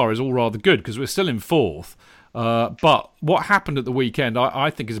so far is all rather good because we're still in fourth. But what happened at the weekend,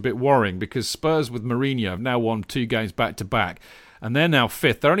 I think, is a bit worrying because Spurs with Mourinho have now won 2 games back-to-back, and they're now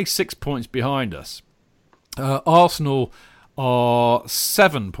fifth. They're only 6 points behind us. Arsenal are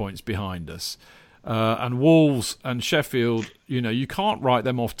 7 points behind us. And Wolves and Sheffield, you know, you can't write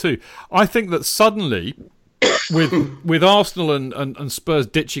them off too. I think that suddenly, with Arsenal and Spurs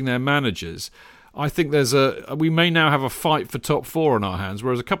ditching their managers, I think we may now have a fight for top 4 on our hands,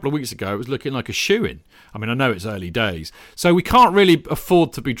 whereas a couple of weeks ago it was looking like a shoo-in. I mean, I know it's early days. So we can't really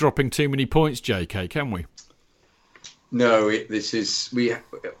afford to be dropping too many points, JK, can we? No,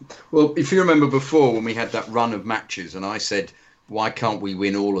 well, if you remember before when we had that run of matches and I said, why can't we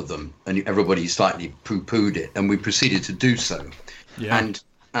win all of them? And everybody slightly poo-pooed it, and we proceeded to do so. Yeah.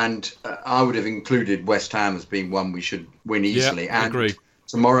 And I would have included West Ham as being one we should win easily. Yeah, I agree.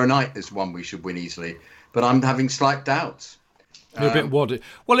 Tomorrow night is one we should win easily. But I'm having slight doubts. You're a bit wad.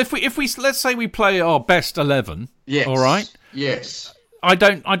 Well, if we let's say we play our best 11, yes, all right? Yes. I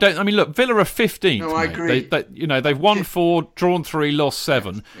mean, look, Villa are 15th. No, I agree. They've won 4, drawn 3, lost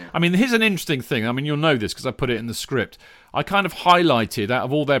 7. Yeah. I mean, here's an interesting thing. I mean, you'll know this because I put it in the script. I kind of highlighted out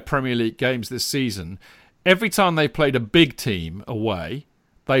of all their Premier League games this season, every time they played a big team away,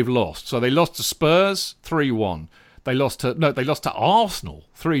 they've lost. So they lost to Spurs 3-1. They lost to Arsenal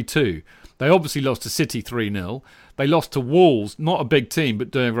 3-2. They obviously lost to City 3-0. They lost to Wolves, not a big team but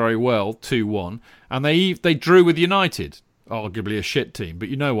doing very well, 2-1. And they drew with United, arguably a shit team, but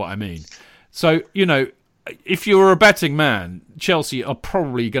you know what I mean. So, you know, if you were a betting man, Chelsea are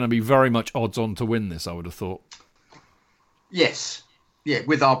probably going to be very much odds on to win this, I would have thought. Yes. Yeah,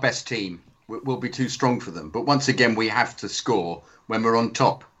 with our best team, we'll be too strong for them. But once again, we have to score when we're on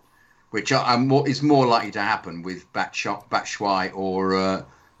top, which is more likely to happen with Batshuayi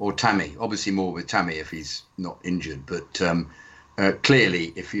or Tammy. Obviously more with Tammy if he's not injured. But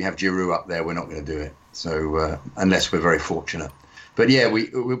clearly, if you have Giroud up there, we're not going to do it. So unless we're very fortunate. But yeah,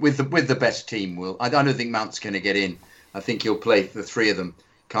 with the best team, I don't think Mount's going to get in. I think he'll play the 3 of them,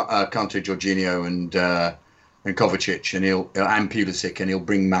 Kante, Jorginho and Kovacic, and Pulisic, and he'll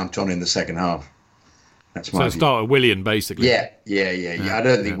bring Mount on in the second half. That's my view. Start with Willian, basically. Yeah. I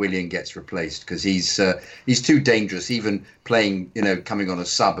don't think Willian gets replaced because he's too dangerous. Even playing, coming on a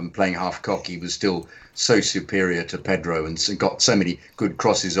sub and playing half cock, he was still so superior to Pedro and got so many good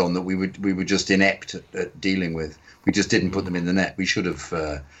crosses on that we were just inept at dealing with. We just didn't put them in the net. We should have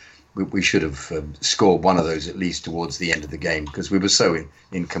scored one of those at least towards the end of the game because we were so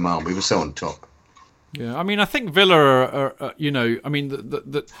in command. We were so on top. Yeah, I mean, I think Villa are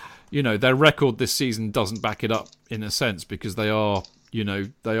their record this season doesn't back it up in a sense because they are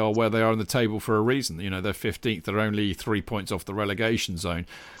where they are in the table for a reason. They're 15th. They're only 3 points off the relegation zone.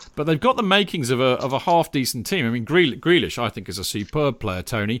 But they've got the makings of a half-decent team. I mean, Grealish, I think, is a superb player,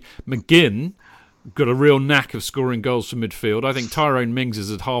 Tony. McGinn got a real knack of scoring goals from midfield. I think Tyrone Mings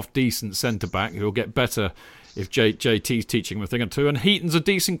is a half-decent centre-back who'll get better if JT's teaching him a thing or two. And Heaton's a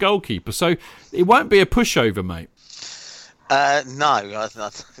decent goalkeeper. So it won't be a pushover, mate. No.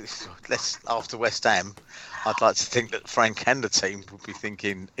 After West Ham, I'd like to think that Frank and the team would be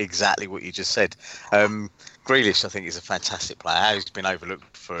thinking exactly what you just said. Grealish, I think, is a fantastic player. How he's been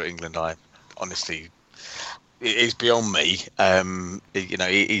overlooked for England, I honestly, it is beyond me.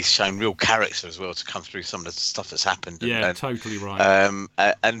 He's shown real character as well to come through some of the stuff that's happened. Yeah, totally right.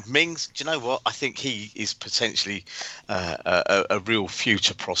 And Mings, do you know what? I think he is potentially a real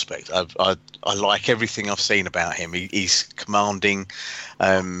future prospect. I like everything I've seen about him. He's commanding.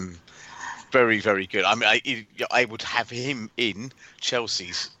 Very, very good. I mean, I would have him in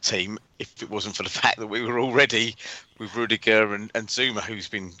Chelsea's team if it wasn't for the fact that we were already with Rudiger and Zuma, who's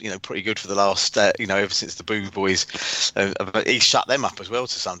been, pretty good for the last, ever since the Boo Boys. He's shut them up as well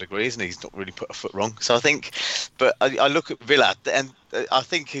to some degree, isn't he? He's not really put a foot wrong. So I think, but I look at Villa and I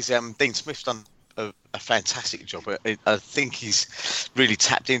think his Dean Smith's done a fantastic job. I think he's really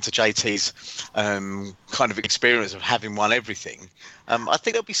tapped into JT's kind of experience of having won everything. I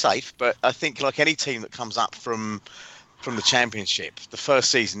think they'll be safe, but I think like any team that comes up from from the Championship. The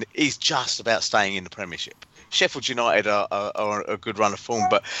first season is just about staying in the Premiership. Sheffield United are a good run of form,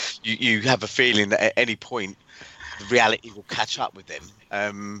 but you have a feeling that at any point the reality will catch up with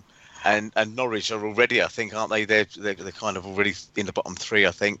them. And Norwich are already, I think, aren't they? They're kind of already in the bottom three,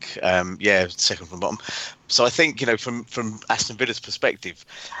 I think. Second from bottom. So I think, from Aston Villa's perspective,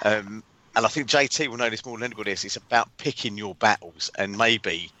 and I think JT will know this more than anybody else, it's about picking your battles. And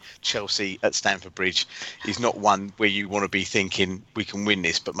maybe Chelsea at Stamford Bridge is not one where you want to be thinking we can win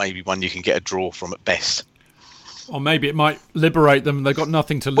this, but maybe one you can get a draw from at best. Or maybe it might liberate them and they've got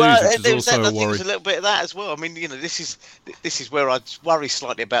nothing to lose, which is also a worry. There's a little bit of that as well. I mean, this is where I'd worry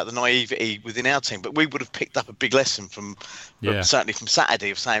slightly about the naivety within our team. But we would have picked up a big lesson from certainly from Saturday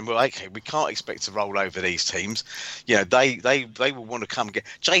of saying, well, okay, we can't expect to roll over these teams. They will want to come and get.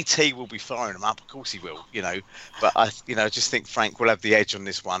 JT will be firing them up, of course he will. But I just think Frank will have the edge on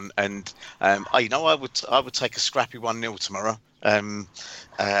this one. And I would take a scrappy 1-0 tomorrow.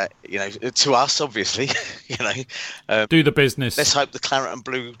 To us, obviously, do the business. Let's hope the claret and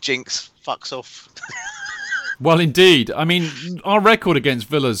blue jinx fucks off. Well, indeed. I mean, our record against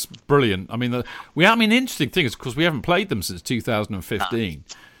Villa's brilliant. I mean, the interesting thing is, of course, we haven't played them since 2015.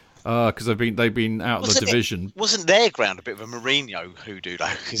 Because they've been out of the division. Wasn't their ground a bit of a Mourinho hoodoo though?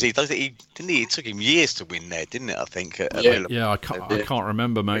 Because it took him years to win there, didn't it? I think. I can't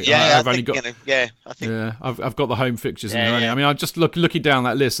remember, mate. Yeah, I've got the home fixtures in there. I mean, I'm just looking down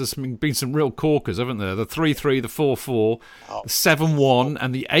that list. There's been some real corkers, haven't there? The 3-3, the 4-4, the 7-1,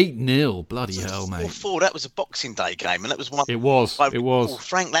 and the 8-0. Bloody hell, mate! 4-4. That was a Boxing Day game, and that was one. It was.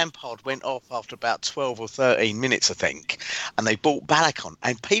 Frank Lampard went off after about 12 or 13 minutes, I think, and they brought Ballack on,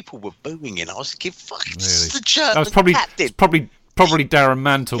 and people were booing in. I was thinking, fuck, this is the German captain. Probably Darren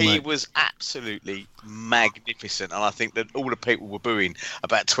Mantle, He mate. was absolutely magnificent, and I think that all the people were booing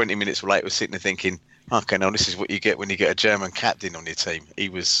about 20 minutes later were sitting there thinking, okay, now this is what you get when you get a German captain on your team. He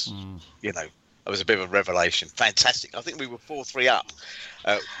was, it was a bit of a revelation. Fantastic. I think we were 4-3 up,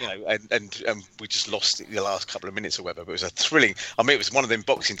 and we just lost it the last couple of minutes or whatever. But it was a thrilling. I mean, it was one of them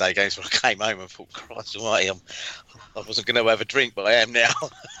Boxing Day games where I came home and thought, Christ almighty, I wasn't going to have a drink, but I am now.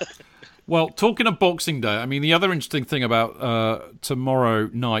 Well, talking of Boxing Day, I mean, the other interesting thing about tomorrow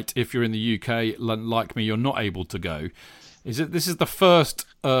night, if you're in the UK, like me, you're not able to go, is that this is the first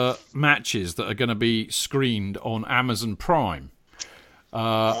matches that are going to be screened on Amazon Prime,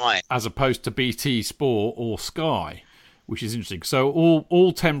 as opposed to BT Sport or Sky, which is interesting. So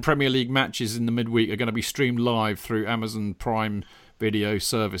all 10 Premier League matches in the midweek are going to be streamed live through Amazon Prime Video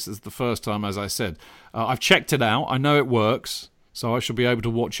service. It's the first time, as I said. I've checked it out. I know it works. So I shall be able to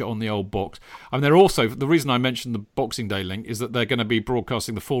watch it on the old box. And they're also, the reason I mentioned the Boxing Day link is that they're going to be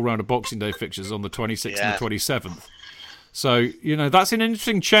broadcasting the full round of Boxing Day fixtures on the 26th and the 27th. So, that's an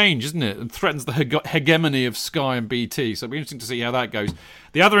interesting change, isn't it? And threatens the hegemony of Sky and BT. So it'll be interesting to see how that goes.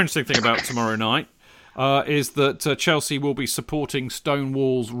 The other interesting thing about tomorrow night is that Chelsea will be supporting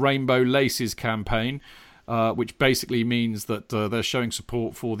Stonewall's Rainbow Laces campaign, which basically means that they're showing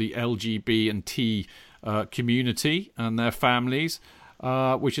support for the LGBT and T community and their families,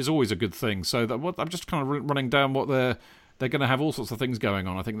 which is always a good thing. So I'm just kind of running down what they're going to have all sorts of things going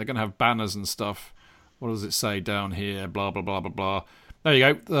on. I think they're going to have banners and stuff. What does it say down here? Blah, blah, blah, blah, blah. There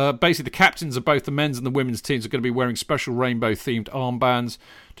you go. Basically, the captains of both the men's and the women's teams are going to be wearing special rainbow-themed armbands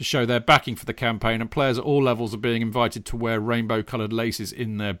to show their backing for the campaign, and players at all levels are being invited to wear rainbow-coloured laces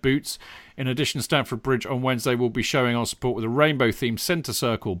in their boots. In addition, Stamford Bridge on Wednesday will be showing our support with a rainbow-themed centre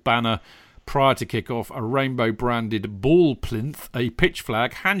circle banner. Prior to kick-off, a rainbow-branded ball plinth, a pitch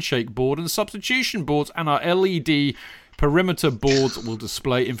flag, handshake board and substitution boards, and our LED perimeter boards will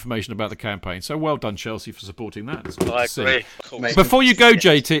display information about the campaign. So well done, Chelsea, for supporting that. It's good I to agree. see. Cool. Before you go,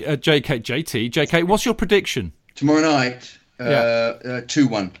 JK, what's your prediction? Tomorrow night,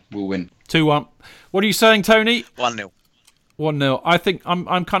 2-1 will win. 2-1. What are you saying, Tony? 1-0. 1-0. I think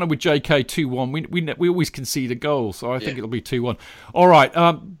I'm kind of with JK 2-1. We always concede a goal, so I think it'll be 2-1. All right,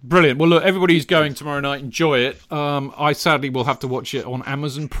 brilliant. Well, look, everybody who's going tomorrow night, enjoy it. I sadly will have to watch it on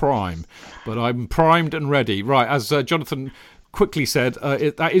Amazon Prime, but I'm primed and ready. Right, as Jonathan quickly said,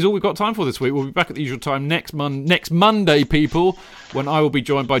 that is all we've got time for this week. We'll be back at the usual time next Monday, people, when I will be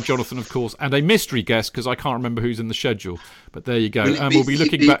joined by Jonathan, of course, and a mystery guest, because I can't remember who's in the schedule. But there you go. And we'll be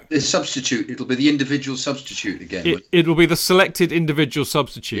looking back. The substitute. It'll be the individual substitute again. It will be the selected individual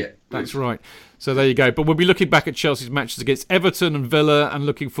substitute. Yeah, that's right. So there you go. But we'll be looking back at Chelsea's matches against Everton and Villa and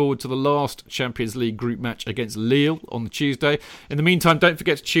looking forward to the last Champions League group match against Lille on the Tuesday. In the meantime, don't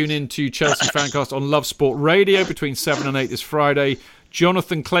forget to tune in to Chelsea Fancast on Love Sport Radio between 7 and 8 this Friday.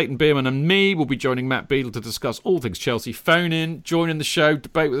 Jonathan, Clayton Beerman and me will be joining Matt Beadle to discuss all things Chelsea. Phone in, join in the show,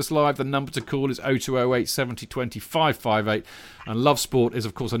 debate with us live. The number to call is 0208 70 20 558. And Love Sport is,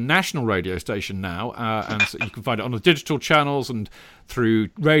 of course, a national radio station now. And so you can find it on the digital channels and through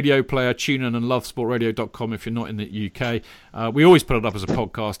Radio Player, TuneIn and lovesportradio.com if you're not in the UK. We always put it up as a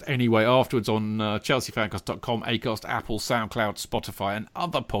podcast anyway afterwards on chelseafancast.com, Acast, Apple, SoundCloud, Spotify and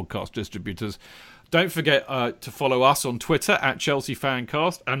other podcast distributors. Don't forget to follow us on Twitter at Chelsea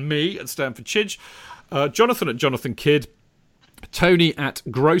Fancast and me at Stanford Chidge, Jonathan at Jonathan Kidd, Tony at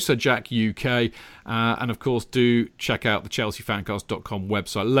Grocer Jack UK, and of course do check out the chelseafancast.com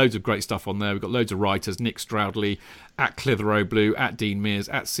website. Loads of great stuff on there. We've got loads of writers, Nick Stroudley at Clitheroe Blue, at Dean Mears,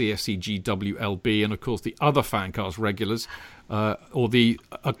 at CFCGWLB, and of course the other Fancast regulars, or the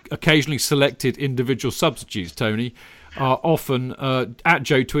occasionally selected individual substitutes, Tony, are often at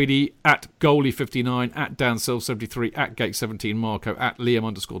Joe Tweedy, at Goalie59, at DanSilv73, at Gate17 Marco, at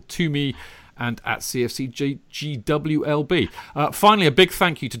Liam_Toomey, and at CFCGWLB. Finally, a big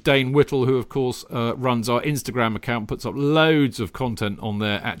thank you to Dane Whittle, who, of course, runs our Instagram account, puts up loads of content on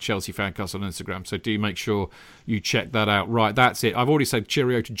there at Chelsea Fancast on Instagram, so do make sure you check that out. Right, that's it. I've already said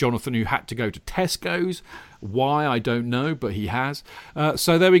cheerio to Jonathan, who had to go to Tesco's. Why, I don't know, but he has.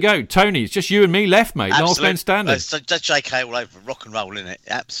 So there we go. Tony, it's just you and me left, mate. Last man standing. That's JK all over. Rock and roll, isn't it?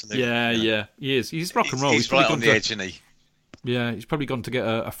 Absolutely. Yeah. He is. He's rock and roll. He's right on the edge, isn't he? Yeah, he's probably gone to get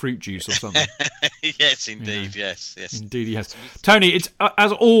a fruit juice or something. Yes, indeed. Yeah. Yes. Indeed he has. Tony, it's,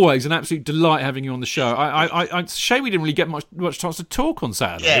 as always, an absolute delight having you on the show. It's a shame we didn't really get much chance to talk on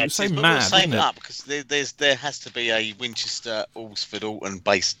Saturday. Yeah, it was so mad, we'll save wasn't it it? up because there has to be a Winchester, Alresford,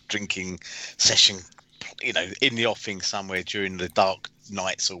 Alton-based drinking session, in the offing somewhere during the dark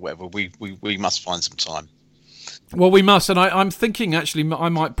nights or whatever. We must find some time. Well, we must, and I'm thinking actually I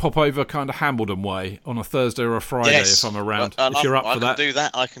might pop over kind of Hambledon way on a Thursday or a Friday if I'm around. If you're up for that, I can do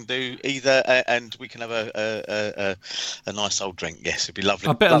that. I can do either, and we can have a nice old drink. Yes, it'd be lovely.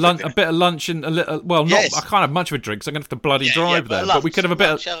 A bit of lunch and a little. Well, yes. I can't have much of a drink, so I'm going to have to bloody drive there. Lunch, but we could have a bit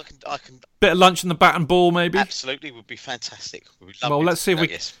lunch, of I can bit of lunch and the bat and ball, maybe. Absolutely, would be fantastic. Would be lovely. Well, let's see if we.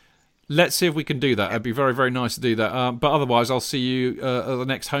 Yes. Let's see if we can do that. It'd be very, very nice to do that. But otherwise, I'll see you at the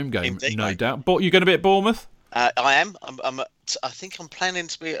next home game, Indeed, no mate. doubt. But you're going to be at Bournemouth? I am. I think I'm planning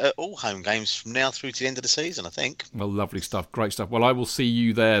to be at all home games from now through to the end of the season, I think. Well, lovely stuff. Great stuff. Well, I will see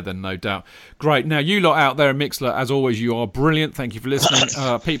you there then, no doubt. Great. Now, you lot out there in Mixlr, as always, you are brilliant. Thank you for listening.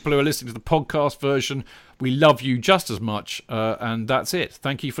 People who are listening to the podcast version, we love you just as much. And that's it.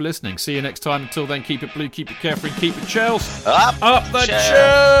 Thank you for listening. See you next time. Until then, keep it blue, keep it carefree, keep it Chelsea. Up the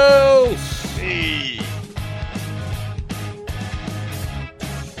Chelsea! Hey.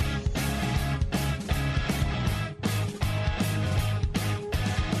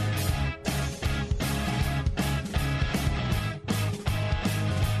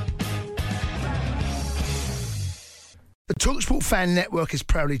 The TalkSport Fan Network is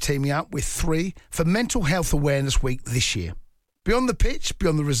proudly teaming up with 3 for Mental Health Awareness Week this year. Beyond the pitch,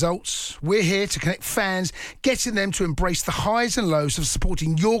 beyond the results, we're here to connect fans, getting them to embrace the highs and lows of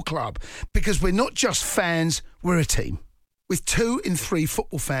supporting your club, because we're not just fans, we're a team. With 2 in 3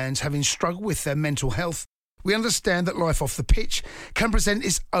 football fans having struggled with their mental health, we understand that life off the pitch can present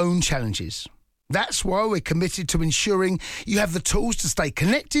its own challenges. That's why we're committed to ensuring you have the tools to stay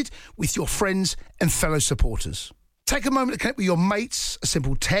connected with your friends and fellow supporters. Take a moment to connect with your mates. A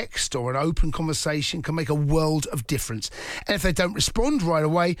simple text or an open conversation can make a world of difference. And if they don't respond right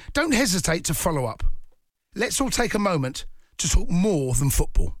away, don't hesitate to follow up. Let's all take a moment to talk more than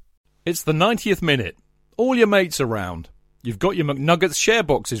football. It's the 90th minute. All your mates around. You've got your McNuggets share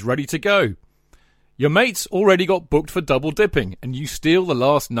boxes ready to go. Your mates already got booked for double dipping, and you steal the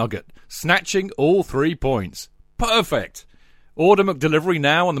last nugget, snatching all 3 points. Perfect. Order McDelivery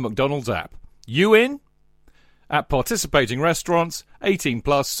now on the McDonald's app. You in? At participating restaurants, 18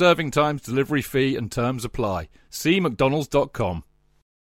 plus, serving times, delivery fee and terms apply. See mcdonalds.com.